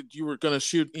mean, that you were going to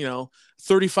shoot,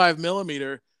 35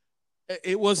 millimeter.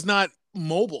 It was not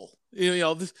mobile.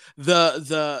 The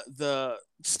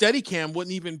Steadicam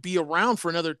wouldn't even be around for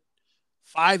another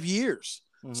 5 years.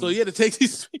 So you had to take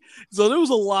these. So it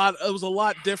was a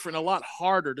lot different, a lot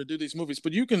harder to do these movies.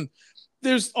 But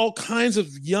there's all kinds of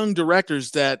young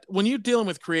directors that when you're dealing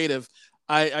with creative,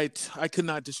 I could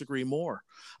not disagree more.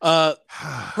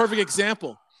 Perfect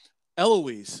example,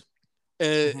 Eloise.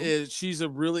 She's a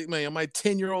really, my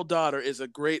 10-year-old daughter is a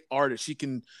great artist.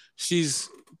 She's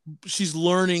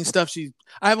learning stuff.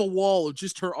 I have a wall of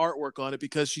just her artwork on it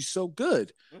because she's so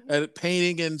good at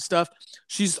painting and stuff.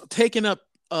 She's taken up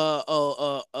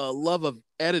a love of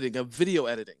editing, of video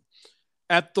editing.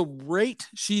 At the rate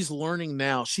she's learning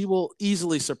now, she will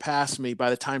easily surpass me by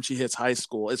the time she hits high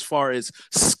school as far as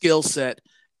skill set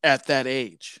at that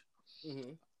age.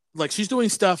 Like she's doing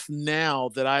stuff now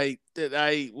that I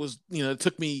was, it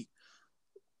took me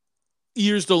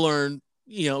years to learn.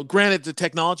 Granted, the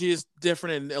technology is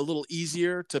different and a little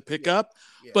easier to pick up,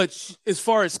 but as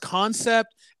far as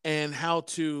concept and how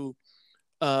to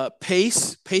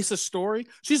pace a story,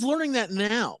 she's learning that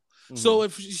now. So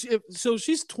if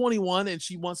she's 21 and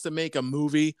she wants to make a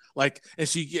movie, I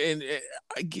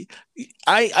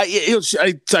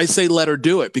say let her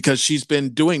do it because she's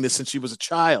been doing this since she was a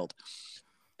child.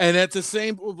 And that's the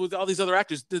same with all these other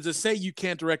actors. To say you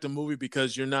can't direct a movie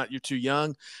because you're too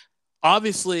young,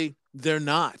 obviously they're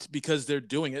not, because they're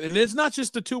doing it. And it's not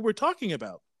just the two we're talking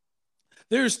about.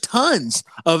 There's tons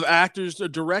of actors or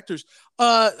directors.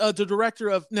 The director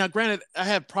of, now granted, I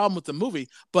have a problem with the movie,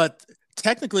 but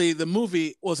technically the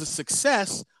movie was a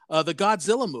success. The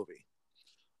Godzilla movie.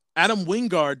 Adam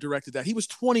Wingard directed that. He was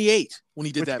 28 when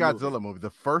he did that Godzilla movie? The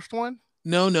first one?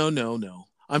 No.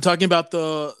 I'm talking about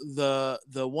the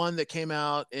one that came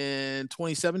out in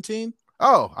 2017.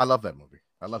 Oh, I love that movie.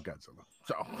 I love Godzilla.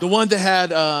 So the one that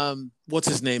had what's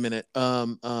his name in it?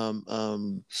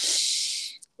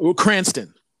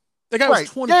 Cranston. That guy was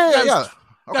 20. That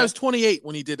guy was 28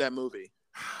 when he did that movie.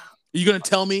 Are you going to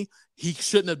tell me he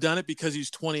shouldn't have done it because he's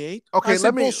 28? Okay,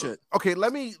 let me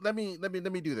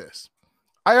do this.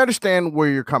 I understand where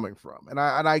you're coming from, and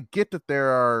I get that there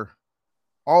are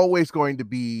always going to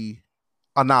be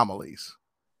anomalies.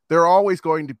 There are always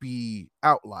going to be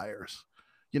outliers.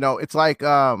 It's like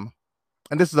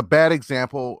and this is a bad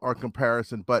example or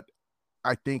comparison, but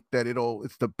I think that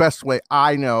it's the best way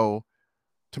I know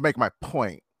to make my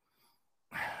point.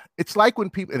 It's like when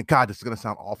people, and God, this is going to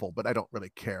sound awful, but I don't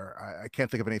really care. I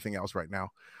can't think of anything else right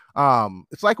now.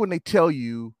 It's like when they tell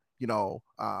you, you're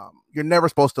never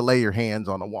supposed to lay your hands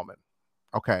on a woman.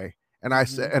 Okay. And I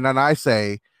say, and then I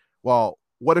say, well,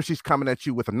 what if she's coming at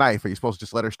you with a knife? Are you supposed to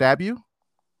just let her stab you?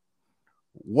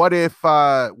 What if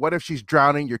she's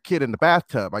drowning your kid in the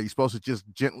bathtub? Are you supposed to just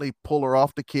gently pull her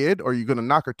off the kid, or are you going to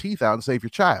knock her teeth out and save your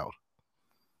child?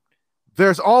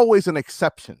 There's always an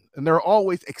exception, and there are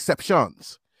always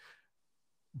exceptions.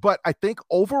 But I think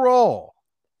overall,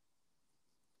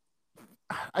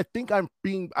 I've been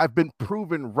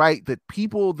proven right that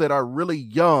people that are really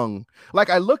young, like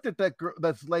I looked at that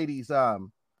lady's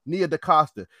Nia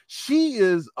DaCosta. She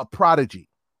is a prodigy.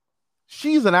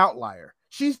 She's an outlier.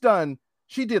 She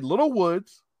did Little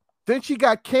Woods, then she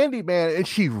got Candyman and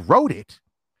she wrote it.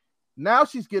 Now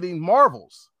she's getting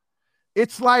Marvels.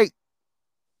 It's like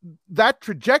that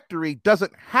trajectory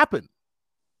doesn't happen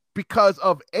because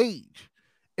of age.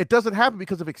 It doesn't happen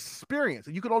because of experience.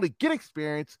 And you can only get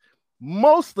experience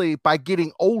mostly by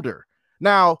getting older.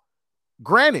 Now,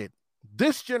 granted,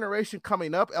 this generation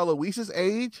coming up, Eloise's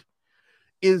age,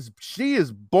 she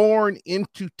is born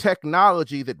into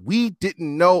technology that we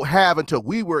didn't have until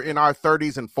we were in our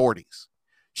 30s and 40s.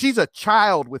 She's a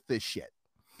child with this shit.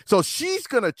 So she's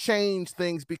going to change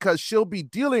things because she'll be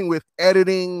dealing with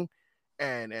editing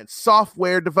and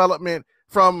software development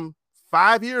from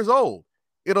 5 years old.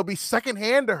 It'll be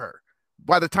secondhand to her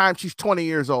by the time she's 20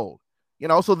 years old.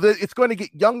 So it's going to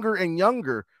get younger and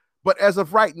younger. But as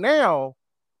of right now,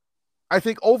 I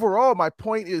think overall my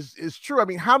point is true. I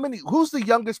mean, who's the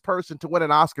youngest person to win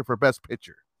an Oscar for Best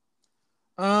Picture?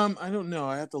 I don't know.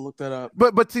 I have to look that up.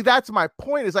 But see, that's my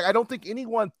point. Is like I don't think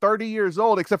anyone 30 years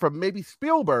old, except for maybe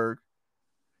Spielberg,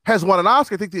 has won an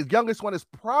Oscar. I think the youngest one is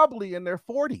probably in their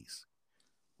 40s.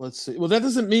 Let's see. Well, that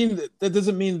doesn't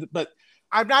mean but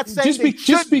I'm not saying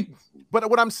but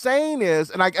what I'm saying is,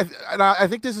 and I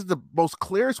think this is the most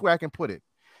clearest way I can put it.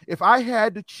 If I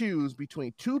had to choose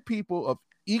between two people of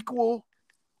equal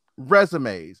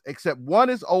resumes, except one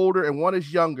is older and one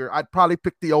is younger, I'd probably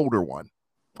pick the older one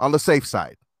on the safe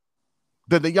side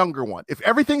than the younger one, if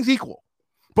everything's equal.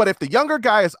 But if the younger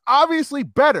guy is obviously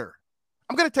better,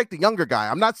 I'm going to take the younger guy.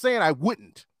 I'm not saying I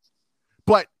wouldn't,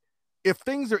 but if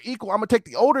things are equal, I'm going to take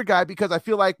the older guy because I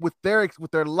feel like with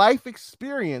their life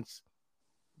experience,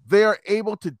 they're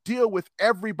able to deal with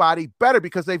everybody better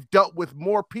because they've dealt with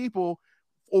more people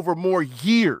over more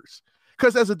years.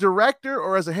 Because as a director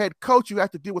or as a head coach, you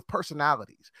have to deal with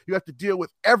personalities. You have to deal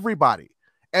with everybody.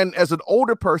 And as an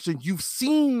older person, you've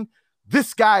seen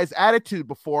this guy's attitude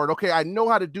before. And okay, I know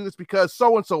how to do this because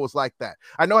so-and-so was like that.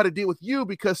 I know how to deal with you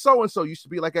because so-and-so used to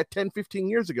be like that 10, 15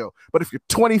 years ago. But if you're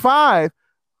 25,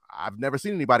 I've never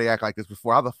seen anybody act like this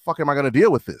before. How the fuck am I going to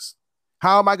deal with this?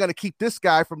 How am I going to keep this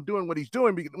guy from doing what he's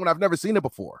doing when I've never seen it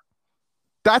before?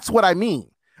 That's what I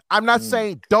mean. I'm not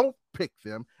saying don't pick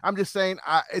them. I'm just saying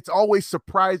it's always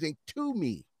surprising to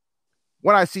me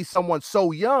when I see someone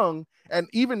so young and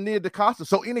even Nia DaCosta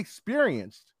so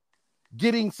inexperienced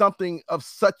getting something of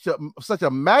such a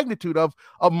magnitude of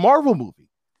a Marvel movie.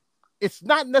 It's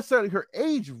not necessarily her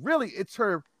age, really. It's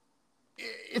her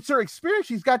experience.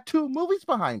 She's got 2 movies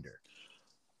behind her.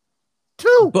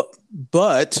 2.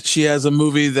 But she has a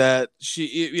movie that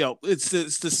it's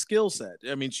the skill set.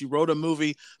 I mean, she wrote a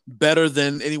movie better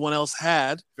than anyone else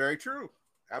had. Very true.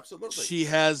 Absolutely. She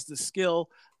has the skill.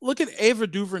 Look at Ava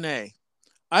DuVernay.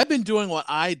 I've been doing what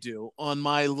I do on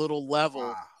my little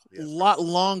level a lot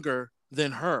longer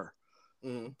than her.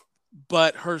 Mm-hmm.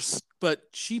 But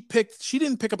she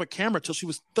didn't pick up a camera till she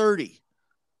was 30.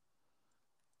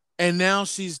 And now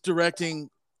she's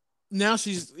directing. Now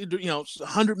she's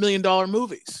 $100 million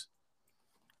movies.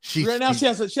 Right now she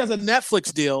has a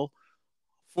Netflix deal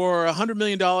for $100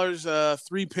 million,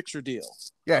 3-picture deal.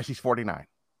 Yeah, she's 49.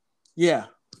 Yeah,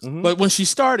 but when she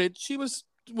started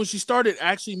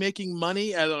actually making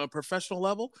money at a professional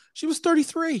level, she was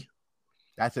 33.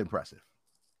 That's impressive.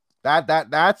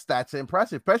 That's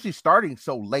impressive, especially starting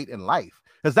so late in life.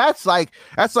 Because that's like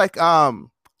Alan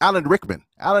Rickman.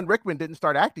 Alan Rickman didn't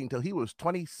start acting until he was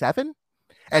 27.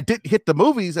 And didn't hit the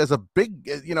movies as a big,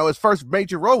 his first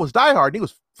major role was Die Hard. And he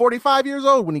was 45 years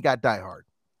old when he got Die Hard.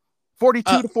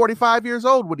 42 to 45 years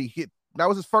old when he hit. That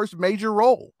was his first major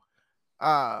role.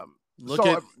 Look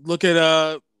at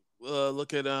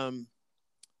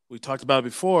we talked about it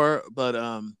before,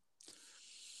 but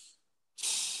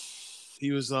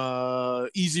he was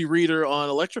Easy Reader on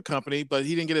Electric Company, but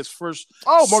he didn't get his first.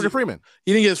 Morgan Freeman.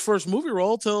 He didn't get his first movie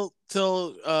role till he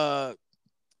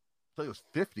was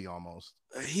 50 almost.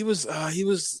 He was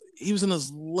in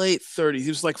his late 30s. He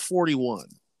was like 41.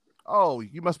 Oh,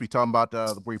 you must be talking about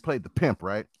where he played the pimp,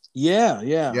 right? Yeah.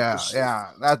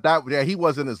 He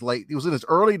was in his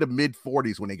early to mid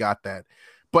 40s when he got that.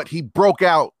 But he broke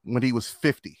out when he was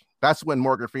 50. That's when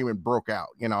Morgan Freeman broke out,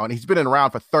 and he's been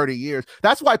around for 30 years.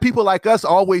 That's why people like us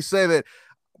always say that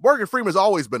Morgan Freeman's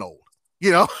always been old.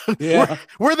 Yeah.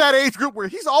 we're that age group where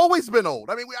he's always been old.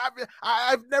 I mean,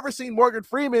 I've never seen Morgan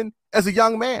Freeman as a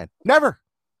young man. Never.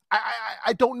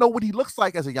 I don't know what he looks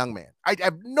like as a young man. I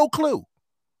have no clue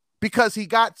because he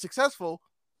got successful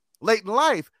late in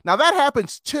life. Now that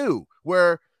happens too,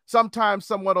 where sometimes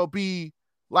someone will be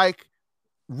like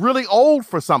really old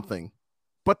for something,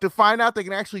 but to find out they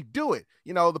can actually do it.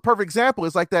 The perfect example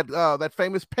is like that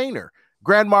famous painter,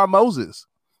 Grandma Moses.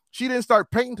 She didn't start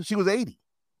painting until she was 80.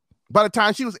 By the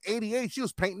time she was 88, she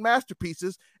was painting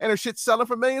masterpieces and her shit's selling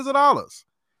for millions of dollars.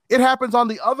 It happens on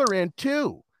the other end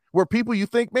too, where people you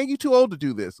think, man, you're too old to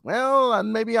do this. Well,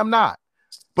 maybe I'm not,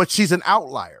 but she's an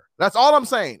outlier. That's all I'm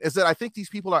saying is that I think these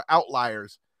people are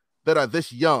outliers that are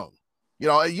this young.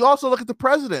 You also look at the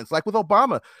presidents, like with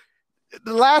Obama.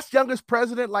 The last youngest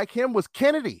president like him was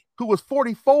Kennedy, who was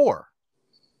 44.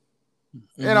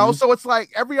 Mm-hmm. You know, so it's like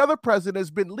every other president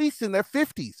has been at least in their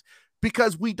 50s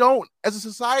because we don't, as a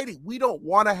society, we don't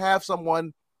want to have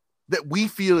someone that we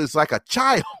feel is like a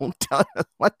child telling us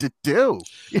what to do.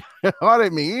 You know what I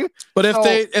mean? But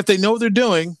if they know what they're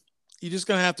doing, you're just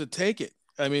gonna have to take it.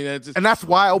 I mean, and that's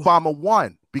why Obama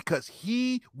won, because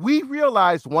we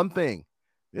realized one thing: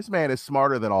 this man is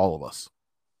smarter than all of us.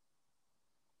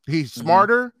 He's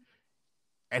smarter,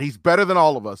 and he's better than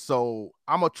all of us. So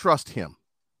I'm gonna trust him.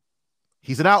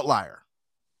 He's an outlier.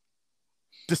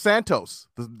 DeSantis,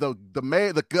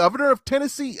 the governor of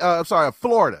Tennessee, of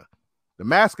Florida, the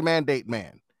mask mandate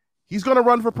man. He's going to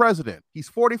run for president. He's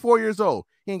 44 years old.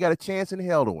 He ain't got a chance in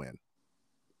hell to win.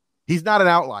 He's not an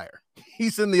outlier.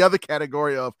 He's in the other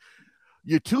category of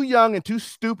you're too young and too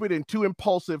stupid and too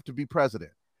impulsive to be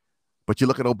president. But you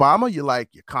look at Obama,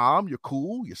 you're calm, you're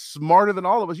cool, you're smarter than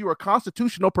all of us. You were a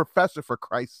constitutional professor, for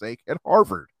Christ's sake, at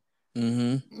Harvard.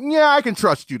 Mm-hmm. Yeah, I can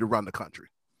trust you to run the country.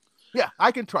 Yeah,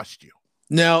 I can trust you.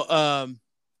 Now,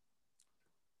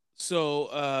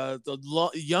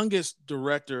 the youngest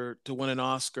director to win an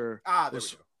Oscar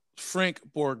was Frank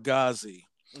Borgasi.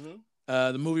 Mm-hmm.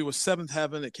 The movie was Seventh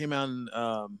Heaven. It came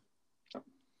out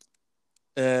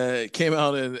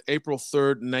in April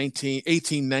 3rd,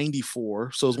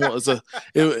 1894. So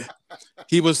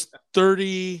he was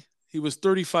 30. He was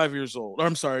 35 years old.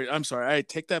 I'm sorry. I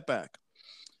take that back.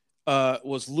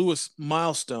 Was Louis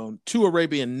Milestone. Two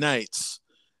Arabian Nights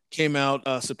came out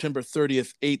September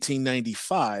 30th,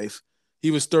 1895.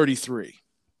 He was 33.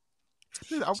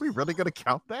 Are we really going to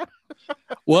count that?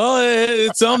 Well,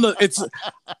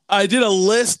 I did a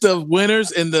list of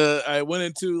winners I went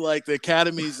into like the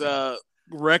Academy's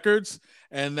records,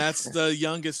 and that's the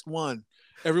youngest one.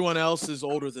 Everyone else is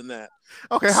older than that.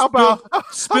 Okay, how about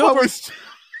Spielberg?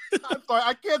 I'm sorry,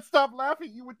 I can't stop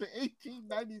laughing. You with the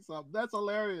 1890 something. That's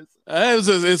hilarious.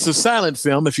 It's a silent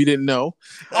film, if you didn't know.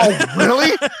 Oh,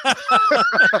 really?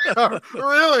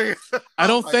 Really? I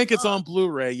don't think it's on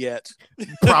Blu-ray yet.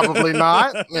 Probably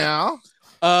not. Yeah.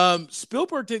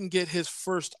 Spielberg didn't get his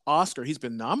first Oscar. He's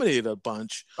been nominated a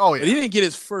bunch. Oh, yeah. But he didn't get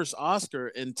his first Oscar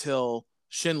until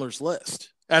Schindler's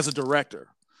List as a director.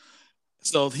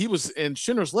 So he was in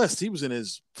Schindler's List. He was in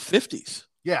his 50s.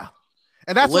 Yeah.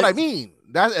 And that's what I mean.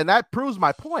 That proves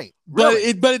my point.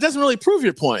 Really. But it doesn't really prove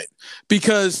your point,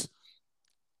 because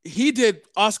he did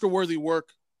Oscar-worthy work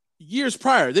years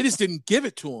prior. They just didn't give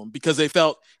it to him because they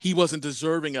felt he wasn't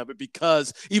deserving of it,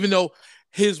 because even though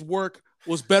his work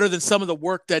was better than some of the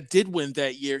work that did win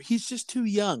that year, he's just too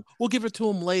young. We'll give it to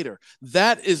him later.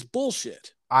 That is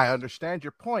bullshit. I understand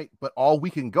your point, but all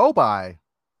we can go by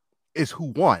is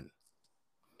who won.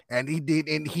 And he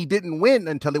didn't win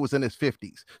until it was in his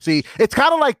 50s. See, it's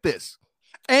kind of like this.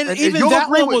 And even that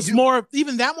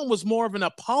one was more of an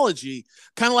apology,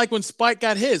 kind of like when Spike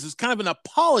got his. It's kind of an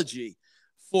apology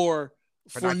for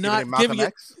not giving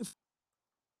it,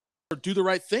 or Do the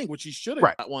Right Thing, which he should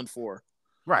have got one for.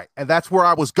 Right. And that's where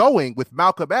I was going with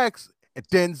Malcolm X,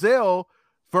 Denzel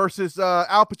versus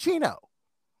Al Pacino.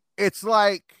 It's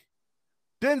like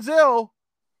Denzel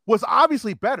was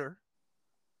obviously better.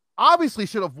 Obviously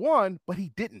should have won, but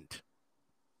he didn't.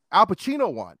 Al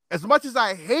Pacino won. As much as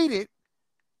I hate it,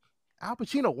 Al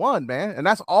Pacino won, man. And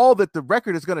that's all that the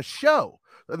record is going to show.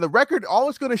 And the record, all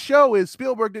it's going to show is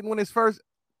Spielberg didn't win his first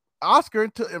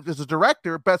Oscar as a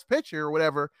director, Best Picture or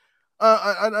whatever,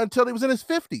 until he was in his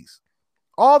 50s.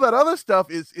 All that other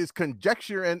stuff is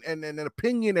conjecture and an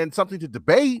opinion and something to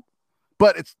debate.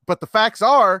 But the facts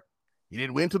are he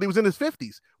didn't win until he was in his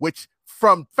 50s, which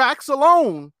from facts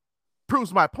alone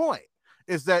proves my point,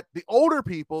 is that the older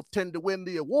people tend to win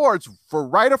the awards for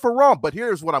right or for wrong. But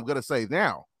here's what I'm going to say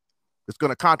now. It's going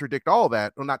to contradict all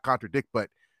that. Well, not contradict, but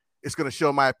it's going to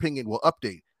show my opinion will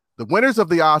update. The winners of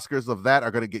the Oscars of that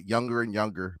are going to get younger and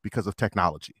younger because of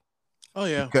technology. Oh,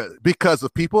 yeah. Because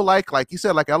of people like you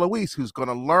said, like Eloise, who's going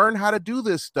to learn how to do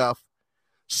this stuff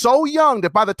so young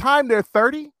that by the time they're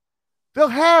 30, they'll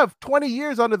have 20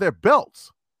 years under their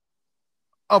belts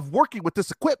of working with this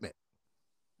equipment.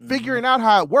 Figuring out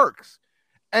how it works.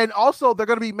 And also they're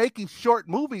going to be making short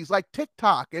movies like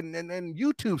TikTok and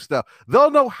YouTube stuff.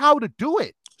 They'll know how to do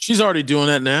it. She's already doing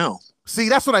that now. See,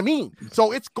 that's what I mean.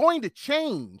 So it's going to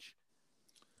change.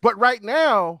 But right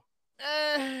now,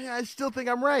 I still think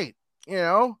I'm right, you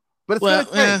know? But it's going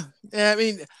to change. I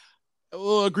mean,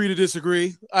 we'll agree to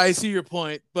disagree. I see your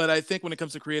point, but I think when it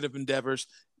comes to creative endeavors,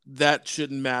 that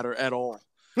shouldn't matter at all.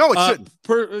 No, it shouldn't.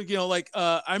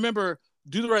 I remember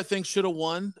Do the Right Thing should have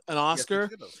won an Oscar.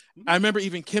 Yes, I remember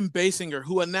even Kim Basinger,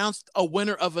 who announced a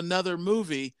winner of another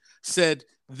movie, said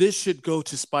this should go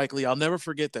to Spike Lee. I'll never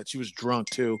forget that. She was drunk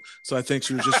too, so I think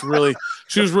she was just really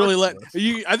letting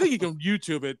you. I think you can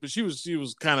YouTube it, but she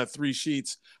was kind of three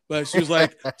sheets. But she was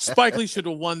like, Spike Lee should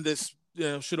have won this.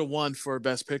 Should have won for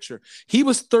Best Picture. He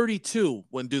was 32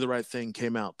 when Do the Right Thing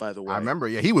came out, by the way. I remember.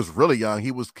 Yeah, he was really young.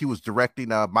 He was directing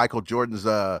Michael Jordan's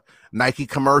Nike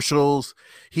commercials.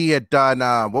 He had done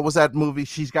what was that movie?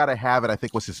 She's Gotta Have It, I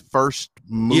think was his first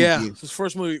movie. Yeah, his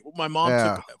first movie. My mom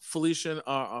took Felicia.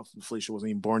 Felicia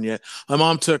wasn't even born yet. My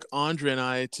mom took Andre and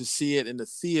I to see it in the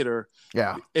theater.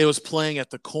 Yeah, it was playing at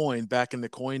the Coin back in the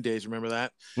Coin days. Remember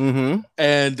that? Mm-hmm.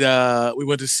 And we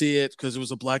went to see it because it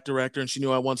was a black director, and she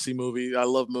knew I wanted to see movies. I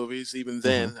love movies. Even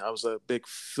then, I was a big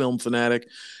film fanatic.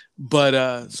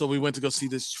 But so we went to go see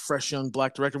this fresh young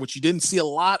black director, which you didn't see a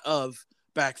lot of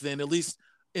back then, at least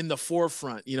in the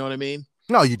forefront. You know what I mean?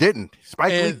 No, you didn't.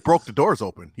 Spike Lee broke the doors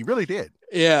open. He really did.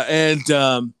 Yeah,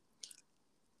 and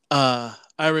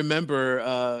I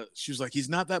remember she was like, he's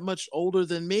not that much older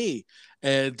than me,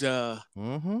 and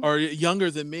or younger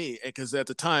than me, because at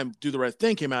the time Do the Right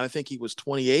Thing came out, I think he was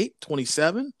 28,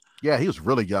 27. Yeah, he was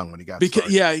really young when he got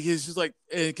started. Yeah, he's just like,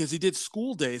 because he did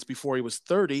School Days before he was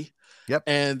 30. Yep.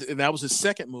 And that was his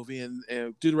second movie, and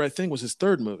Do the Right Thing was his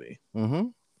third movie. Mm-hmm.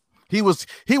 He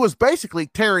was basically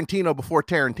Tarantino before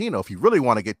Tarantino, if you really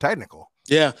want to get technical.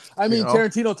 Yeah, I mean,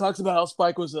 Tarantino talks about how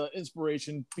Spike was an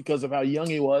inspiration because of how young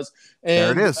he was.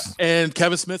 And, there it is. And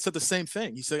Kevin Smith said the same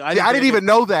thing. He said, "I didn't even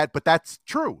know that, but that's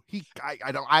true.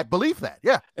 I believe that."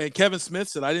 Yeah. And Kevin Smith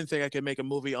said, "I didn't think I could make a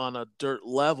movie on a dirt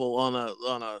level, on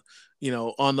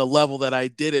the level that I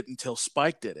did it until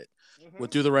Spike did it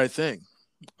with Do the Right Thing,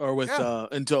 or with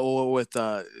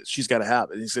She's Gotta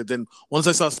Have It." And he said, "Then once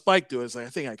I saw Spike do it, I was like, I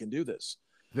think I can do this."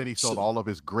 Then he sold all of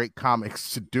his great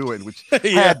comics to do it, which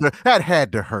had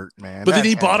to hurt, man. But then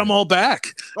he bought them all back.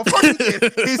 Well, fuck,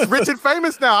 he's rich and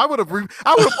famous now. I would have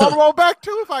bought them all back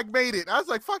too if I made it. I was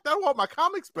like, fuck, I want my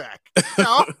comics back.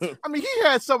 I mean, he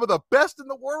had some of the best in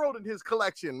the world in his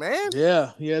collection, man.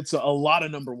 Yeah, he had a lot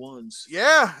of number ones.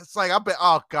 Yeah, it's like I bet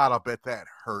that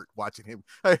hurt watching him.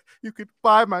 Hey, you could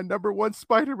buy my number one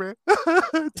Spider-Man.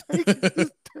 Take it.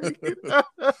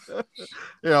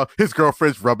 His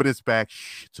girlfriend's rubbing his back.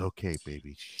 Shh, it's okay,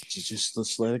 baby. Just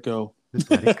let's let it go. Just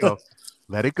let it go.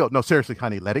 Let it go. No, seriously,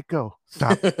 honey, let it go.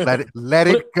 Stop. Let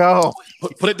it go.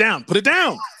 Put it down. Put it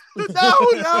down.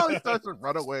 No, he starts to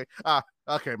run away.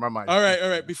 Okay, my mind. All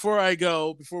right. Before we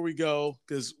go,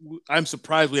 because I'm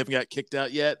surprised we haven't got kicked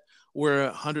out yet. We're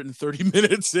 130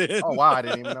 minutes in. Oh wow, I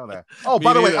didn't even know that. Oh,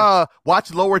 by the way,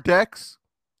 watch Lower Decks,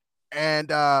 and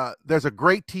there's a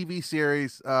great TV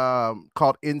series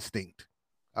called Instinct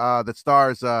that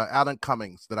stars Alan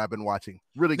Cummings that I've been watching.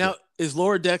 Really good. Now, is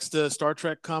Lower Decks the Star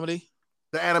Trek comedy?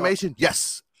 The animation?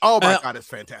 Yes. Oh my God, it's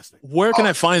fantastic. Where can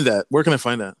I find that?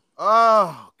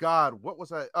 Oh God, what was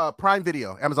that? Prime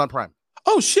Video, Amazon Prime.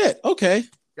 Oh shit. Okay.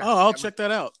 Yeah, I'll check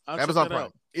that out. Amazon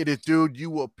Prime. It is, dude. You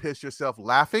will piss yourself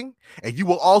laughing, and you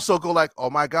will also go like, "Oh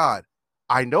my God,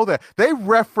 I know that." They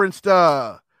referenced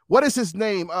what is his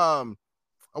name? I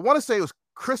want to say it was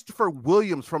Christopher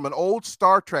Williams from an old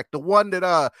Star Trek, the one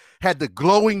that had the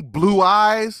glowing blue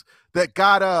eyes that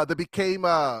became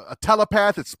a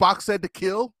telepath that Spock said to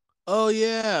kill. Oh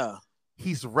yeah,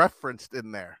 he's referenced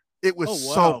in there. It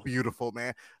was so beautiful,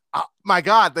 man. My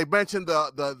God, they mentioned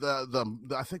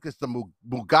the I think it's the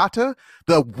Mugata,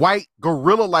 the white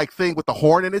gorilla-like thing with the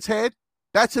horn in its head.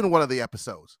 That's in one of the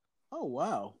episodes. Oh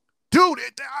wow, dude!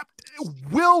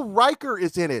 Will Riker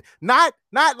is in it. Not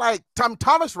like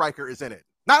Thomas Riker is in it.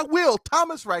 Not Will.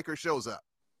 Thomas Riker shows up.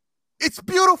 It's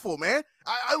beautiful, man.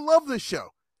 I love this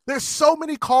show. There's so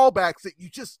many callbacks that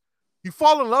you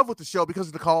fall in love with the show because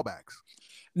of the callbacks.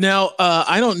 Now,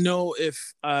 I don't know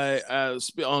if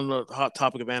on the hot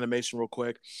topic of animation real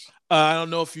quick, I don't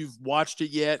know if you've watched it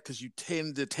yet because you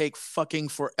tend to take fucking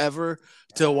forever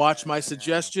to watch my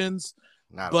suggestions.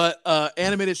 But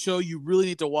animated show you really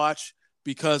need to watch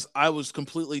because I was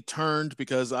completely turned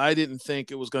because I didn't think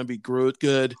it was going to be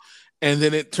good. And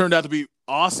then it turned out to be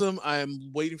awesome. I'm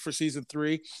waiting for season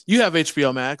 3. You have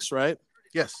HBO Max, right?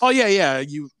 Yes. Oh yeah.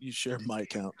 You share my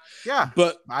account. Yeah.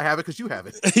 But I have it because you have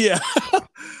it. Yeah.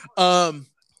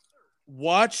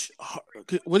 Watch.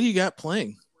 What do you got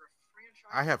playing?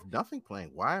 I have nothing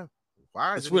playing. Why?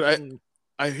 That's what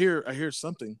I hear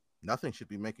something. Nothing should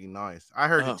be making noise. I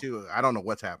heard it too. I don't know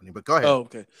what's happening, but go ahead. Oh,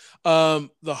 okay.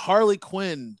 The Harley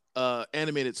Quinn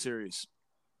animated series.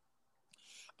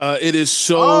 It is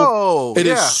so.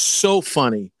 Is so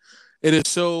funny. It is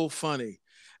so funny.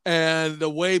 And the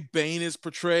way Bane is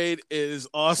portrayed is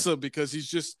awesome because he's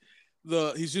just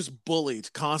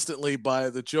bullied constantly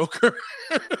by the Joker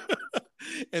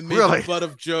and made the butt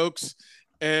of jokes.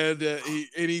 and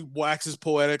he waxes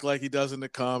poetic like he does in the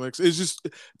comics. It's just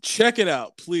check it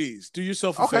out, please. Do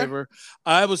yourself a favor.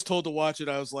 I was told to watch it.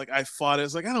 I was like, I fought it. I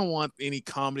was like, I don't want any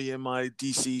comedy in my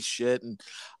DC shit, and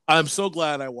I'm so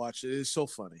glad I watched it. It's so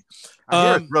funny. I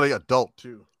hear it's really adult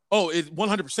too. Oh, it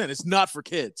 100%. It's not for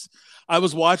kids. I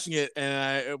was watching it,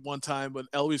 and at one time when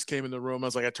Eloise came in the room, I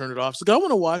was like, I turned it off. She's like, I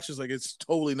want to watch. It's like, it's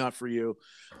totally not for you.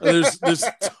 There's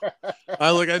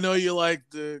I know you like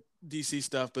the DC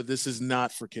stuff, but this is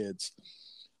not for kids.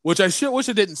 Which I wish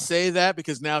I didn't say that,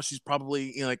 because now she's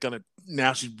probably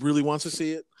now she really wants to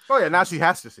see it. Oh yeah, now she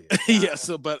has to see it. Yeah.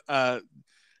 So, but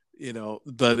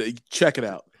check it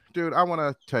out, dude. I want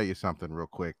to tell you something real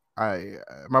quick.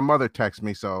 My mother texted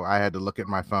me, so I had to look at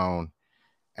my phone,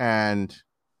 and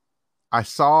I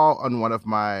saw on one of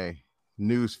my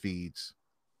news feeds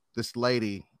this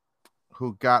lady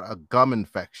who got a gum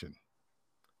infection,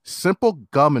 simple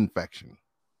gum infection.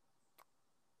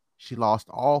 She lost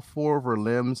all 4 of her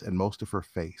limbs and most of her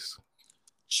face.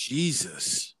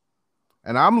 Jesus.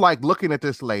 And I'm like looking at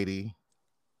this lady,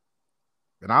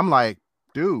 and I'm like,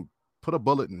 dude, put a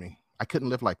bullet in me. I couldn't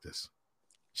live like this.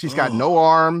 She's got no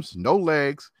arms, no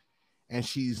legs, and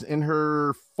she's in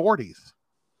her 40s,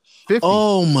 50s.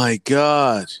 Oh my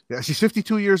God. Yeah, she's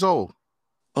 52 years old.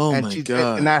 Oh my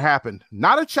God. And that happened.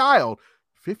 Not a child,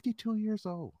 52 years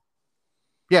old.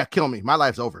 Yeah, kill me. My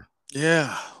life's over.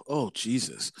 Yeah. Oh,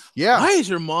 Jesus. Yeah. Why is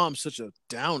your mom such a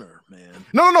downer, man?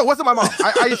 No. It wasn't my mom.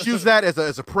 I just use that as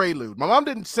a prelude. My mom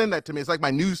didn't send that to me. It's like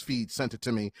my news feed sent it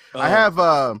to me. I have,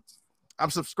 I'm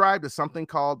subscribed to something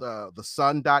called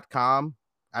thesun.com.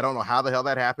 I don't know how the hell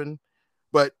that happened,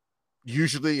 but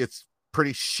usually it's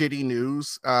pretty shitty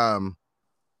news.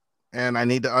 And I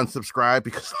need to unsubscribe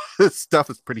because this stuff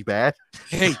is pretty bad.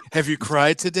 Hey, have you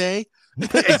cried today?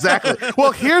 Exactly.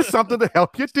 Well, here's something to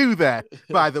help you do that.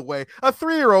 By the way, a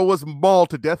 3-year-old was mauled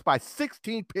to death by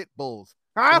 16 pit bulls.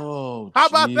 Huh? Oh, how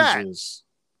about that? Jesus.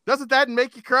 Doesn't that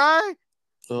make you cry?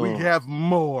 Oh. We have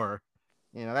more.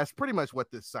 That's pretty much what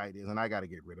this site is, and I got to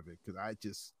get rid of it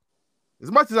because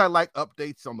as much as I like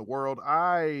updates on the world,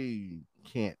 I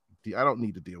don't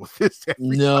need to deal with this.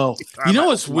 No, you know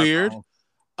what's weird?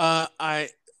 I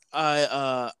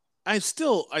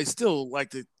still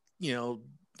like to,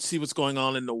 see what's going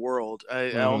on in the world.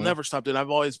 I'll never stop doing it.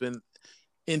 I've always been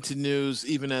into news,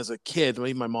 even as a kid.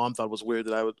 Even my mom thought it was weird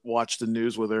that I would watch the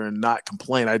news with her and not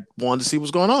complain. I wanted to see what's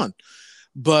going on.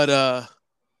 But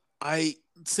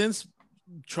since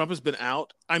Trump has been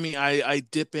out, I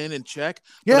dip in and check.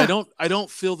 Yeah. But I don't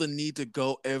feel the need to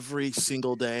go every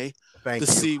single day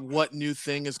see what new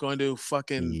thing is going to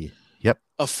fucking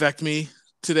affect me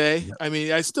today. Yep.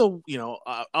 I still,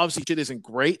 obviously shit isn't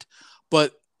great,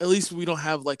 but at least we don't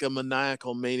have like a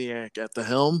maniacal maniac at the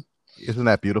helm. Isn't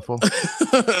that beautiful?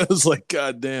 It's like,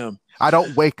 God damn. I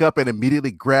don't wake up and immediately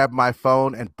grab my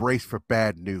phone and brace for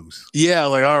bad news. Yeah,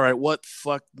 like, all right,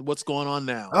 what's going on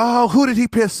now? Oh, who did he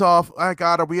piss off? My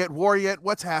God, are we at war yet?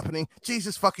 What's happening?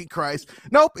 Jesus fucking Christ.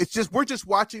 Nope, we're just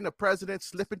watching the president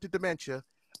slip into dementia.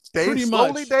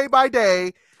 Slowly, day by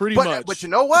day. Pretty much. But you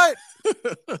know what?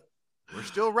 We're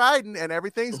still riding and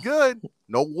everything's good.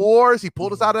 No wars. He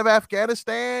pulled us out of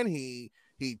Afghanistan. He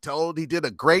did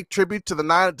a great tribute to the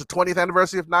 20th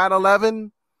anniversary of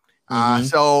 9/11.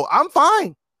 So I'm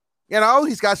fine.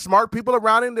 He's got smart people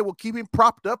around him that will keep him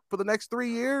propped up for the next 3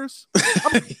 years.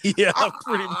 Pretty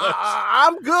much.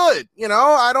 I'm good.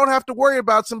 I don't have to worry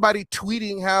about somebody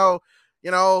tweeting how,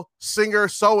 singer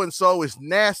so-and-so is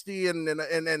nasty and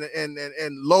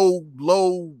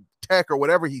low tech or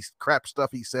whatever crap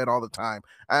stuff he said all the time.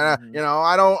 And,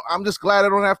 I'm just glad I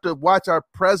don't have to watch our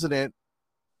president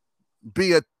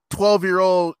be a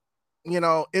 12-year-old,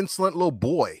 insolent little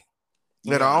boy.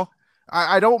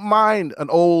 I don't mind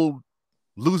an old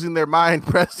losing their mind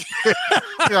president.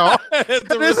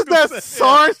 Isn't that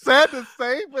so sad to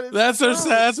say? But that's our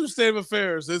state of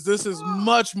affairs. This is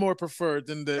much more preferred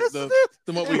than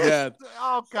than what we had.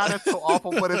 Oh God, it's so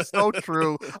awful, but it's so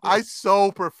true. I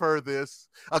so prefer this.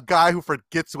 A guy who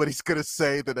forgets what he's gonna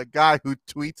say than a guy who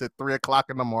tweets at 3:00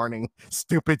 in the morning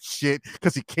stupid shit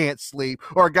because he can't sleep,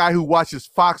 or a guy who watches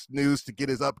Fox News to get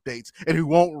his updates and who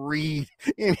won't read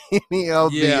any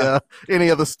of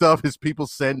the stuff his people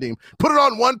send him. Put it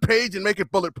on one page and make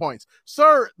it bullet points.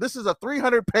 Sir, this is a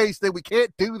 300-page thing. We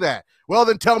can't do that. Well,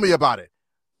 then tell me about it.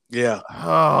 Yeah.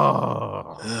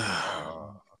 Oh.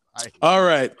 All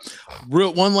right.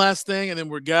 One last thing, and then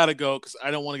we gotta go because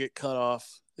I don't want to get cut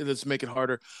off. Let's make it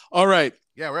harder. All right.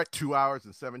 Yeah, we're at 2 hours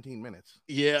and 17 minutes.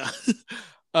 Yeah.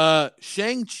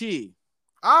 Shang-Chi.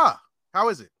 How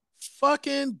is it?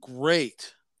 Fucking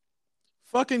great.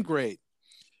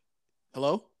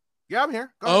 Hello? Yeah, I'm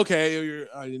here. Go ahead. Okay,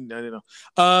 I didn't know.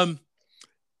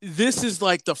 This is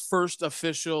like the first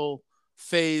official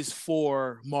Phase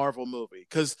 4 Marvel movie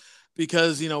because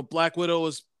Black Widow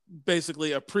was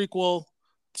basically a prequel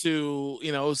to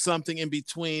something in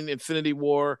between Infinity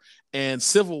War and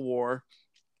Civil War.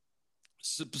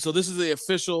 So this is the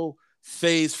official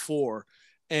Phase 4,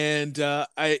 and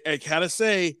I gotta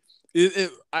say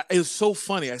it was so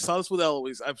funny. I saw this with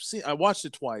Eloise. I watched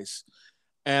it twice,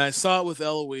 and I saw it with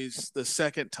Eloise the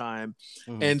second time,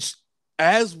 and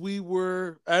as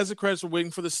the credits were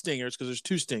waiting for the stingers, because there's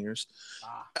 2 stingers.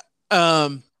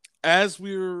 As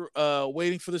we were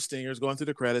waiting for the stingers, going through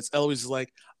the credits, Eloise is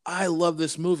like, "I love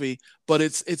this movie, but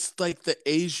it's like the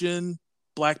Asian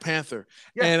Black Panther,"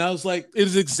 and I was like, "It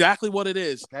is exactly what it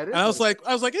is." And I was like,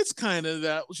 "It's kind of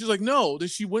that." She's like, "No." Then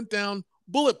she went down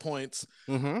bullet points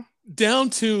down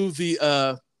to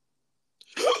the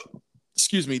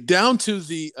excuse me, down to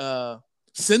the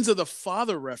Sins of the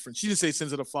Father reference. She didn't say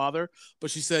Sins of the Father, but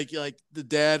she said like the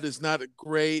dad is not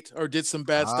great or did some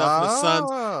bad stuff,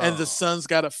 and the son's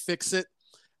got to fix it.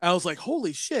 I was like,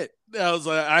 holy shit! I was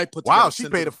like, I put wow, she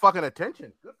paid a fucking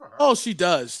attention. Good for her. Oh, she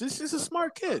does. She's a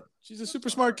smart kid. She's a super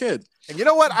smart kid. And you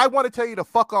know what? I want to tell you to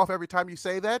fuck off every time you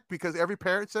say that because every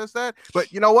parent says that.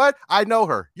 But you know what? I know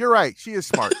her. You're right. She is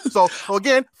smart. So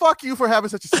again, fuck you for having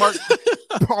such a smart,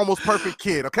 almost perfect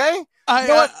kid. Okay? You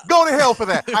know what? Go to hell for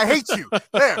that. I hate you.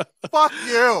 There. Fuck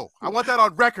you. I want that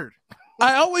on record.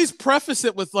 I always preface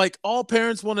it with like all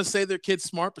parents want to say their kid's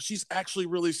smart, but she's actually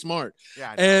really smart.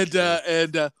 Yeah, I know.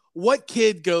 And what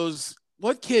kid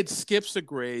skips a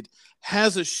grade,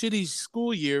 has a shitty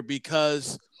school year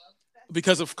because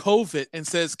of COVID, and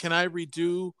says, "Can I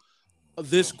redo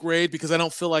this grade because I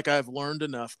don't feel like I've learned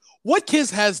enough?" What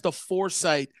kid has the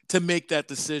foresight to make that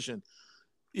decision?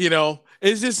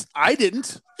 It's just I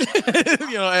didn't.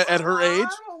 At her age.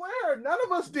 None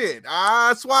of us did.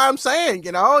 That's why I'm saying,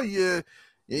 you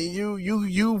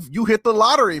hit the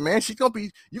lottery, man. You're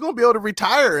gonna be able to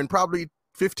retire in probably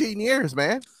 15 years,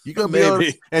 man. You're gonna be able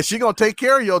to, and she's gonna take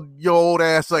care of your old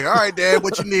ass. Like, all right, Dad,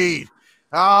 what you need?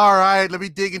 All right, let me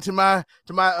dig into my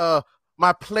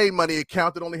Play Money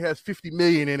account that only has 50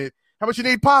 million in it. How much you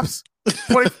need, Pops?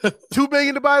 22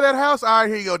 million to buy that house? All right,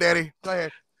 here you go, Daddy. Go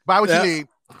ahead. Buy what you need.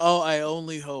 Oh, I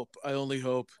only hope.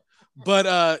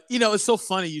 But it's so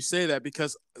funny you say that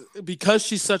because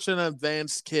she's such an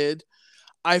advanced kid,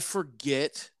 I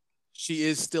forget she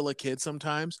is still a kid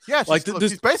sometimes. Yeah,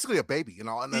 she's basically a baby, in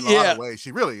a lot of ways.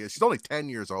 She really is. She's only 10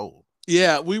 years old.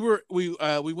 Yeah, we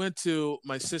went to,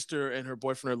 my sister and her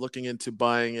boyfriend are looking into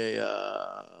buying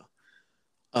a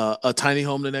tiny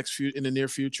home in the near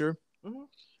future. Mm-hmm.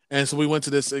 And so we went to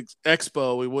this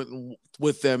expo. We went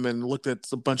with them and looked at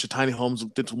a bunch of tiny homes,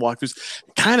 did some walkthroughs.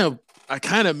 Kind of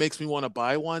makes me want to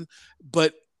buy one,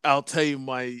 but I'll tell you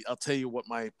what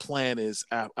my plan is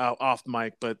off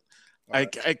mic. But I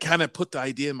kind of put the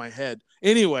idea in my head.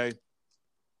 Anyway,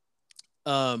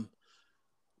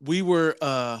 we were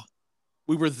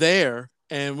there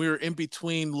and we were in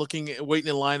between waiting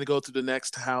in line to go to the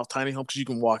next house, tiny home, because you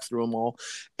can walk through them all,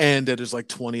 and there's like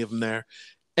 20 of them there,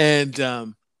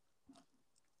 and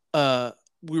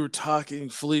we were talking,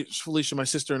 Felicia, my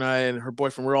sister, and I, and her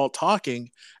boyfriend, we're all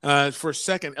talking. For a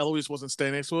second, Eloise wasn't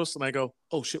standing next to us, and I go,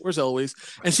 "Oh shit, where's Eloise?"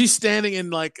 And she's standing in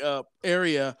like a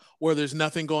area where there's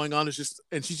nothing going on.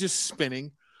 And she's just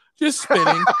spinning,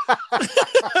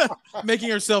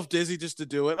 making herself dizzy just to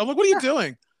do it. I'm like, "What are you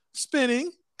doing?"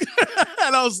 Spinning.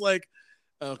 And I was like,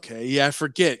 "Okay, yeah, I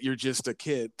forget you're just a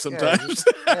kid sometimes."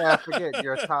 Yeah, I forget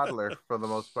you're a toddler for the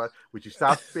most part. Would you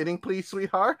stop spinning, please,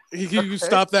 sweetheart? You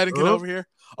stop that and get over here.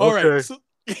 All right.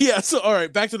 So all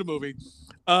right, back to the movie.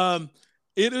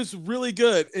 It is really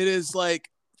good. It is like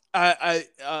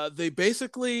they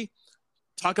basically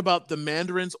talk about the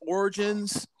Mandarin's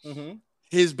origins. Mm-hmm.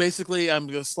 I'm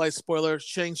gonna slight spoiler.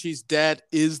 Shang-Chi's dad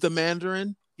is the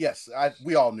Mandarin. Yes,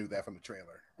 we all knew that from the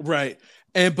trailer. Right.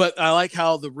 But I like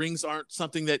how the rings aren't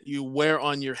something that you wear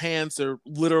on your hands. They're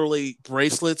literally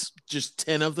bracelets, just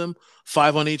 10 of them,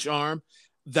 5 on each arm.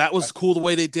 That was cool the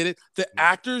way they did it. The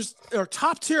actors are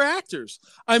top tier actors.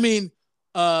 I mean,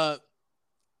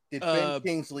 did Ben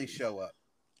Kingsley show up?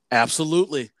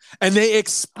 Absolutely. And they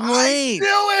explain. I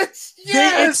knew it. Yes!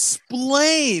 They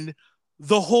explain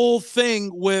the whole thing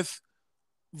with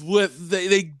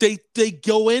they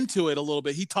go into it a little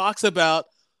bit. He talks about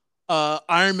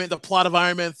Iron Man, the plot of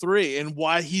Iron Man 3 and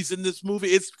why he's in this movie.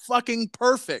 It's fucking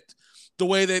perfect. The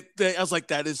way that I was like,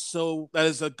 that is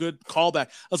a good callback.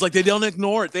 I was like, they don't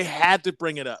ignore it. They had to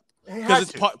bring it up because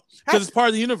it's part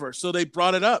of the universe. So they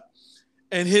brought it up.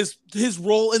 and his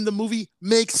role in the movie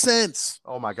makes sense.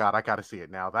 Oh my god, I gotta see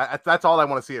it now. That's all I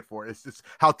want to see it for. It's just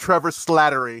how Trevor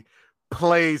Slattery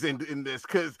plays in this,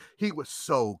 because he was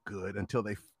so good until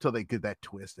they did that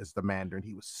twist as the Mandarin.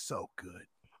 He was so good.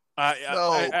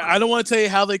 I don't want to tell you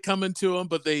how they come into him,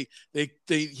 but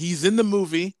he's in the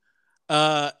movie,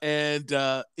 and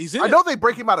he's in. I know they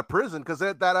break him out of prison because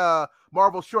that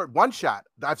Marvel short One Shot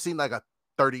I've seen like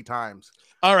 30 times.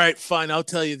 All right, fine, I'll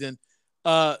tell you then.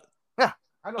 Yeah,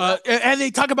 I know. And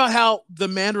they talk about how the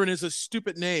Mandarin is a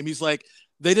stupid name. He's like,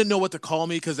 they didn't know what to call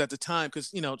me because at the time,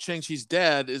 because Shang-Chi's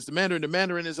dad is the Mandarin. The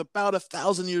Mandarin is about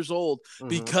 1,000 years old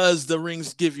because the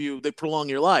rings they prolong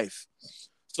your life.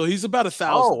 So he's about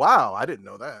 1,000. Oh wow, I didn't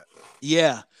know that.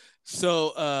 Yeah.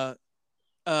 So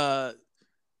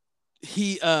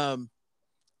he's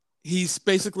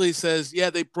basically says, yeah,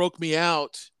 they broke me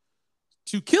out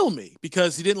to kill me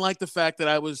because he didn't like the fact that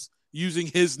I was using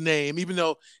his name, even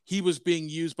though he was being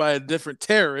used by a different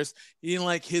terrorist. He didn't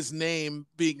like his name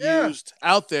being used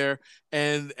out there,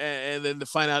 and then to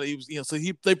find out he was, so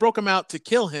they broke him out to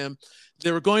kill him.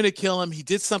 They were going to kill him. He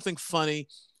did something funny.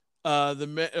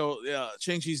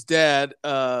 Shang-Chi's dad,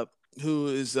 who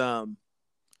is I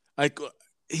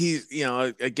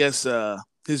guess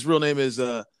his real name is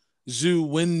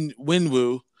Zhu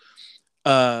Wenwu.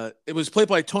 It was played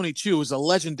by Tony Chu, who's a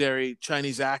legendary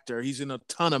Chinese actor. He's in a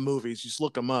ton of movies. Just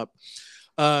look him up.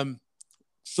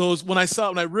 So when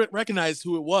I recognized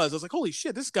who it was, I was like, holy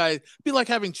shit, this guy be like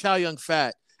having Chow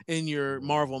Yun-fat in your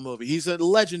Marvel movie. He's a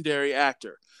legendary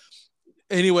actor.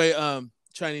 Anyway,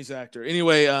 Chinese actor.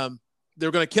 Anyway, they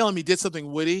were going to kill him. He did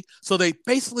something witty. So they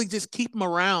basically just keep him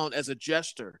around as a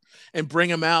jester and bring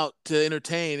him out to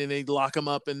entertain. And they lock him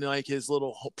up in like his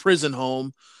little prison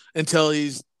home until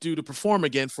he's due to perform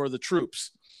again for the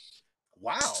troops.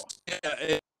 Wow.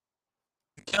 Yeah,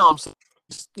 kill him. So,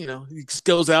 he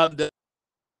goes out and does.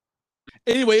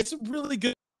 Anyway, it's a really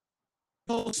good.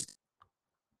 It's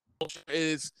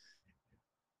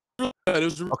really good. It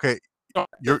was okay.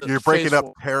 You're breaking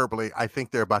up terribly. I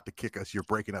think they're about to kick us. You're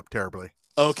breaking up terribly.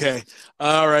 Okay.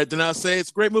 All right. Then I'll say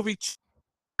it's a great movie.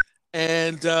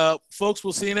 And folks,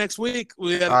 we'll see you next week.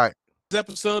 We had this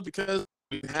episode because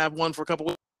we have one for a couple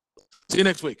weeks. See you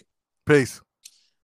next week. Peace.